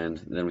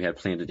Rand, then we had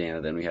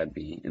Plandadana, then we had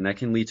B, and that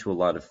can lead to a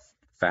lot of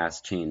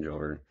fast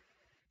changeover.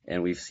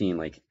 And we've seen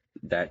like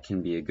that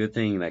can be a good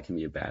thing, that can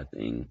be a bad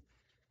thing.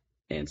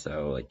 And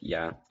so like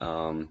yeah,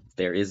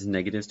 there is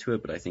negatives to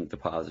it, but I think the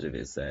positive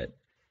is that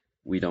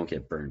we don't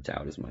get burnt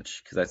out as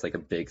much because that's like a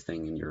big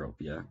thing in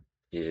Europea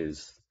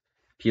is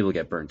people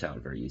get burnt out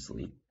very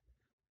easily.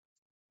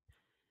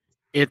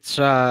 It's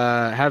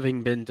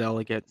having been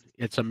delegate,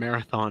 it's a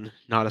marathon,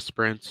 not a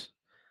sprint.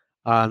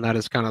 And that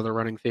is kind of the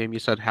running theme. You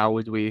said, how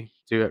would we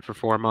do it for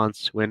 4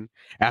 months when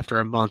after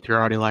a month you're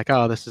already like,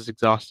 oh, this is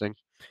exhausting.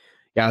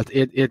 Yeah,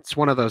 it's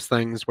one of those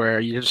things where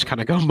you just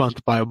kind of go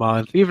month by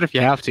month, even if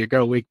you have to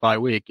go week by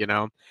week.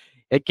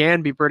 It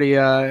can be pretty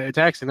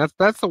taxing.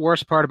 That's the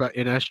worst part about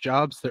NS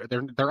jobs.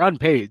 They're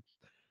unpaid.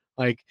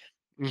 Like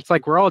it's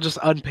like we're all just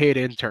unpaid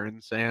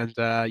interns, and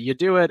you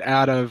do it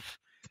out of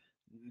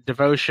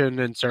devotion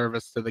and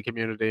service to the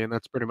community, and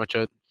that's pretty much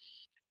it.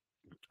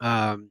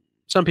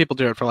 Some people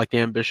do it for like the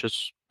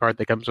ambitious part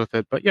that comes with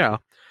it, but yeah,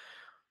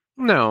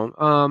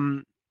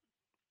 no.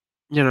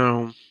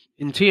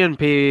 In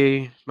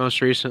TNP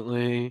most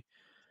recently,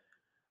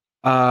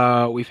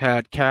 we've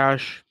had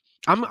Cash.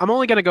 I'm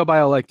only gonna go by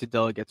elected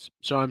delegates,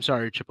 so I'm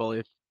sorry,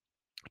 Chipotle.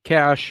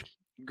 Cash,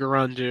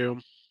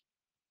 Garundu,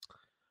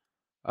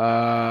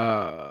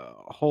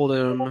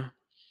 Hold'em.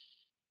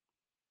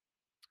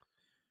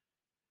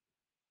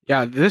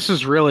 Yeah, this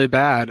is really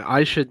bad.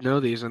 I should know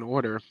these in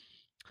order.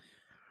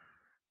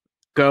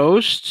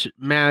 Ghost,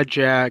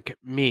 Magjack,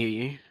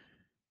 me,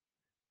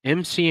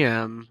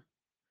 MCM,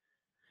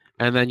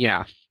 and then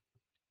yeah,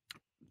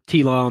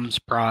 T-Lums,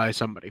 Pry,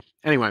 somebody.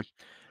 Anyway,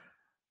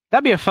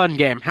 that'd be a fun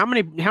game. How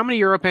many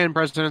European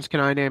presidents can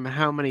I name?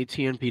 How many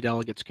TNP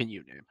delegates can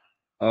you name?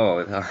 Oh,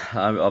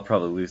 I'll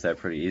probably lose that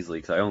pretty easily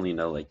because I only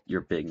know like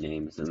your big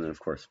names and then of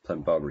course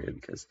Plembobria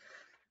because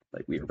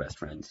like we are best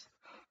friends.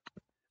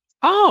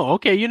 Oh,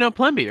 okay. You know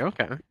Plemby.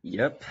 Okay.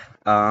 Yep.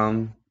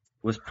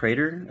 Was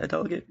Prater a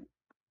delegate?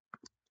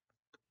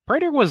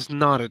 Prater was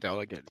not a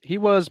delegate. He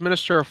was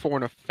Minister of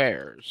Foreign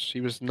Affairs.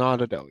 He was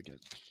not a delegate.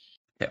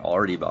 Okay,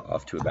 already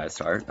off to a bad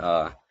start.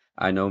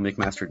 I know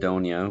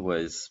McMasterdonia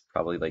was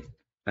probably like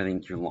I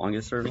think your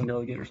longest serving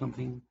delegate or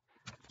something.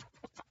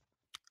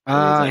 Or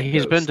is that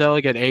He's been Ghost?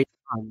 delegate 8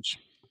 times.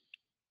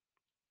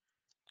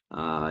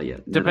 Yeah.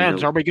 Then I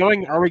Depends. know.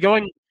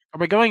 Are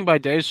we going by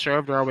days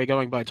served or are we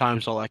going by time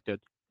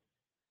selected?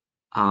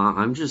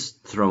 I'm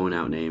just throwing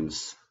out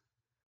names.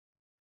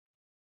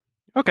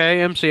 Okay,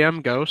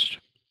 MCM Ghost.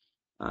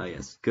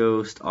 Yes,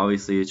 Ghost,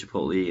 obviously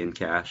Chipotle and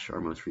Cash,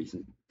 our most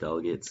recent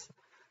delegates.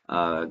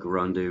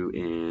 Garundu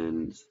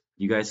and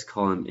you guys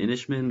call him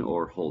Inishman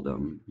or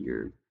Hold'em?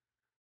 You're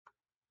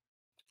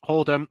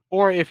Hold'em.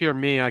 Or if you're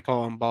me, I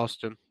call him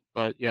Boston.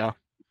 But yeah.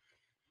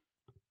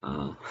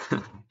 uh,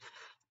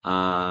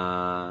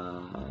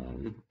 uh,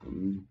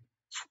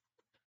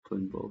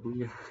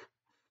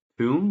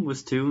 Toom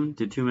was Toom.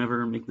 Did Toom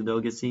ever make the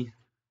delegacy?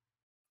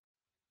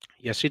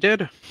 Yes, he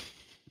did.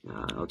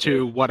 Okay.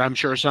 To what I'm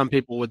sure some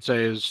people would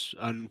say is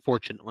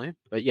unfortunately.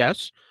 But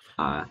yes.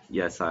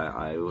 Yes,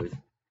 I would.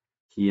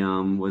 He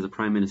was a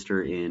prime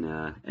minister in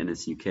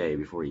NSUK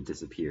before he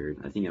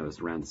disappeared. I think it was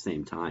around the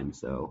same time.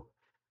 So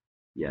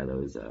yeah, that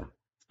was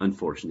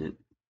unfortunate.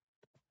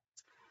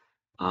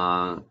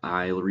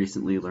 I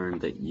recently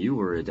learned that you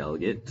were a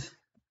delegate.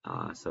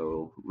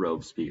 So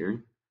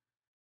Robespierre.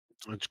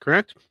 That's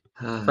correct.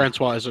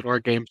 Francois is at our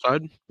game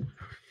side.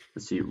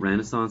 Let's see,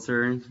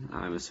 Renaissancer.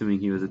 I'm assuming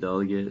he was a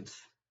delegate.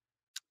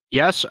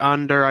 Yes,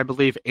 under I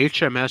believe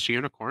HMS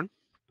Unicorn.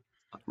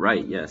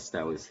 Right. Yes,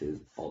 that was his.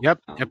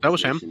 Yep, that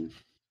was him. Position.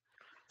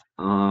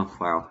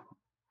 Wow.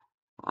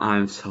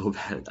 I'm so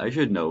bad. I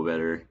should know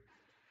better.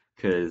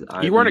 Cause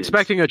You weren't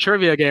expecting a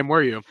trivia game,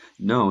 were you?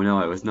 No,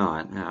 I was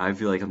not. I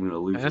feel like I'm gonna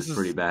lose this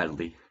pretty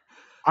badly.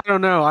 I don't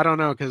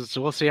know, because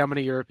we'll see how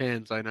many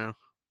Europeans I know.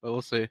 But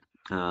we'll see.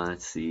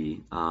 Let's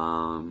see.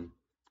 Trying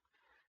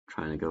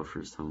to go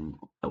for some.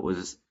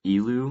 Was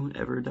Elu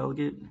ever a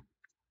delegate?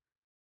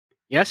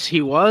 Yes,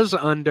 he was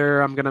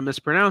under. I'm gonna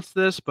mispronounce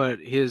this, but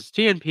his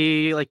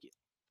TNP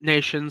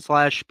nation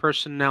 /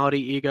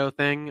 personality ego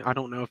thing. I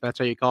don't know if that's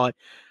how you call it.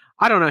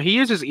 I don't know. He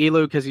uses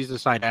ELU because he's a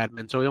site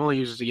admin, so he only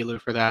uses ELU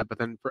for that. But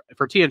then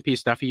for TNP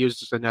stuff, he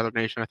uses another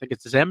nation. I think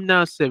it's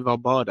Zemna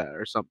Sivoboda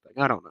or something.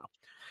 I don't know.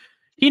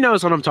 He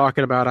knows what I'm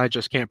talking about. I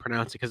just can't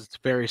pronounce it because it's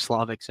very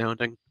Slavic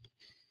sounding.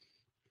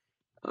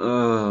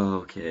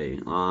 Okay.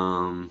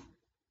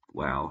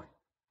 Wow.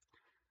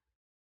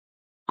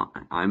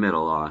 I'm at a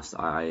loss.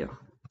 I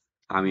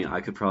mean,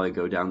 I could probably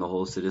go down the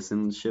whole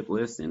citizenship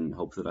list and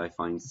hope that I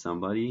find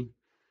somebody,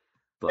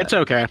 but It's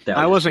okay. that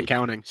I would just wasn't be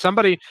counting.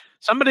 Somebody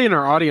in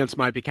our audience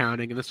might be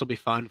counting, and this will be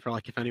fun for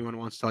like if anyone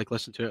wants to like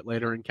listen to it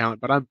later and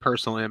count. But I'm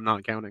personally am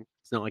not counting.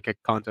 It's not like a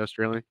contest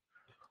really.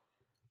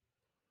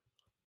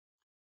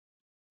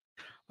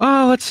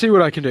 Oh, let's see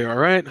what I can do. All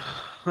right,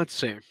 let's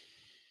see.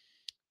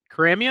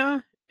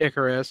 Crimea,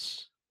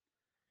 Icarus,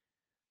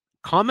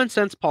 Common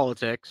Sense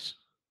Politics,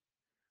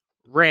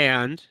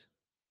 Rand,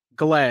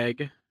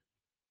 Gleg.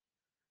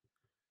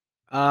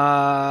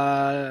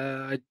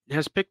 Has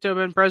Picto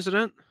been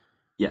president?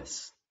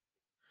 yes.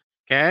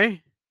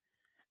 Okay.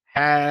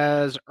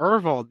 Has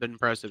Ervald been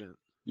president?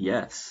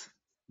 Yes.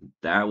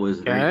 That was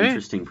a very Okay.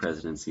 interesting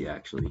presidency,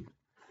 actually.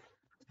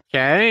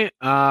 Okay.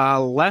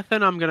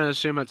 Lethen, I'm going to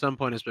assume at some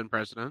point has been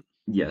president.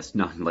 Yes,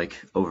 not like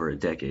over a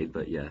decade,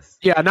 but yes.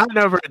 Yeah, not in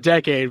over a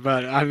decade,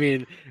 but I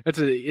mean, that's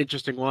an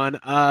interesting one.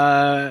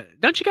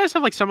 Don't you guys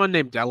have like someone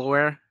named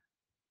Delaware?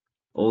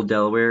 Old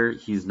Delaware,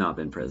 he's not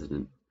been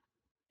president.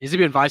 Has he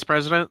been vice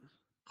president?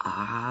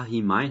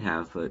 He might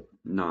have, but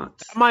not.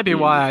 That might be in-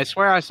 why. I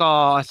swear I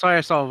saw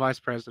a vice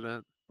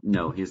president.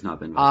 No, he's not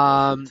been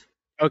vice president.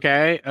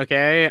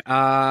 Okay.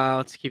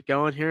 Let's keep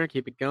going here.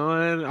 Keep it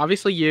going.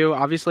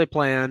 Obviously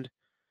planned.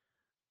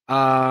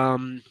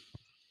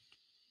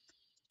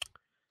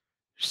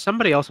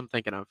 Somebody else I'm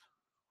thinking of.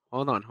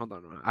 Hold on.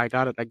 I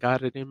got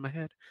it in my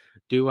head.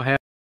 Do I have?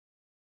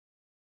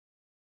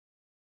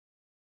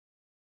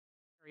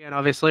 And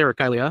obviously, or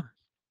Kylia.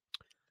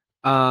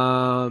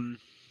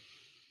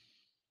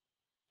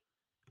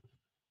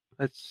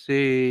 Let's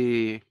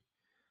see.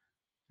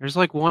 There's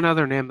like one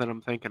other name that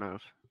I'm thinking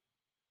of,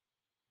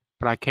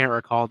 but I can't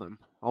recall them.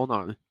 Hold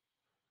on.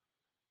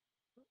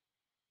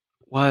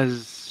 I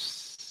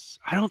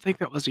don't think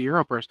that was a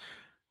Euro person.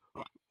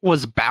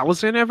 Was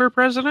Balzan ever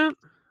president?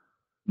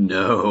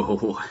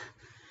 No.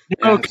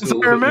 No, because I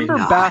remember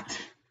not.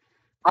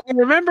 I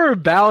remember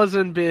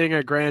Balzan being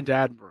a Grand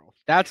Admiral.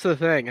 That's the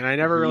thing, and I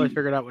never really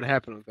figured out what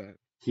happened with that.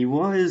 He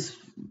was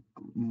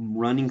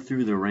running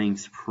through the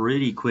ranks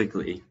pretty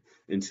quickly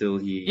until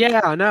he.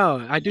 Yeah,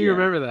 no, I do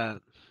remember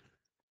that.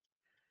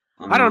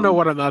 I don't know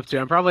what I'm up to.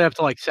 I'm probably up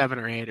to like 7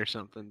 or 8 or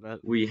something, but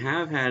we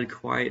have had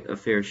quite a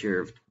fair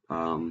share of,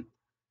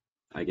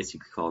 I guess you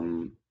could call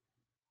them,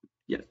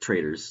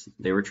 traitors.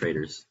 They were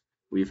traitors.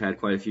 We've had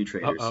quite a few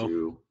traitors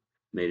who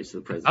made it to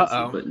the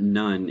presidency, but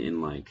none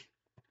in like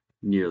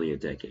nearly a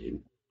decade.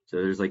 So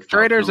there's like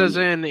traitors as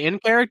in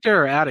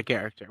character or out of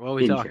character? What are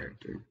we talking?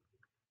 Character.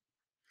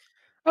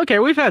 Okay,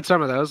 we've had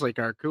some of those, like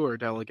our cooler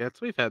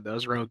delegates. We've had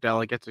those rogue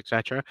delegates,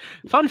 etc.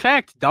 Fun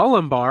fact: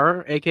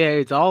 Dullenbar,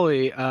 aka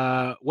Dolly,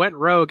 went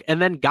rogue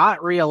and then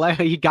got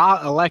reelected. He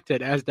got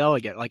elected as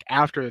delegate, like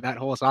after that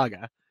whole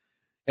saga.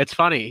 It's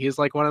funny. He's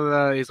like one of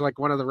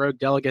the rogue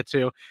delegates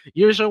who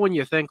usually when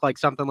you think like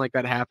something like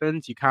that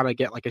happens, you kind of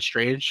get like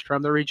estranged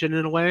from the region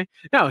in a way.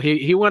 No,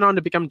 he went on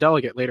to become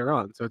delegate later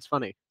on, so it's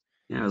funny.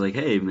 Yeah, I was like,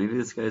 hey, maybe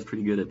this guy's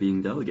pretty good at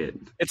being delegate.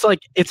 It's like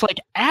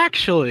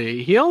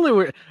actually he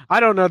only I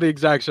don't know the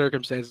exact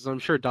circumstances. I'm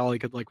sure Dolly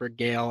could like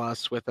regale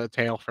us with a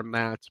tale from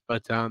that,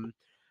 but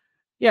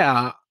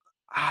yeah.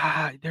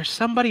 There's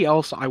somebody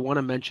else I want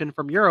to mention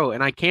from Euro,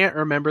 and I can't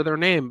remember their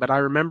name, but I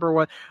remember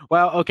what.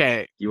 Well,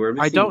 okay. You were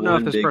missing I don't know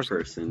one if this big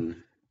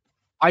person.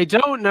 I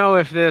don't know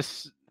if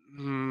this.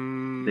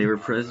 They were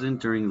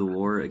president during the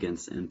war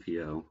against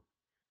NPO.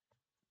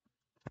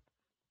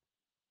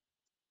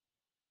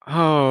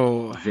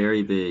 Oh.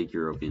 Very big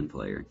European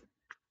player.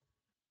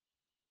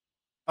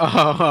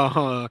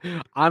 Oh,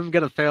 I'm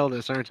gonna fail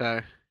this, aren't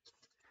I?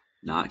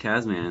 Not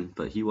Kazman,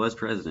 but he was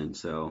president,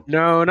 so.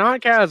 No,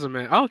 not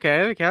Kazman.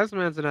 Okay,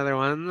 Kazman's another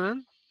one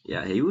then.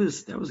 Yeah,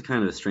 that was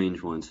kind of a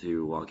strange one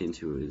to walk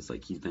into. Is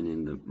like he's been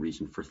in the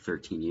region for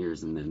 13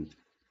 years and then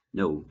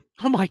no.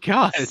 Oh my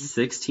god.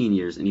 16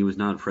 years and he was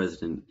not a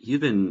president. He's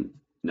been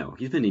in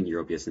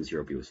Europea since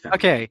Europea was founded.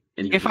 Okay,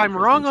 if I'm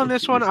wrong on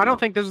this one, I don't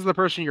think this is the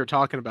person you're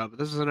talking about, but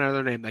this is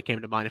another name that came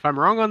to mind. If I'm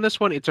wrong on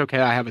this one, it's okay.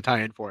 I have a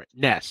tie-in for it.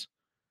 Ness.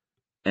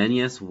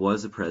 NES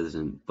was a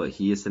president, but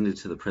he ascended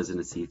to the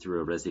presidency through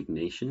a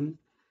resignation,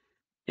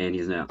 and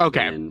he's now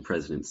been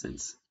president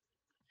since.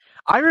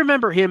 I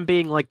remember him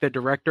being like the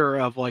director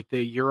of like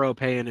the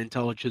European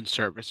intelligence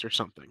service or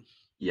something.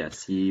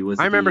 Yes, he was.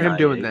 I remember him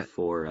doing that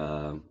for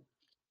a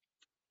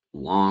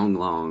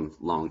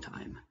long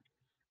time.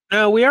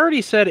 No, we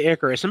already said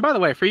Icarus. And by the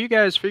way, for you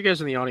guys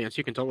in the audience,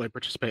 you can totally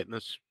participate in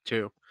this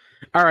too.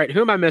 All right,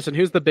 who am I missing?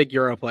 Who's the big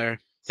Euro player?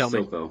 Tell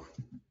me.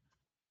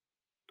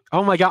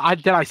 Oh my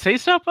god, did I say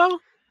Sopo?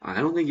 I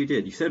don't think you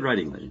did. You said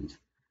Writing Legend.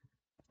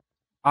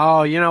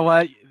 Oh, you know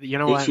what? You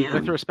know what? HEM, With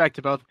our literal respect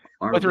to both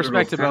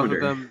of founder.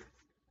 them,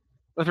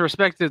 with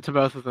respect to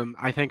both of them,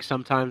 I think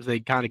sometimes they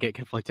kind of get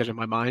conflicted in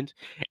my mind.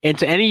 And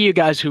to any of you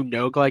guys who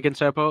know Gleg and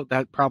Sopo,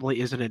 that probably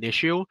isn't an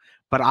issue.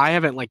 But I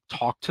haven't like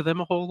talked to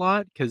them a whole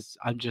lot because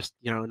I'm just,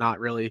 not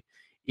really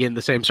in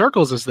the same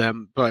circles as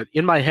them. But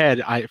in my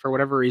head, for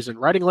whatever reason,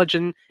 Writing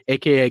Legend,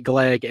 aka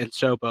Gleg and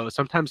Sopo,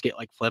 sometimes get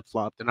like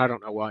flip-flopped, and I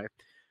don't know why.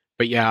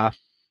 But yeah,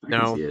 I can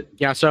no, see it.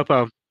 yeah,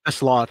 Sopo, a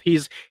sloth.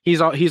 He's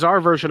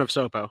our version of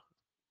Sopo,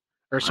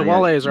 or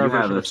Sawale is our You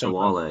have version a of Sopo.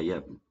 Sawala,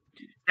 yep.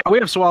 Yeah, we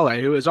have Swale,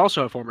 who is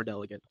also a former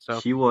delegate. So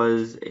She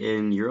was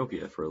in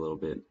Europea for a little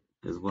bit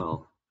as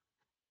well.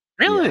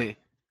 Yeah, really,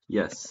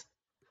 yes.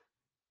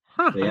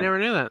 huh? But I yeah, never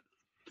knew that.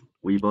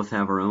 we both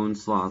have our own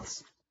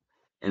sloths.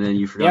 And then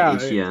you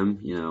forgot Yeah,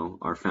 HEM,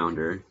 our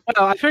founder.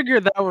 well, I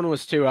figured that one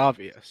was too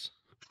obvious.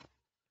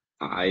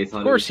 I Of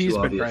thought it course, was too he's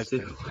been obvious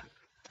president. too.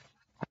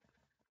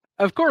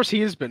 Of course,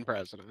 he's been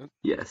president.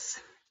 Yes,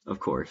 of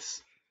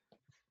course.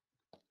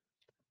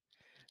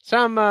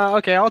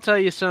 Okay, I'll tell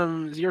you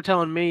some. You're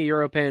telling me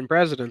European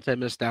presidents I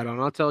missed out on.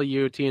 I'll tell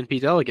you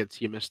TNP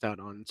delegates you missed out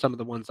on. Some of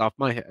the ones off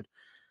my head.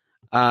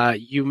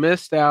 You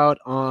missed out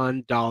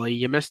on Dolly.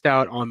 You missed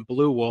out on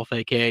Blue Wolf,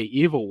 aka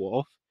Evil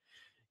Wolf.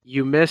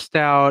 You missed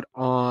out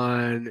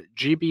on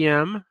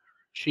GBM.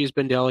 She's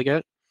been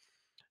delegate.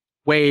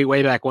 Way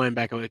back when,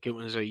 back when it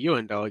was a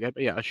UN delegate,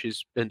 but yeah,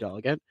 she's been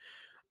delegate.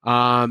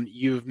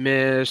 You've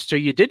missed. So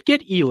you did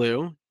get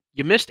Elu.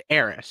 You missed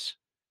Eris.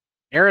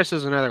 Eris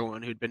is another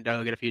one who'd been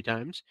delegate a few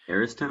times. You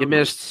Aristown, like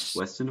missed.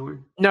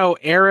 Westenor? No,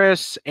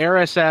 Eris.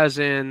 Eris, as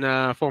in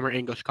former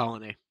English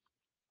colony.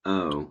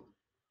 Oh,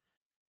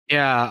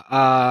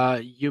 Yeah.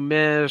 You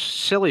missed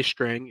Silly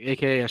String,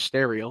 aka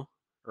Asterial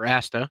or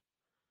Asta.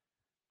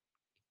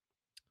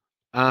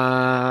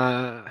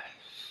 Uh,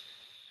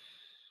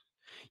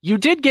 you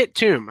did get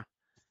Tomb.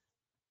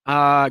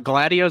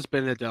 Gladio's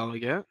been a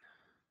delegate.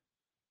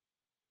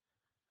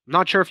 I'm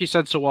not sure if you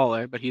said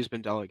Sawale, but he's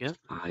been delegate.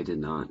 I did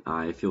not.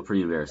 I feel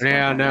pretty embarrassed about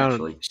Yeah, that, no.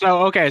 actually.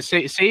 So okay,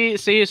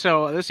 see.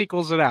 So this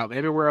equals it out.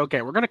 Maybe we're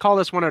okay. We're gonna call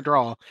this one a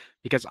draw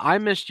because I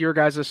missed your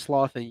guys'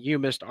 sloth and you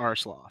missed our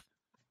sloth.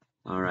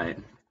 All right.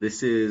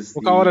 This is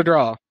We'll call it a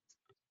draw.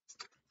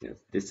 yeah,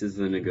 this is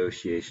the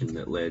negotiation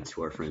that led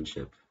to our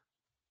friendship.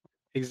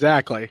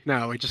 Exactly.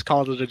 No, we just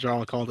called it a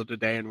draw, called it a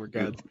day, and we're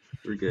good.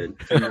 We're good.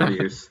 3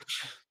 years.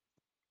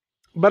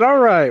 But all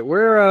right,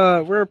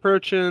 we're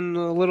approaching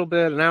a little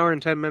bit, an hour and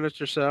 10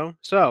 minutes or so.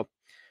 So,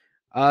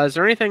 is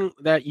there anything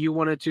that you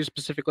wanted to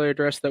specifically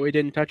address that we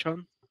didn't touch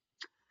on?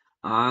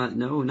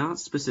 No, not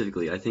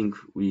specifically. I think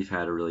we've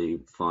had a really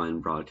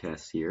fun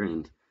broadcast here,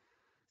 and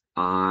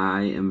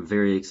I am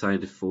very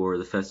excited for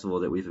the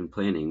festival that we've been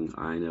planning.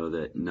 I know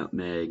that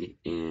Nutmeg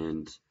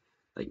and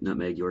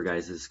Nutmeg, your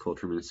guys'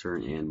 culture minister,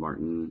 and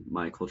Martin,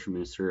 my culture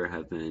minister,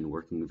 have been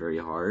working very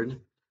hard,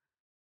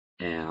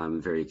 and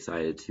I'm very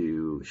excited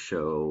to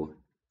show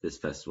this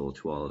festival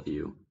to all of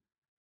you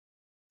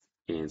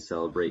and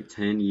celebrate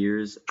 10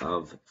 years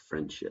of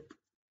friendship.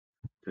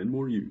 10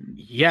 more years.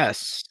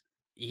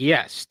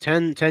 Yes,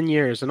 10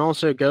 years. And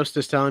also, Ghost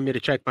is telling me to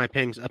check my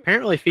pings.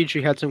 Apparently,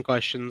 Fiji had some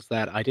questions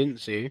that I didn't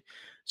see.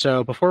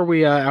 So before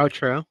we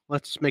outro,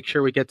 let's make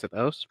sure we get to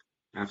those.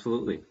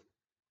 Absolutely.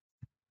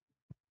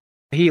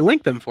 He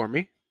linked them for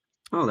me.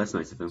 Oh, that's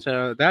nice of him.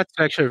 So that's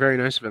actually very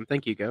nice of him.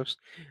 Thank you, Ghost.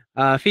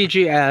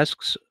 Fiji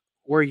asks,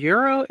 where were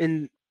Euro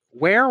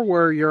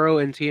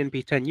and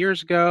TNP 10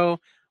 years ago?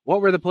 What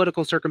were the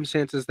political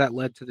circumstances that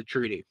led to the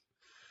treaty?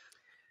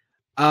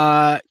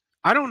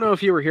 I don't know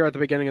if you were here at the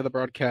beginning of the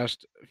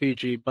broadcast,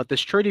 Fiji, but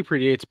this treaty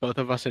predates both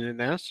of us in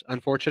NS,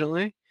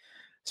 unfortunately.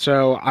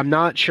 So I'm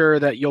not sure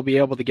that you'll be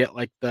able to get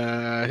like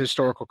the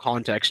historical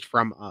context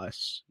from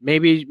us.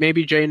 Maybe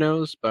Jay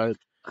knows, but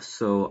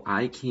So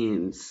I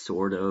can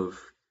sort of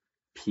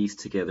piece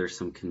together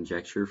some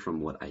conjecture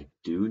from what I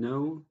do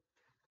know,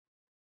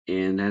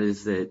 and that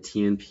is that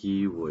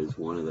TNP was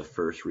one of the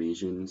first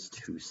regions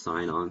to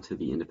sign on to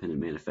the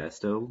Independent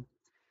Manifesto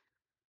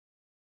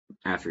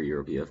after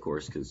Europea, of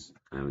course, because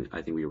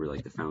I think we were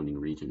like the founding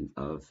region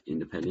of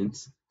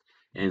independence.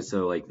 And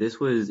so like this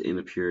was in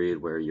a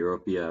period where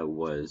Europea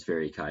was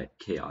very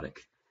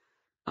chaotic.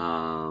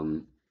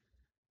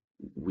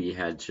 We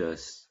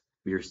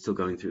were still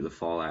going through the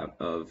fallout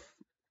of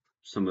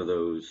some of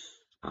those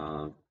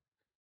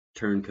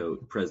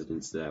turncoat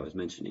presidents that I was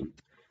mentioning.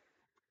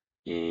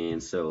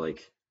 And so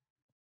like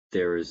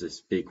there was this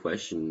big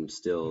question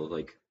still,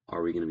 like,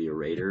 are we going to be a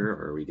raider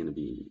or are we going to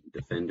be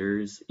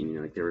defenders? And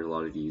like there were a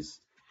lot of these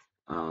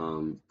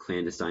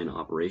clandestine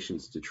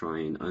operations to try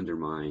and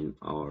undermine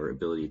our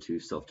ability to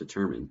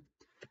self-determine.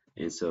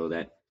 And so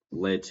that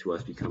led to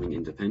us becoming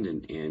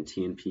independent, and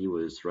TNP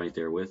was right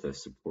there with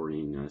us,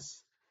 supporting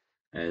us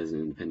as an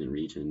independent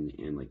region.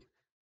 And like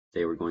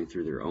they were going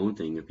through their own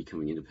thing of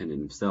becoming independent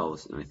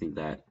themselves, and I think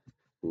that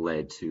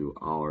led to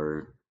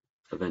our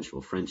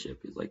eventual friendship,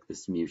 is like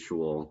this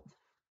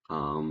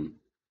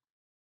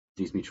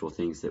these mutual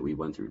things that we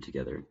went through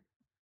together.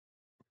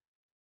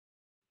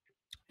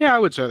 Yeah, I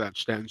would say that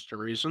stands to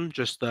reason.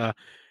 Just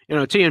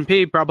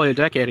TNP probably a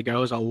decade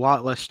ago is a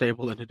lot less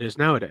stable than it is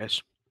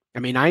nowadays. I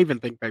mean, I even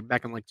think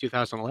back in like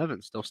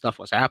 2011, still stuff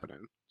was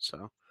happening.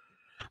 So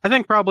I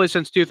think probably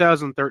since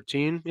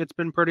 2013, it's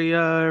been pretty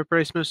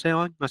smooth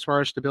sailing as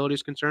far as stability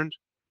is concerned.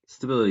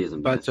 Stability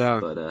isn't But best,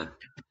 but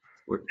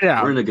we're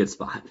yeah, we're in a good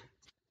spot.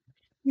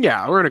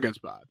 yeah, we're in a good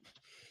spot.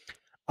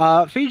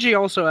 Fiji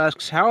also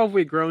asks, how have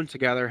we grown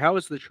together? How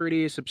has the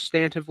treaty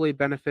substantively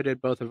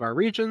benefited both of our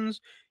regions?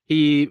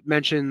 He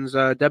mentions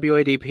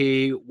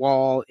WADP,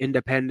 WAL,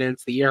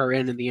 Independence, the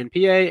ERN and the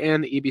NPA,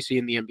 and the EBC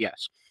and the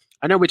NBS.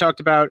 I know we talked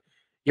about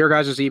your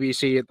guys'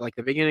 EBC at like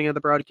the beginning of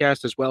the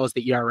broadcast, as well as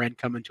the ERN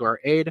coming to our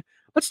aid.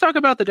 Let's talk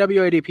about the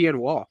WADP and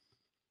WAL.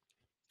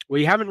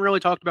 We haven't really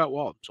talked about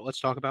WAL, so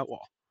let's talk about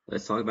WAL.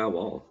 Let's talk about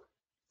Wall.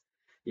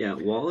 Yeah,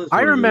 Wall is I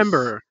one of those.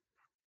 remember.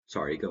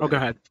 Sorry, go Oh, go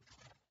ahead.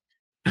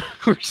 ahead.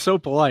 We're so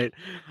polite.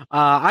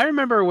 I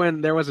remember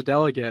when there was a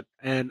delegate,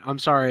 and I'm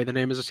sorry, the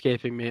name is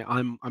escaping me.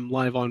 I'm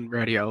live on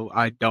radio.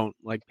 I don't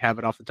like have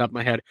it off the top of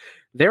my head.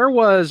 There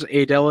was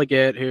a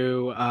delegate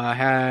who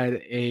had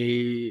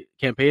a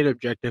campaign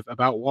objective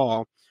about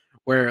wall,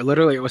 where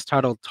literally it was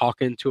titled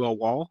 "Talking to a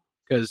Wall"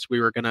 because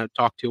we were gonna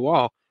talk to a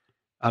wall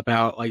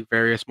about like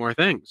various more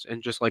things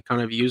and just like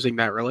kind of using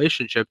that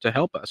relationship to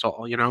help us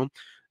all.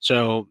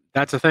 So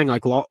that's the thing,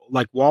 like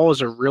wall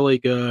is a really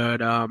good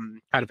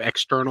kind of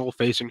external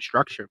facing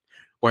structure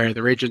where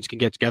the regions can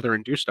get together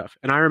and do stuff.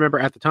 And I remember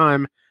at the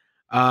time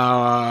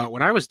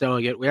when I was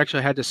delegate, we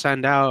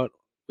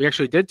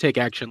actually did take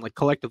action like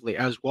collectively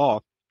as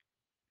wall,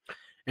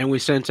 and we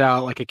sent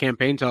out like a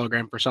campaign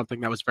telegram for something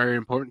that was very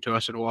important to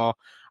us in wall.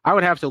 I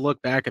would have to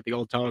look back at the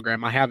old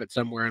telegram. I have it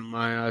somewhere in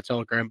my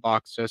telegram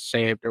box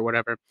saved or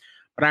whatever.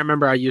 But I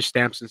remember I used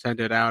stamps and sent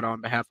it out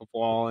on behalf of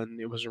Wall, and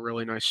it was a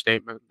really nice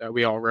statement that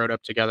we all wrote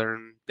up together,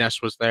 and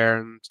Ness was there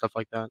and stuff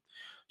like that.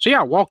 So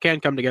yeah, Wall can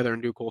come together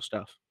and do cool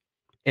stuff.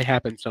 It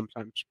happens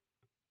sometimes.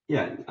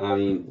 Yeah, I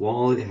mean,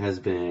 Wall has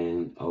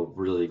been a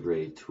really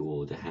great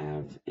tool to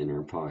have in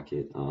our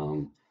pocket.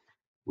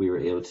 We were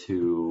able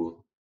to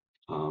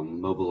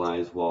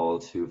mobilize Wall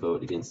to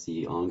vote against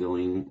the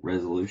ongoing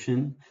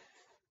resolution.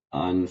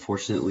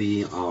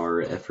 Unfortunately,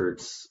 our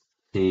efforts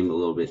came a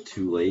little bit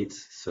too late,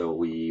 so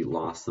we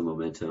lost the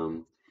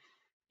momentum,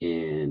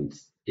 and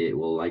it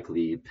will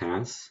likely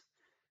pass,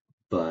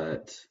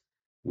 but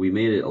we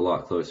made it a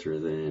lot closer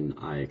than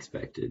I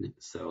expected.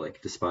 So,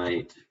 like,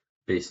 despite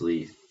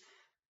basically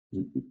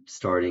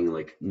starting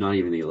like not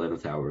even the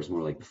 11th hour, it was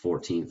more like the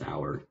 14th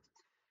hour,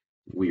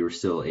 we were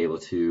still able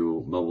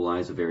to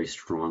mobilize a very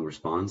strong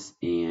response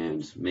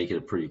and make it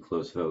a pretty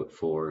close vote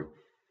for,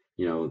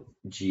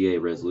 GA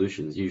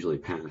resolutions usually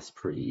pass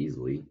pretty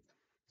easily.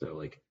 So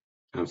like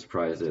I'm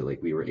surprised that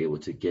like we were able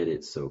to get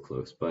it so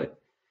close. But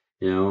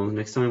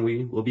next time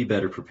we will be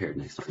better prepared.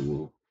 Next time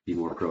we'll be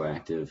more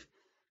proactive.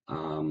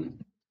 Um,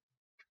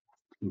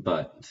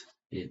 but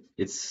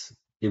it's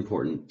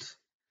important.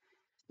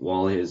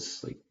 Wall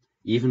is like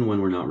even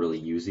when we're not really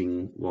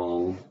using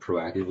Wall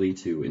proactively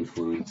to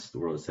influence the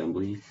World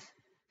Assembly,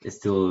 it's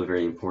still a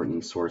very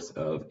important source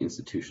of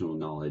institutional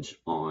knowledge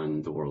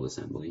on the World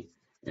Assembly.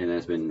 And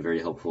that's been very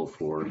helpful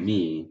for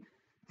me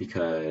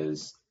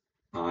because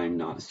I'm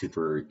not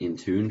super in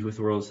tuned with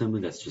the World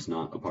Assembly. That's just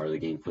not a part of the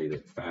gameplay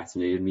that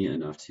fascinated me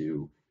enough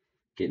to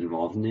get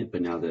involved in it.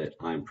 But now that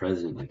I'm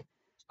president, like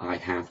I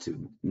have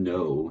to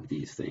know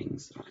these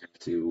things. I have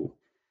to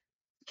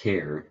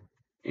care.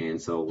 And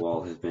so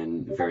Wall has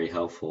been very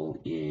helpful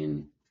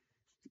in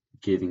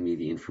giving me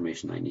the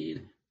information I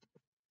need.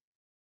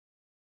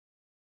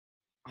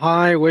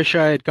 I wish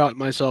I had caught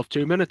myself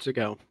 2 minutes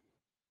ago.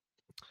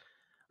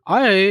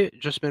 I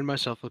just made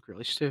myself look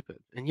really stupid.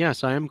 And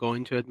yes, I am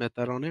going to admit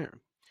that on air.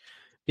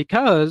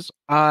 Because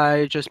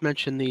I just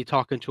mentioned the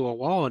talking to a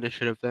wall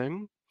initiative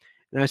thing,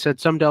 and I said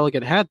some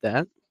delegate had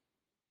that.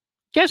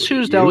 Guess Was it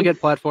whose you? delegate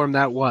platform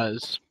that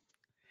was?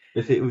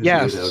 If it was you,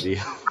 that would Yes. be.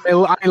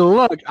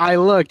 I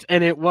looked,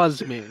 and it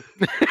was me.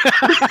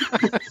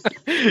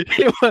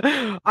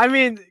 I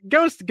mean,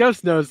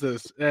 Ghost knows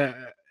this.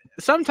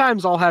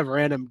 Sometimes I'll have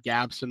random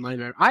gaps in my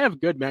memory. I have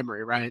good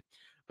memory, right?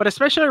 But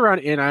especially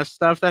around NS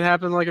stuff that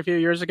happened like a few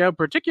years ago,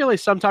 particularly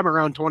sometime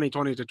around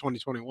 2020 to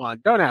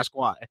 2021. Don't ask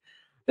why.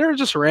 There are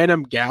just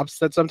random gaps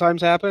that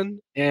sometimes happen,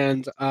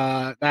 and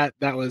that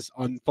was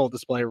on full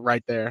display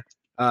right there.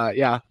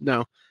 Yeah,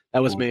 no,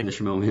 that was me.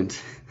 Finish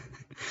moment.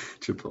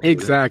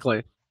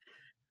 Exactly.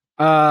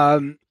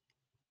 Um,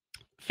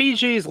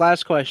 Fiji's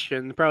last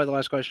question, probably the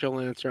last question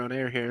we'll answer on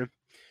air here,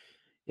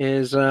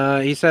 is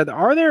he said,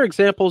 are there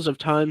examples of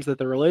times that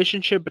the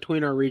relationship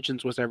between our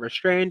regions was ever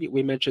strained?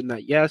 We mentioned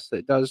that, yes,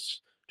 it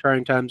does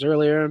trying times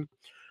earlier.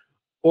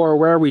 Or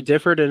where we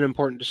differed in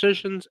important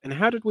decisions, and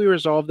how did we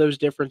resolve those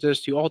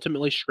differences to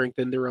ultimately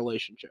strengthen the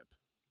relationship?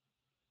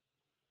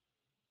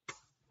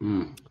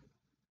 I'm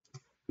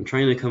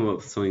trying to come up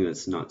with something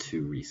that's not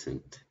too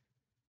recent.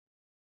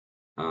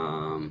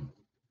 Oh,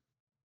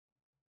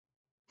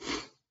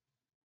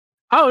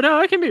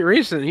 no, it can be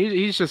recent.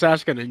 He's just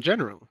asking in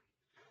general.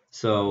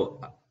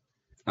 So,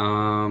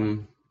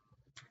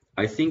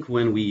 I think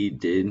when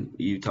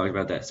you talked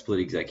about that split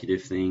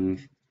executive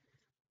thing,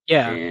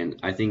 Yeah, and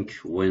I think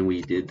when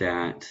we did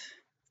that,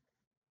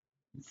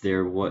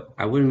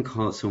 I wouldn't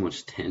call it so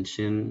much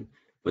tension,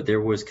 but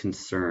there was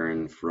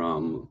concern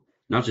from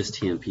not just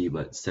TNP,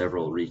 but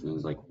several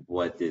regions, like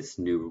what this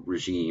new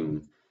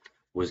regime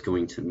was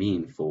going to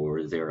mean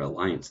for their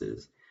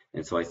alliances.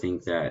 And so I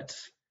think that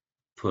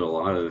put a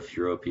lot of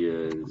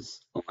Europeia's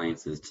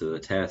alliances to the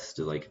test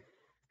to like,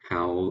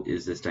 how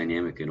is this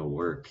dynamic going to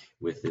work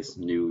with this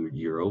new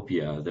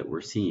Europeia that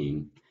we're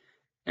seeing?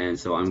 And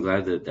so I'm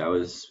glad that that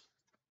was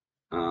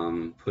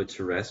put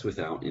to rest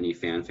without any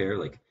fanfare.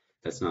 Like,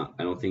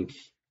 I don't think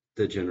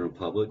the general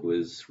public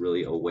was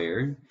really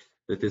aware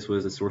that this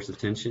was a source of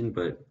tension,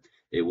 but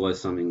it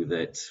was something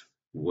that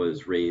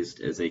was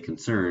raised as a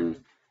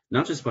concern,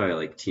 not just by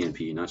like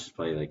TNP, not just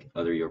by like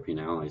other European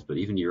allies, but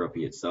even Europe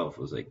itself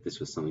was like, this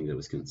was something that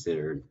was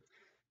considered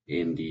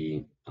in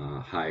the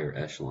higher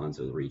echelons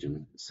of the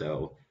region.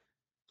 So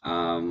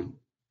um,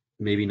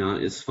 maybe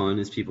not as fun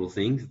as people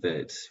think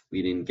that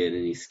we didn't get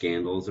any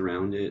scandals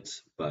around it,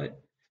 but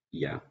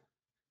yeah,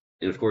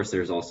 and of course,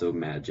 there's also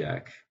Mad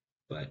Jack,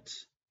 but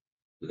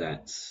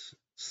that's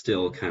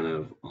still kind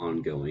of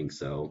ongoing.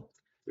 So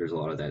there's a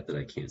lot of that that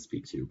I can't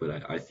speak to.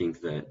 But I think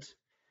that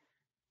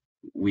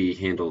we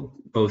handled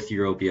both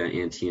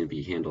Europea and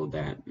TNB handled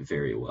that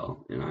very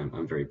well, and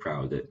I'm very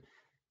proud that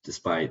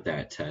despite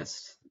that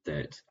test,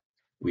 that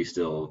we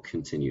still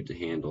continue to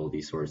handle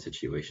these sort of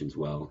situations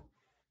well.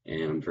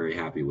 And I'm very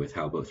happy with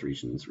how both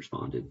regions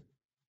responded.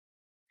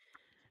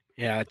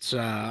 yeah, it's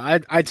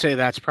I'd say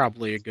that's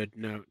probably a good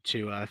note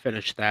to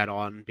finish that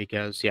on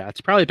because yeah,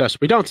 it's probably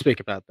best we don't speak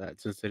about that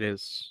since it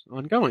is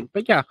ongoing.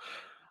 But yeah,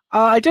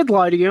 I did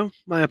lie to you.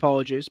 My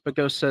apologies. But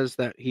Ghost says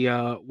that he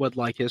would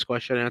like his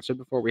question answered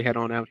before we head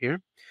on out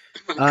here.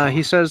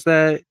 He says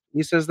that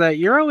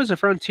Euro is a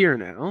frontier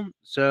now.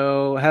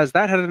 So has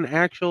that had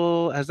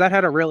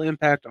a real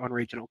impact on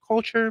regional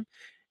culture?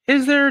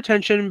 Is there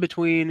tension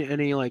between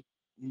any like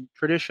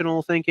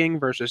traditional thinking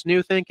versus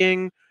new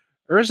thinking,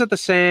 or is it the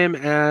same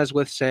as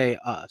with say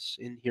us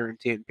in here in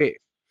TNP?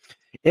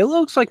 It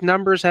looks like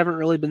numbers haven't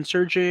really been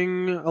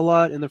surging a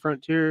lot in the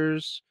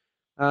frontiers.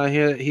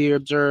 He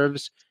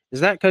observes. Is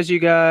that because you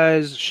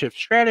guys shift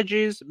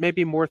strategies?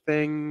 Maybe more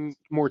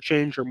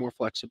change, or more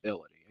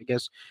flexibility? I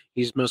guess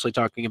he's mostly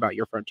talking about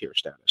your frontier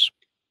status.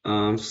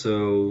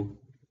 So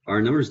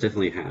our numbers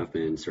definitely have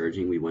been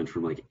surging. We went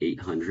from like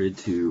 800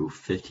 to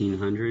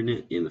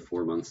 1500 in the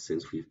 4 months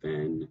since we've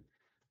been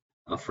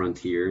a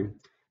frontier.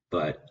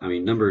 But I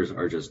mean, numbers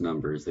are just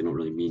numbers. They don't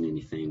really mean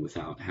anything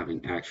without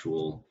having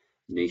actual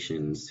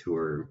nations who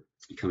are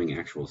becoming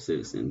actual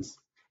citizens.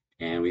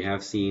 And we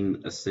have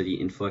seen a steady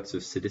influx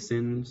of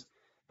citizens,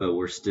 but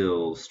we're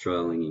still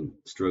struggling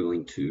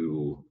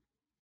to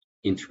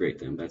integrate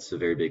them. That's a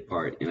very big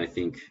part. And I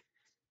think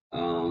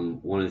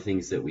one of the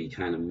things that we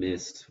kind of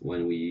missed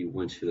when we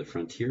went to the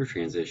frontier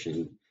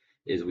transition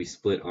is we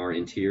split our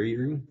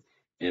interior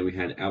and we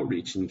had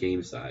outreach and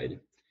game side.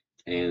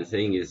 And the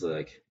thing is,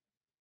 like,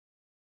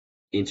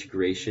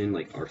 integration,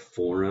 like our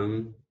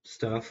forum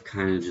stuff,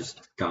 kind of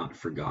just got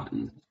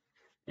forgotten.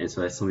 And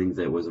so that's something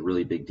that was a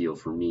really big deal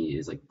for me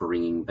is like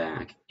bringing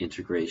back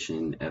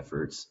integration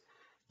efforts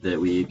that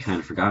we had kind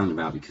of forgotten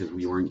about because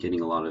we weren't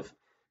getting a lot of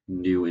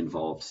new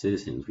involved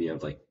citizens. We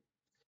have like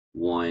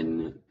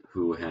one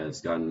who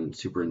has gotten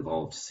super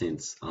involved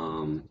since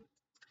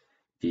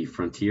the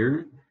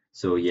frontier.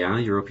 So yeah,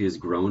 Europe has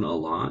grown a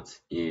lot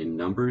in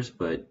numbers,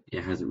 but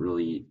it hasn't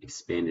really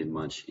expanded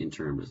much in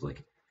terms of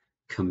like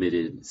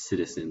committed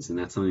citizens, and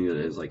that's something that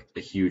is like a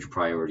huge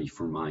priority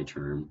for my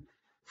term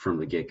from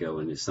the get-go,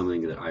 and is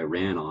something that I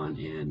ran on,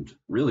 and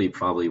really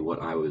probably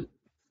what I would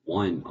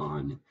won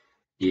on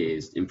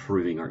is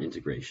improving our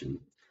integration.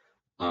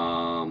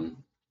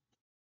 Um,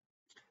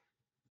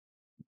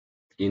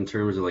 in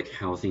terms of like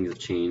how things have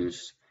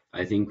changed,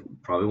 I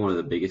think probably one of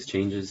the biggest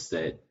changes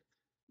that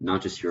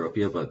not just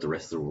Europea but the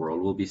rest of the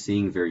world will be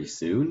seeing very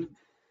soon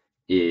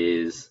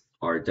is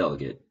our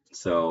delegate.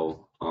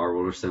 So our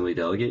World Assembly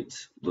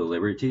delegate, the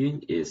Liberty,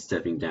 is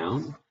stepping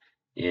down,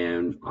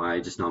 and I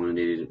just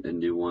nominated a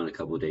new one a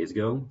couple of days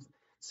ago.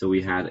 So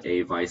we had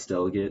a vice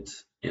delegate,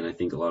 and I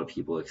think a lot of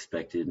people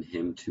expected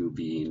him to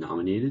be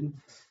nominated.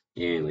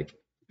 And like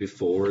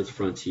before the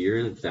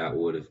Frontier, that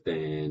would have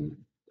been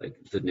like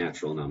the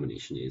natural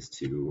nomination is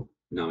to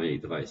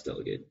nominate the vice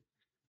delegate.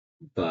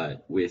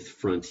 But with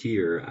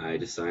Frontier, I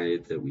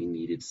decided that we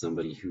needed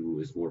somebody who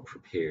was more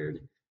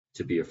prepared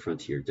to be a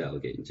Frontier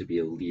delegate and to be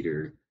a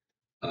leader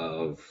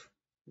of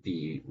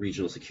the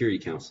Regional Security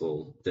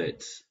Council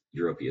that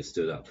Europea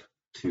stood up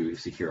to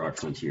secure our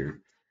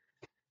frontier.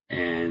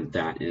 And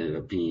that ended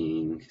up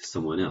being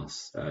someone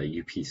else,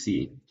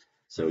 UPC.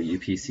 So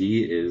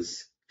UPC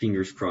is,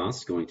 fingers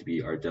crossed, going to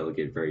be our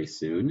delegate very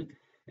soon.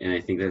 And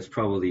I think that's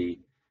probably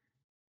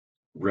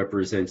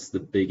represents the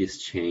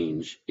biggest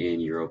change in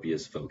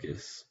Europea's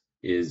focus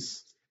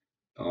is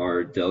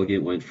our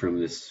delegate went from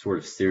this sort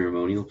of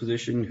ceremonial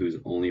position whose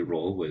only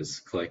role was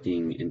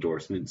collecting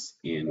endorsements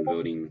and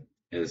voting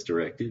as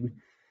directed.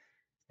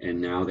 And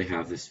now they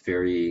have this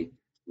very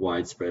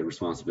widespread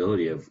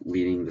responsibility of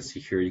leading the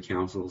Security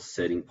Council,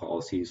 setting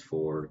policies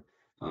for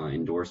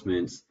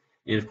endorsements,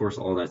 and of course,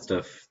 all that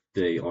stuff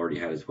they already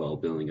had as well,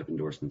 building up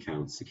endorsement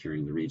counts,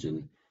 securing the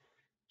region.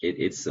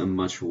 It's a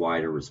much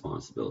wider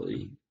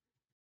responsibility.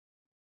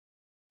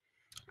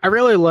 I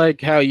really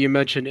like how you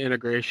mentioned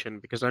integration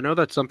because I know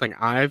that's something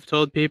I've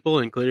told people,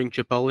 including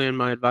Chipotle, in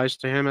my advice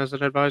to him as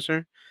an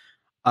advisor,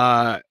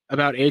 about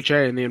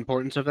HA and the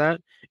importance of that.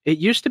 It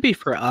used to be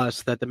for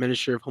us that the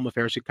Ministry of Home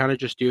Affairs could kind of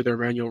just do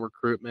their annual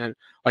recruitment,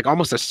 like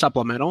almost a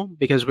supplemental,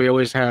 because we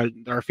always had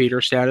our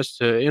feeder status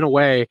to, in a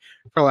way,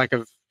 for lack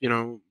of,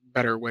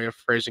 better way of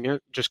phrasing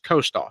it, just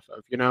coast off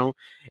of.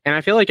 And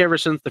I feel like ever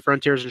since the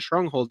Frontiers and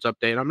Strongholds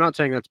update, I'm not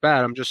saying that's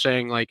bad. I'm just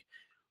saying, like,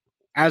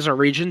 as a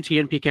region,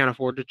 TNP can't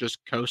afford to just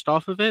coast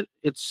off of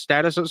its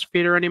status as a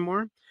feeder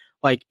anymore.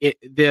 Like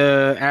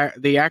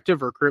the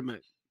active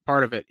recruitment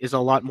part of it is a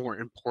lot more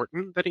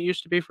important than it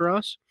used to be for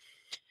us.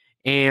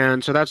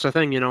 And so that's the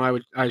thing,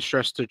 I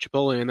stress to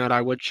Chipotle and that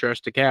I would stress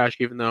to Cash,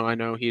 even though I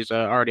know he's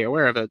already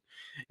aware of it,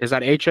 is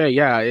that HA,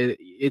 yeah,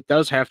 it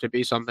does have to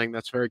be something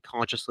that's very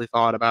consciously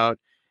thought about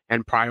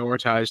and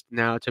prioritized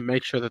now to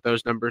make sure that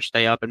those numbers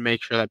stay up and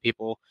make sure that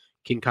people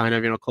can kind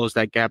of, close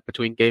that gap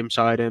between game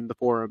side and the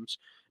forums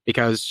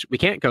because we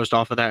can't coast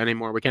off of that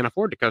anymore. We can't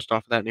afford to coast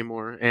off of that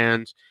anymore.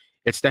 And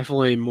it's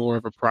definitely more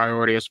of a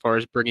priority as far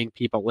as bringing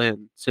people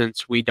in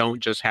since we don't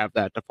just have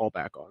that to fall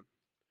back on.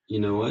 You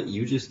know what?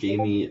 You just gave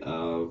me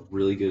a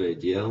really good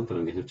idea, but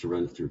I'm gonna have to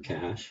run through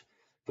Cash.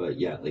 But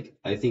yeah, like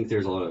I think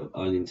there's a lot of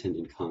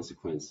unintended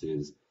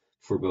consequences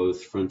for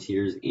both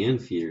frontiers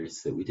and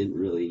feeders that we didn't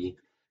really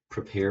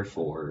prepare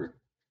for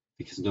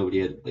because nobody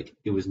had like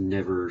it was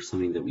never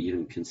something that we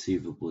even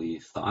conceivably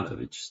thought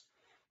of. It just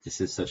this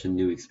is such a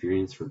new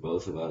experience for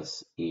both of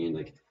us, and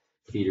like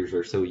feeders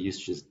are so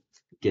used to just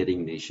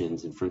getting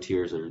nations, and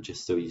frontiers are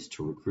just so used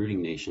to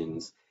recruiting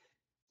nations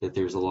that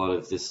there's a lot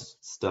of this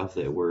stuff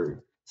that we're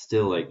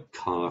still like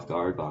caught off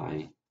guard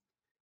by.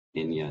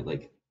 And yeah,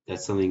 like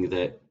that's something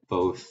that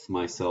both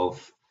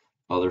myself,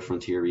 other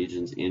frontier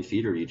regions, and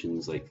feeder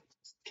regions like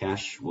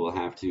Cash will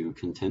have to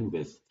contend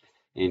with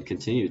and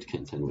continue to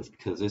contend with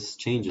because this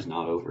change is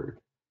not over.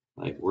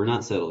 Like we're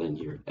not settled in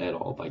here at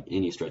all by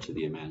any stretch of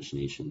the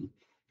imagination.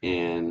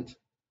 And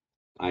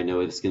I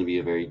know it's going to be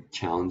a very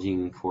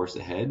challenging course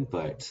ahead,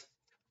 but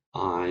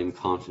I'm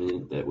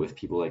confident that with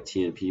people like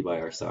TNP by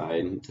our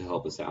side to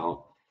help us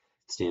out,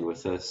 stand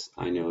with us,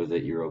 I know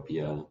that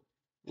Europea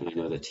and I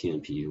know that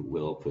TNP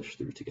will push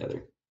through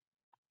together.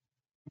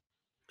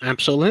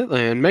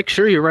 Absolutely. And make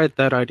sure you write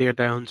that idea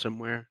down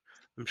somewhere.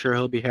 I'm sure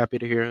he'll be happy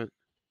to hear it.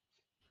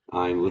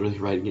 I'm literally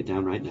writing it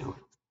down right now.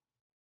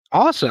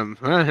 Awesome.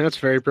 That's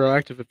very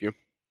proactive of you.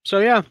 So,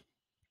 yeah.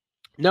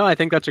 No, I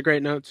think that's a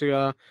great note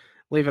to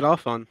leave it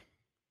off on.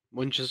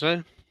 Wouldn't you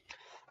say?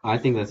 I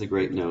think that's a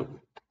great note.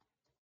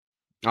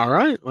 All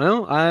right.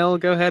 Well, I'll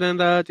go ahead and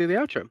do the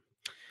outro.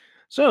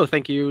 So,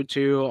 thank you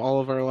to all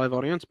of our live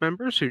audience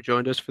members who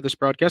joined us for this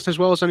broadcast, as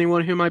well as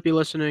anyone who might be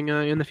listening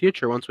in the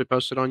future once we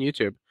post it on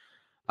YouTube.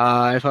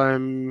 If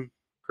I'm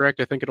correct,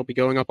 I think it'll be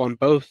going up on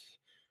both,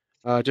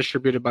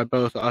 distributed by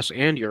both us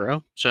and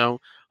Euro.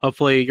 So,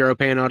 hopefully,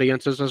 European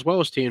audiences as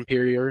well as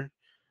TNP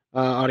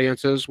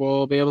audiences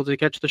will be able to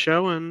catch the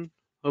show and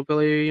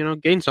hopefully,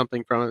 gain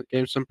something from it,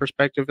 gain some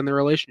perspective in the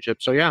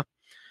relationship. So, yeah.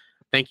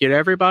 Thank you to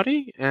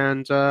everybody,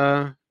 and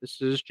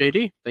this is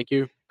JayDee. Thank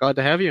you. Glad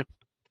to have you.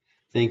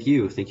 Thank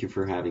you. Thank you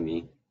for having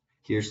me.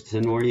 Here's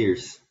 10 more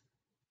years.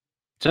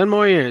 10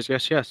 more years.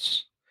 Yes,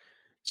 yes.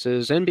 This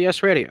is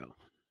NBS Radio.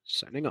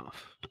 Signing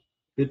off.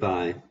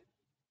 Goodbye.